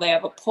example. They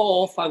have a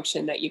poll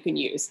function that you can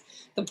use.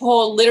 The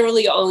poll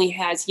literally only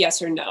has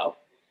yes or no.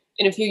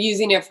 And if you're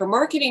using it for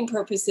marketing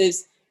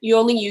purposes, you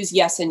only use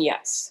yes and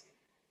yes,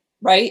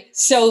 right?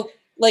 So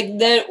like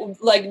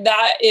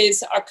that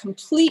is a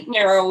complete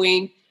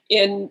narrowing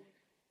in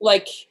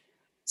like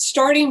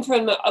starting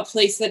from a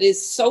place that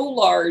is so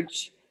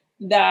large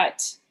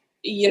that,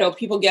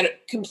 people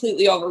get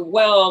completely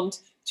overwhelmed,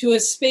 to a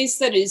space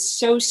that is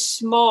so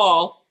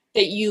small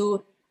that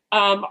you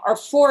are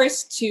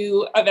forced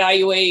to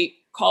evaluate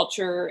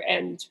culture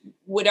and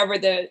whatever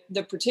the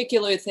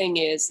particular thing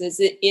is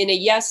it in a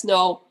yes,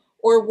 no,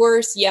 or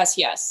worse, yes,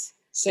 yes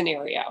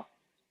scenario.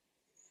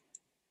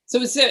 So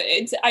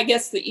it's I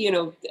guess that,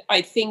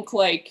 I think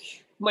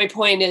like my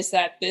point is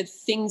that the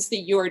things that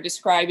you're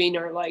describing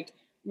are like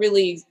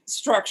really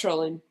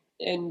structural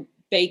and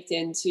baked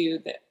into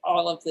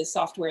all of the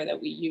software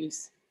that we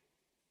use.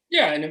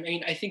 Yeah, and I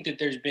mean, I think that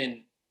there's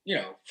been,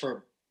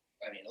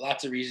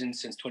 lots of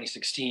reasons since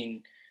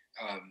 2016.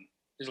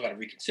 There's a lot of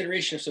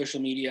reconsideration of social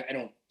media. I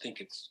don't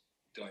think it's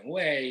going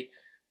away.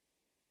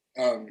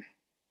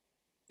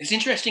 It's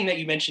interesting that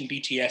you mentioned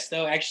BTS,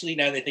 though. Actually,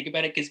 now that I think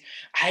about it, because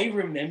I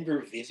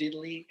remember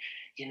vividly,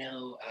 in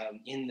the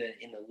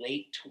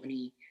late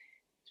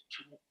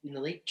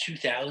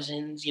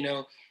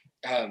 2000s,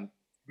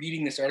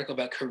 reading this article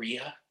about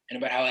Korea and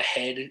about how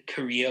ahead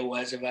Korea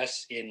was of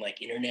us in like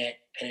internet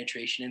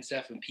penetration and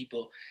stuff. And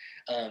people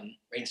writing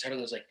this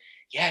article was like,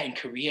 yeah, in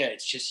Korea,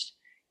 it's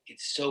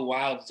so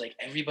wild. It's like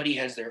everybody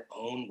has their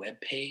own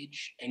webpage,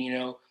 and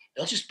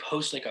they'll just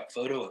post like a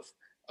photo of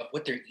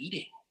what they're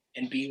eating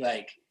and be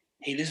like,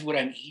 hey, this is what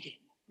I'm eating.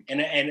 And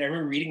I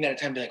remember reading that at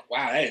the time, be like,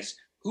 wow,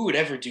 who would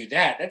ever do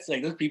that? That's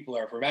like, those people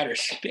are from outer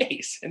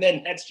space. And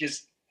then that's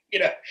just,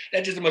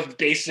 that's just the most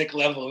basic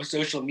level of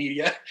social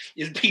media,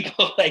 is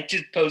people like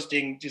just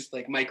posting, just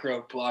like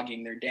micro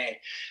blogging their day.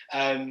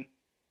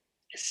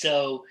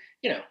 So,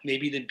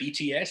 maybe the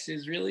BTS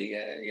is really,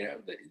 I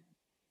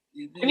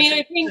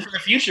think for the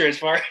future as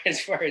far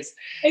as.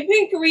 I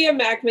think Rhea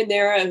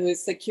McNamara,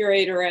 who's the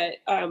curator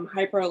at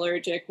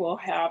Hyperallergic, will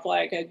have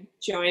like a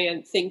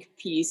giant think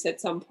piece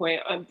at some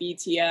point on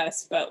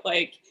BTS. But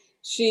like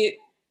she,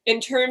 in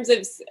terms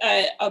of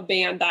a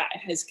band that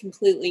has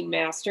completely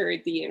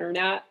mastered the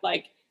internet,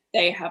 like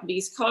they have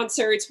these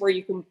concerts where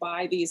you can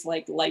buy these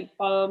like light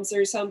bombs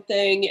or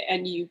something,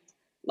 and you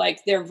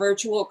like they're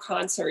virtual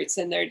concerts,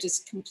 and they're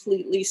just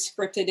completely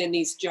scripted in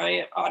these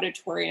giant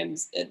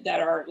auditoriums that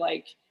are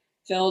like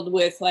filled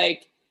with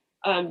like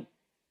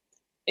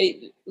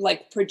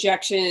like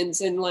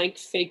projections and like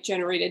fake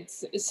generated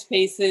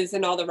spaces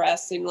and all the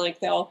rest, and like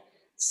they'll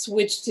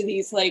switch to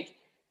these like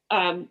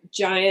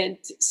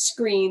giant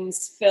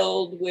screens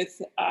filled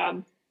with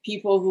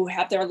people who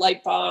have their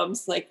light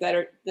bombs like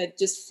that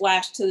just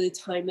flash to the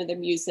time of the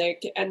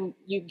music, and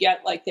you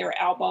get like their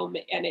album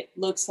and it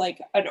looks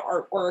like an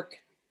artwork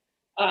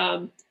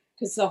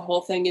because the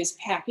whole thing is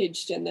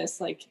packaged in this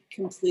like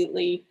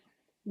completely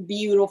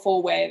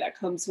beautiful way that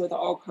comes with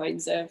all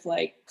kinds of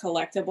like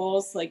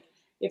collectibles. Like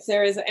if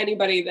there is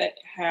anybody that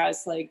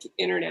has like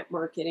internet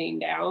marketing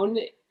down,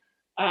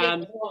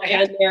 and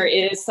there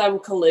is some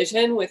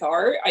collision with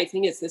art, I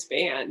think it's this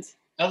band.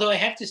 Although I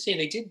have to say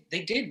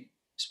they did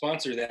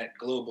sponsor that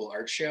global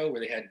art show where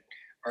they had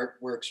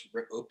artworks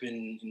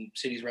open in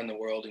cities around the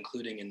world,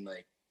 including in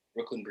like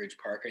Brooklyn Bridge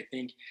Park, I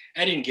think.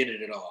 I didn't get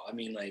it at all. I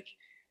mean, like,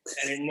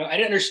 I didn't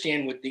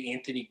understand what the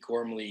Anthony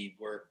Gormley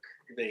work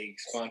they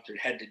sponsored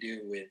had to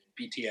do with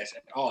BTS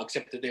at all,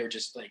 except that they were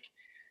just like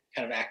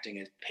kind of acting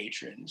as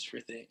patrons for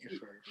things.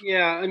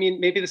 Yeah, I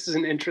mean, maybe this is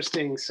an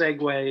interesting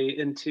segue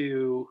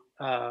into,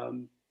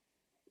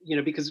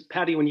 because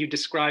Patty, when you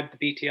described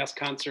the BTS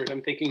concert,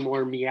 I'm thinking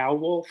more Meow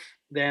Wolf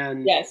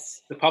than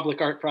Yes. the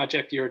public art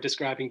project you're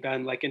describing,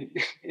 Ben, like an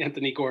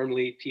Anthony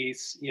Gormley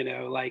piece,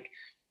 like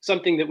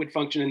something that would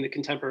function in the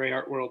contemporary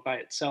art world by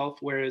itself,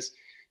 whereas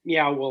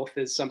Meow Wolf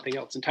is something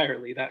else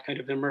entirely, that kind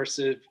of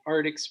immersive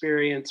art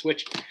experience,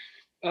 which,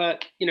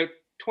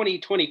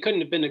 2020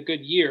 couldn't have been a good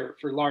year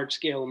for large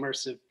scale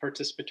immersive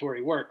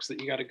participatory works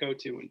that you got to go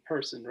to in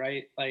person,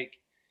 right? Like,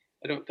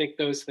 I don't think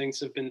those things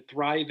have been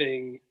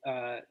thriving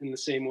in the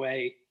same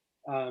way.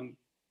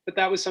 But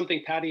that was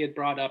something Patty had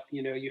brought up.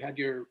 You had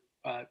your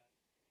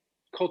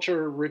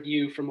culture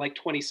review from like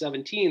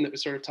 2017 that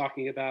was sort of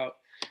talking about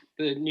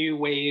the new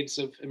waves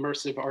of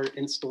immersive art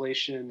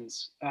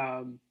installations.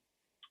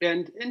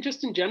 And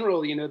just in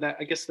general, that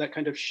I guess that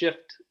kind of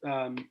shift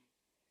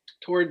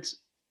towards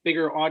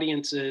bigger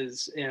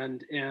audiences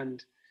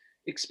and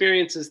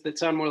experiences that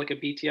sound more like a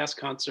BTS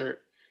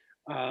concert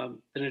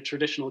than a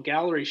traditional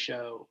gallery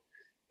show,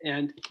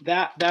 and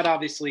that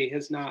obviously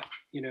has not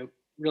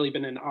really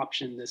been an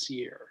option this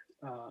year.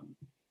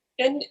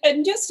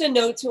 And just a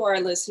note to our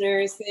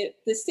listeners,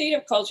 the State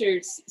of Culture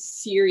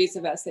series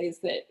of essays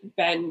that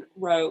Ben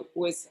wrote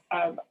was,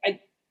 I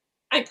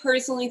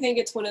personally think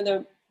it's one of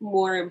the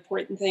more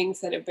important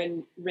things that have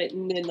been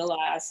written in the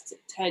last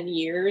 10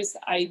 years.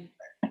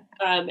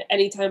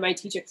 Anytime I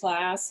teach a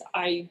class,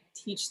 I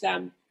teach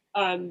them,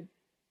 I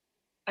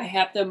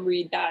have them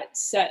read that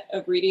set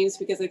of readings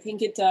because I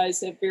think it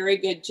does a very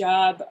good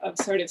job of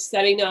sort of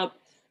setting up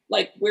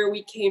like where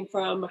we came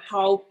from,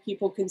 how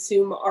people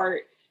consume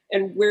art,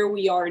 and where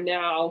we are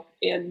now,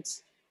 and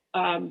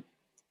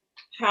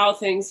how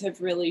things have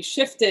really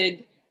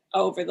shifted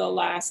over the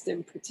last,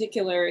 in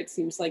particular, it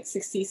seems like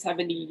 60,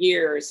 70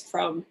 years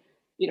from,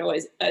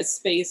 a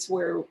space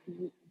where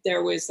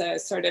there was a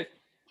sort of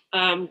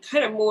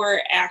kind of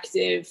more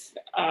active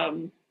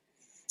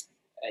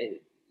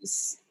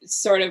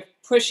sort of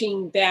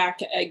pushing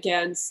back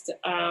against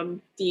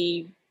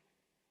the,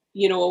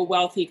 a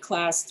wealthy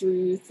class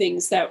through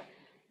things that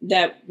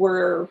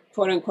were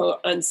quote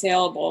unquote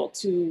unsaleable,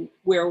 to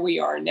where we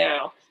are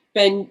now.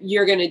 Ben,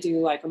 you're going to do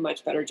like a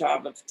much better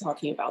job of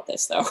talking about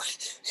this though.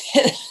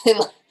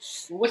 Well,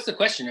 what's the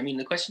question? I mean,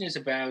 the question is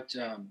about,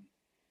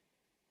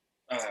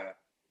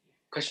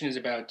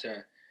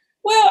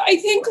 well, I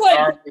think like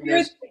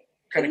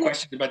kind of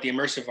questions about the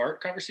immersive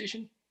art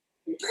conversation.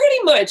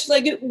 Pretty much,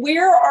 like,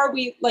 where are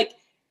we? Like,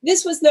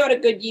 this was not a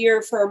good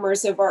year for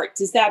immersive art.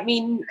 Does that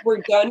mean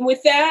we're done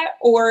with that,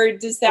 or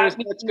does that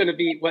mean what's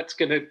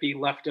going to be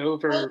left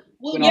over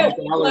when yeah, all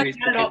the galleries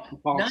not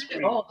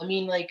at all. I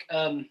mean, like,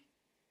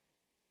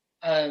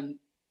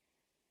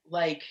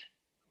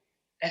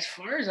 as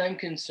far as I'm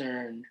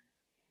concerned,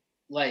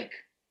 like,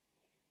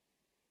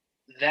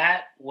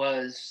 that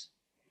was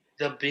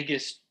the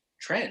biggest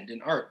trend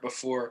in art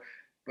before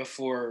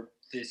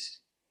this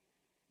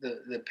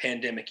the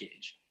pandemic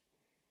age.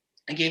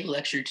 I gave a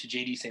lecture to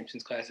J.D.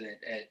 Sampson's class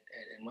at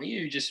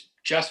NYU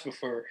just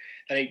before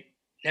that. I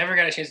never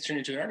got a chance to turn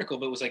into an article,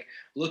 but was like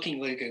looking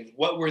like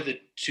what were the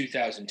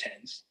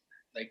 2010s,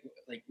 like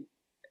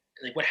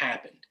what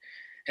happened.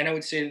 And I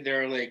would say that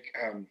there are like,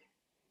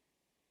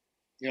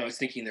 I was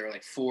thinking there are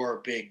like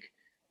 4 big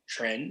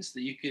trends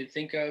that you could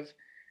think of.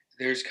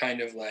 There's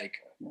kind of like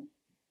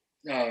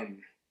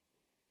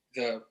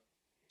the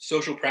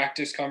social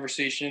practice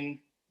conversation,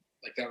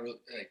 like that,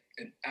 like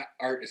an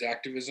art as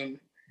activism.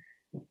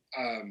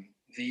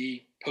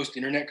 The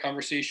post-internet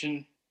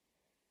conversation,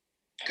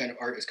 kind of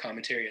art as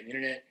commentary on the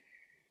internet.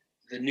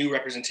 The new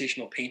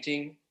representational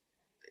painting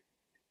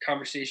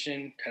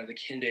conversation, kind of the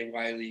Kehinde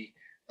Wiley,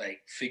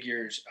 like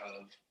figures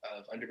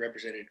of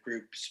underrepresented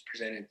groups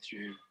presented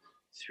through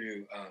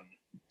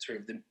sort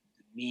of the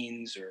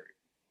means or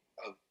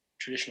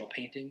traditional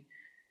painting.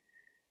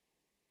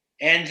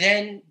 And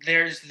then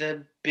there's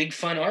the big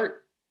fun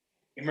art,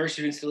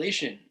 immersive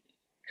installation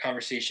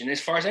conversation.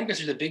 As far as I'm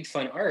concerned, the big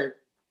fun art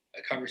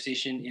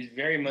conversation is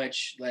very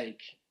much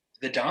like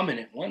the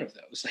dominant one of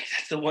those. Like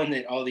that's the one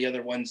that all the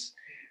other ones,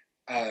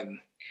 and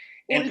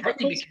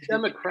partly because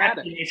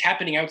democratic. It's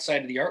happening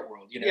outside of the art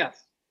world, you know.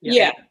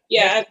 Yes.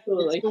 Yeah,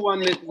 absolutely. It's the one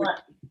that would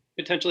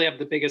potentially have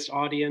the biggest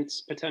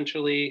audience.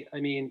 Potentially,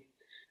 I mean.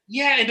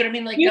 Yeah, but I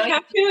mean, like you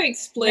have to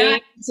explain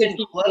to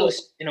people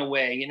close in a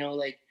way, you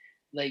know,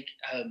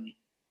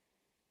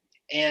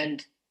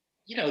 and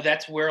you know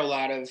that's where a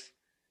lot of,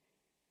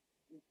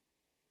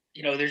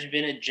 you know, there's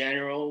been a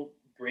general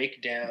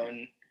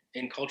breakdown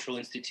in cultural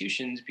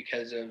institutions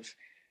because of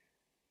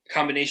a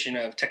combination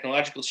of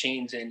technological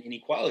change and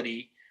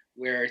inequality,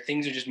 where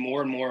things are just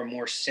more and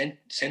more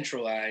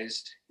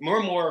centralized, more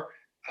and more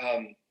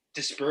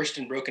dispersed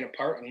and broken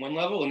apart on one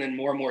level, and then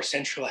more and more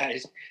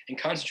centralized and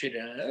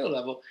concentrated on another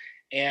level.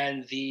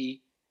 And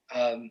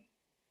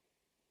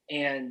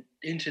and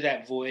into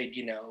that void,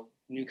 you know,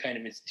 new kind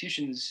of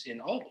institutions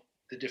in all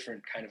the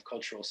different kind of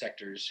cultural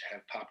sectors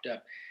have popped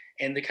up.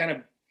 And the kind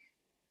of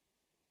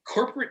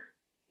corporate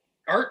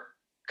art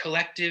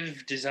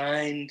collective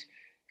designed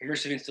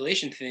immersive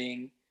installation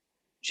thing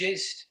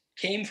just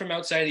came from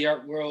outside of the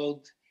art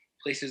world,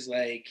 places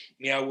like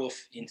Meow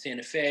Wolf in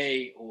Santa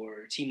Fe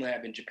or Team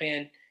Lab in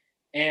Japan,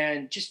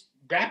 and just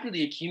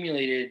rapidly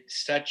accumulated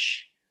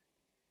such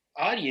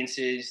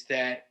audiences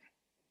that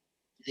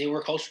they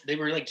were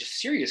like just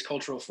serious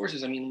cultural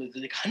forces. I mean, with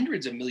like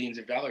hundreds of millions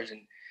of dollars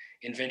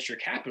in venture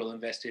capital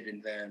invested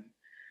in them,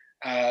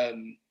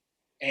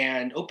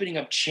 and opening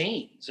up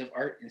chains of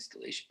art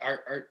installation,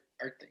 art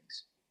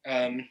things.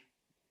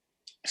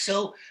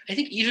 So I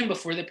think even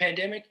before the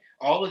pandemic,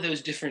 all of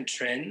those different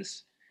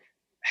trends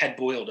had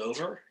boiled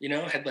over, you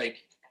know, had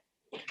like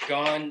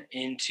gone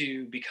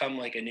into become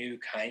like a new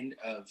kind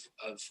of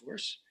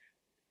force.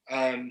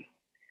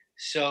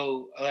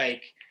 So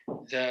like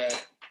the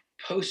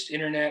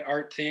post-internet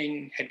art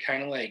thing had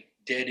kind of like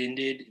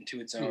dead-ended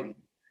into its own,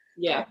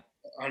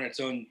 on its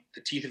own,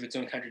 the teeth of its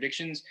own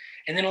contradictions.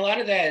 And then a lot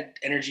of that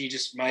energy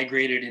just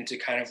migrated into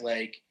kind of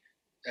like,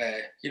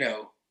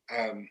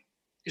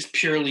 just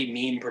purely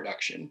meme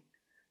production,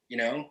 you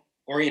know,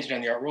 oriented on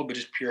the art world, but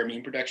just pure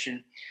meme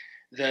production.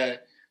 The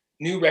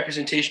new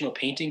representational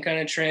painting kind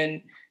of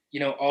trend, you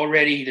know,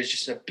 already there's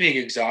just a big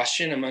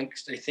exhaustion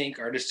amongst, I think,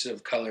 artists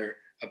of color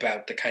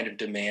about the kind of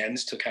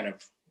demands to kind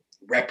of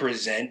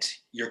represent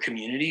your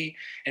community.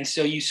 And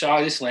so you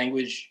saw this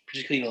language,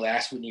 particularly in the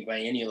last Whitney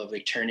Biennial, of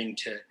like turning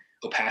to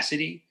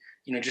opacity,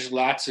 you know, just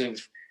lots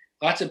of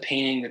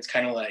painting that's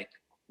kind of like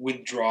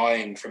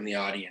withdrawing from the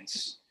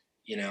audience,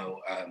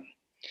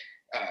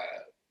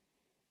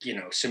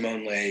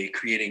 Simone Leigh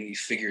creating these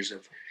figures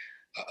of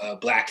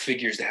Black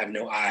figures that have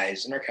no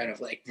eyes and are kind of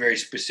like very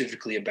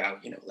specifically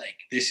about, you know, like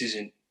this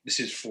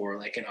is for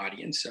like an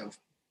audience of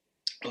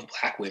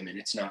Black women.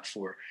 It's not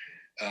for,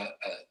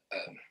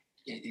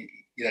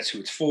 that's who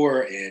it's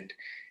for. And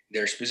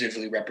they're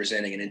specifically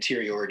representing an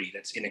interiority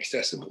that's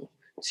inaccessible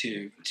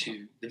to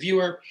the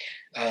viewer.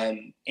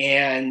 And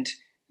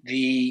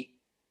I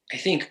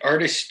think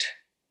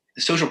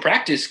the social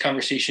practice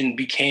conversation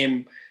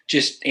became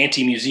just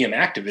anti-museum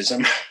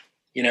activism,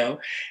 you know,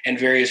 and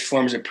various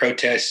forms of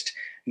protest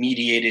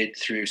mediated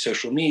through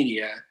social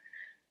media.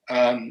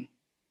 And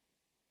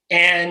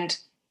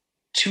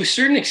to a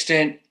certain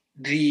extent,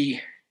 the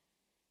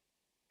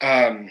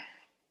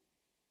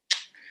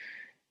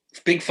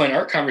big fun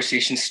art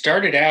conversation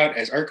started out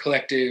as art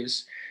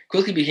collectives,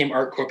 quickly became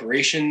art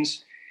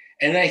corporations,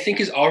 and I think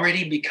has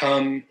already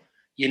become,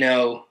 you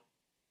know,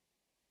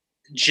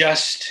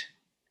 just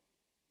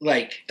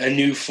like a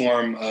new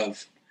form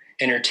of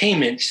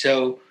entertainment.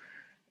 So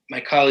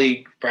my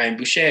colleague, Brian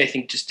Boucher, I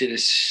think just did a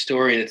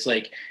story that's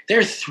like, there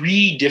are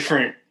 3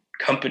 different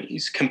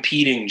companies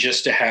competing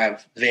just to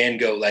have Van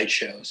Gogh light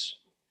shows.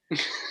 You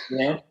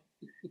know?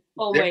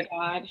 Oh my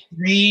God.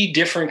 3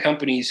 different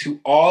companies who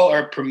all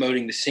are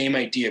promoting the same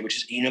idea, which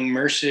is an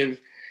immersive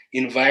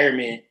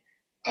environment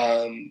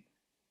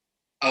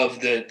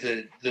of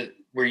the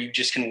where you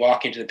just can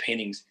walk into the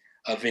paintings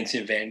of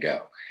Vincent van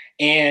Gogh.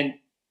 And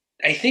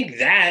I think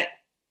that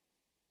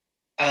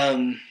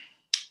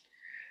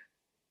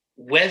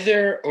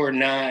whether or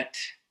not,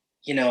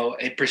 you know,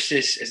 it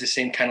persists as the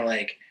same kind of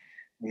like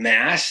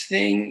mass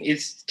thing,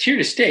 it's here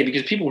to stay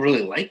because people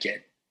really like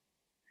it.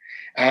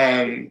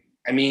 I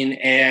mean,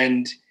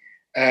 and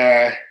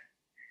the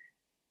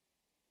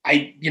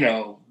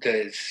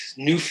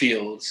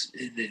Newfields,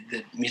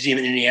 the museum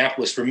in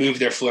Indianapolis, removed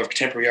their floor of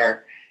contemporary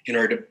art in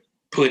order to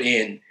put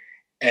in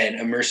an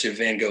immersive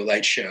Van Gogh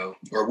light show,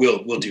 or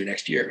will do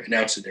next year,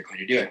 announced that they're going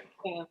to do it.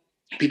 Yeah.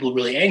 People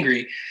really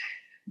angry.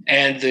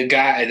 And the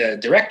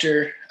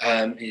director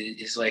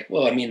is like,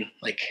 well, I mean,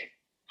 like,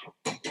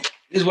 this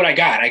is what I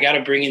got. I got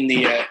to bring in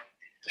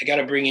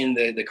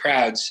the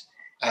crowds.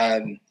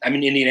 I'm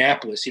in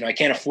Indianapolis, you know, I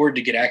can't afford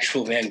to get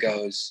actual Van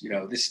Goghs, you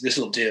know, this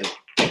will do.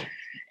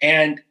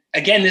 And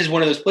again, this is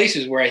one of those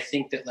places where I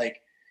think that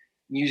like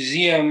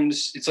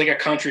museums, it's like a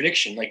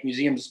contradiction. Like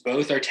museums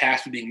both are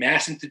tasked with being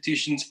mass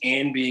institutions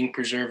and being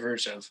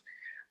preservers of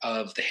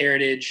the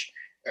heritage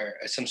or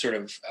some sort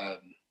of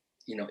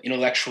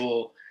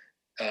intellectual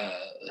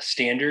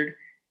standard.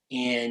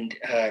 And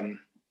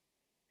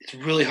it's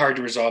really hard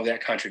to resolve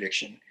that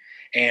contradiction.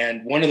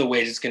 And one of the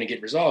ways it's going to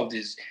get resolved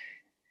is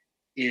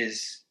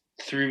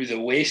through the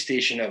way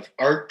station of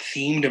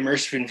art-themed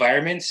immersive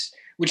environments,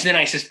 which then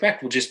I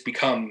suspect will just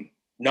become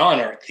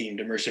non-art themed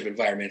immersive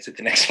environments at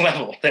the next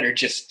level that are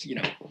just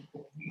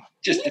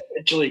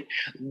essentially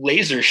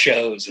laser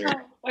shows. Or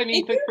I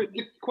mean,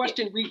 the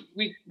question,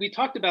 we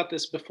talked about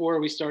this before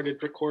we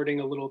started recording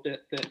a little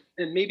bit, that,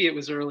 and maybe it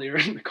was earlier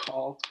in the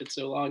call, it's been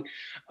so long,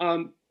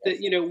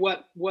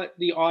 that, what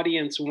the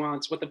audience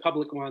wants, what the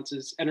public wants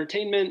is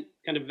entertainment,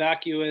 kind of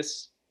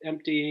vacuous,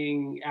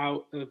 emptying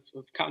out of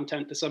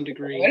content to some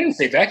degree. I didn't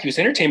say vacuous.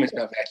 Entertainment's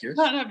not vacuous.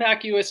 Not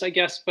vacuous, I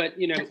guess, but,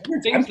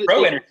 things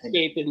that they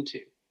escape into.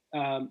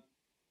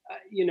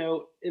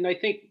 And I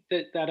think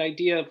that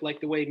idea of like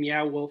the way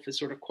Meow Wolf is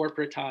sort of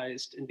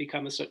corporatized and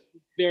become a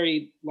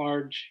very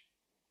large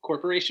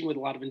corporation with a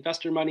lot of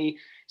investor money,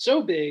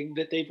 so big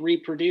that they've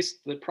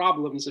reproduced the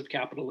problems of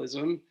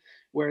capitalism,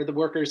 where the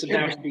workers have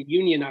now to be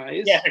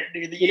unionized,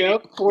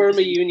 form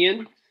a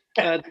union.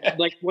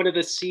 Like one of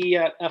the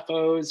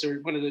CFOs or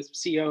one of the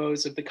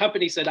CEOs of the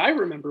company said, I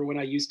remember when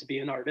I used to be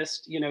an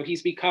artist.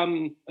 He's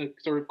become a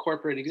sort of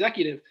corporate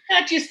executive.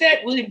 Not just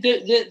that, William,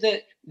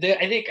 I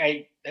think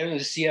I don't know,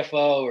 the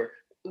CFO or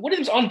one of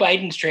them's on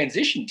Biden's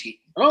transition team.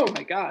 Oh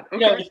my God.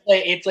 Okay.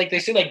 It's like they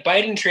say, like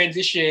Biden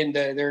transition,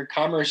 their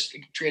commerce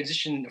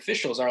transition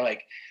officials are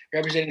like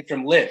represented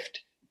from Lyft,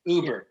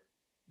 Uber.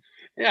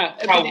 Yeah.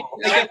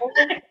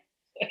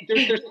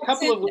 There's a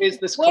couple of ways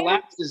this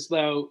collapses,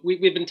 though.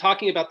 We've been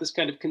talking about this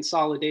kind of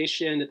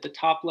consolidation at the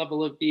top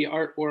level of the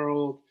art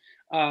world,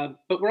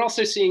 but we're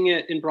also seeing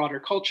it in broader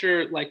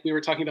culture. Like we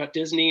were talking about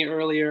Disney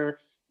earlier,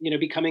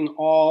 becoming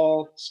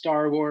all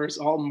Star Wars,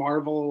 all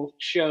Marvel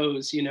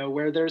shows,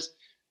 where there's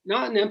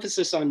not an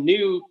emphasis on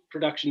new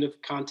production of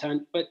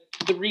content, but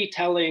the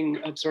retelling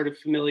of sort of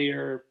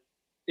familiar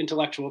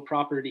intellectual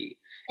property.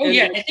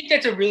 I think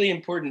that's a really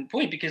important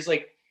point because,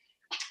 like,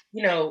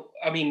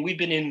 we've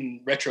been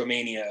in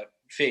retromania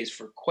phase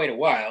for quite a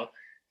while.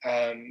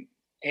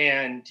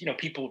 And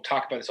people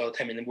talk about this all the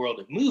time in the world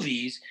of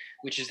movies,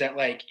 which is that,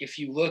 like, if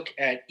you look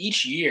at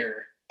each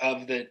year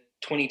of the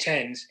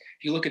 2010s,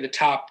 if you look at the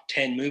top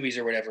 10 movies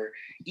or whatever,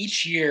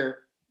 each year,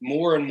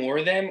 more and more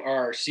of them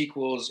are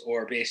sequels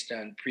or based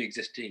on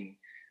pre-existing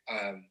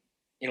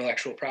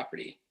intellectual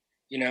property.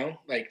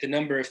 Like the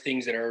number of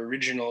things that are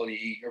original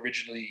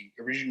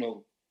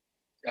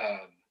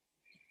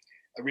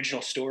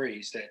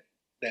stories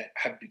that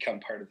have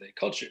become part of the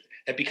culture,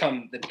 that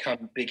become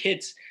big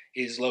hits,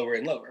 is lower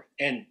and lower.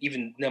 And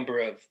even number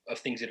of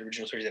things that are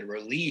original stories that are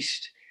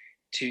released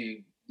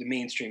to the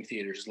mainstream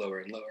theaters is lower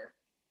and lower.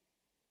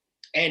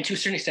 And to a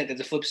certain extent, that's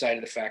the flip side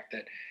of the fact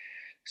that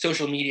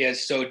social media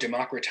is so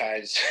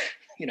democratized,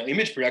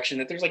 image production,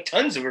 that there's like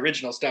tons of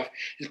original stuff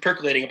is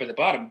percolating up at the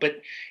bottom.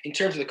 But in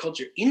terms of the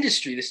culture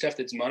industry, the stuff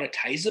that's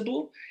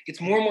monetizable, it's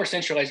more and more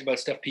centralized about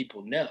stuff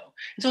people know.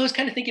 And so I was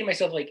kind of thinking to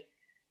myself, like,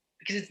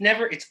 because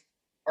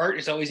art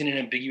is always in an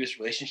ambiguous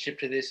relationship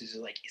to this. Is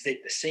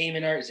it the same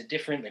in art? Is it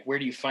different? Like, where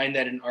do you find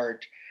that in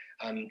art?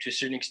 To a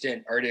certain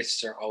extent,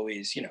 artists are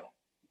always,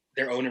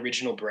 their own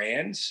original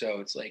brands. So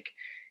it's like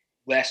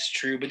less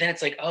true. But then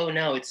it's like, oh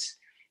no, it's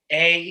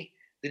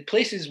the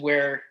places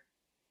where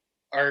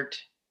art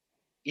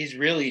is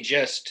really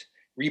just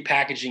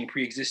repackaging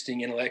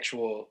pre-existing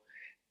intellectual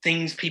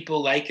things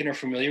people like and are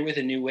familiar with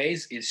in new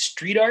ways is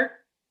street art,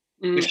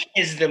 which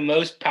is the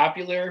most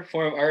popular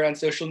form of art on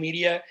social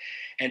media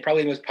and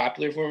probably the most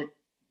popular form of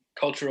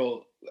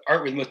cultural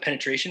art with the most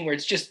penetration, where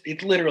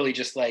it's literally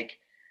just like,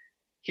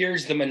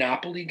 here's the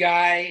Monopoly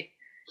guy,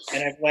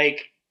 and I've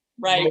like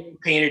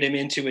painted him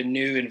into a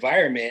new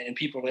environment, and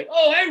people are like,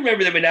 oh, I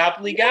remember the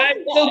Monopoly guy.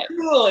 Yeah. So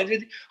cool.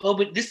 And, oh,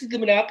 but this is the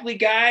Monopoly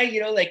guy,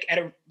 like at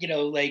a,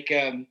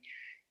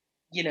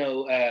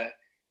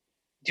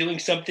 doing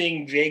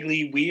something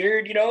vaguely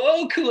weird,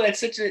 oh, cool. That's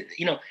such a,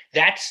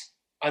 that's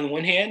on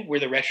one hand where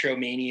the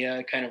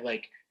retromania kind of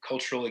like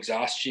cultural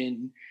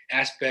exhaustion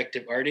aspect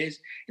of art is.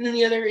 And then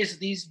the other is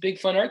these big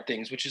fun art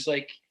things, which is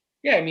like,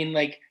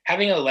 like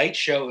having a light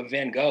show of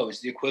Van Gogh is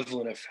the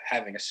equivalent of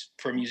having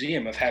for a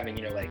museum of having,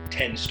 like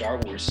 10 Star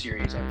Wars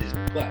series on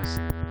Disney Plus.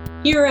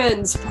 Here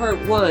ends part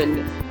 1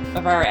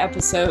 of our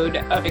episode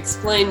of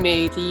Explain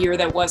Me, the Year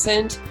That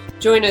Wasn't.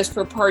 Join us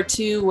for part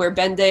 2, where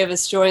Ben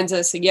Davis joins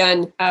us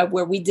again,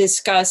 where we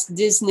discuss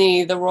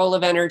Disney, the role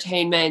of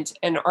entertainment,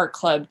 and Art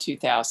Club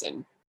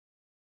 2000.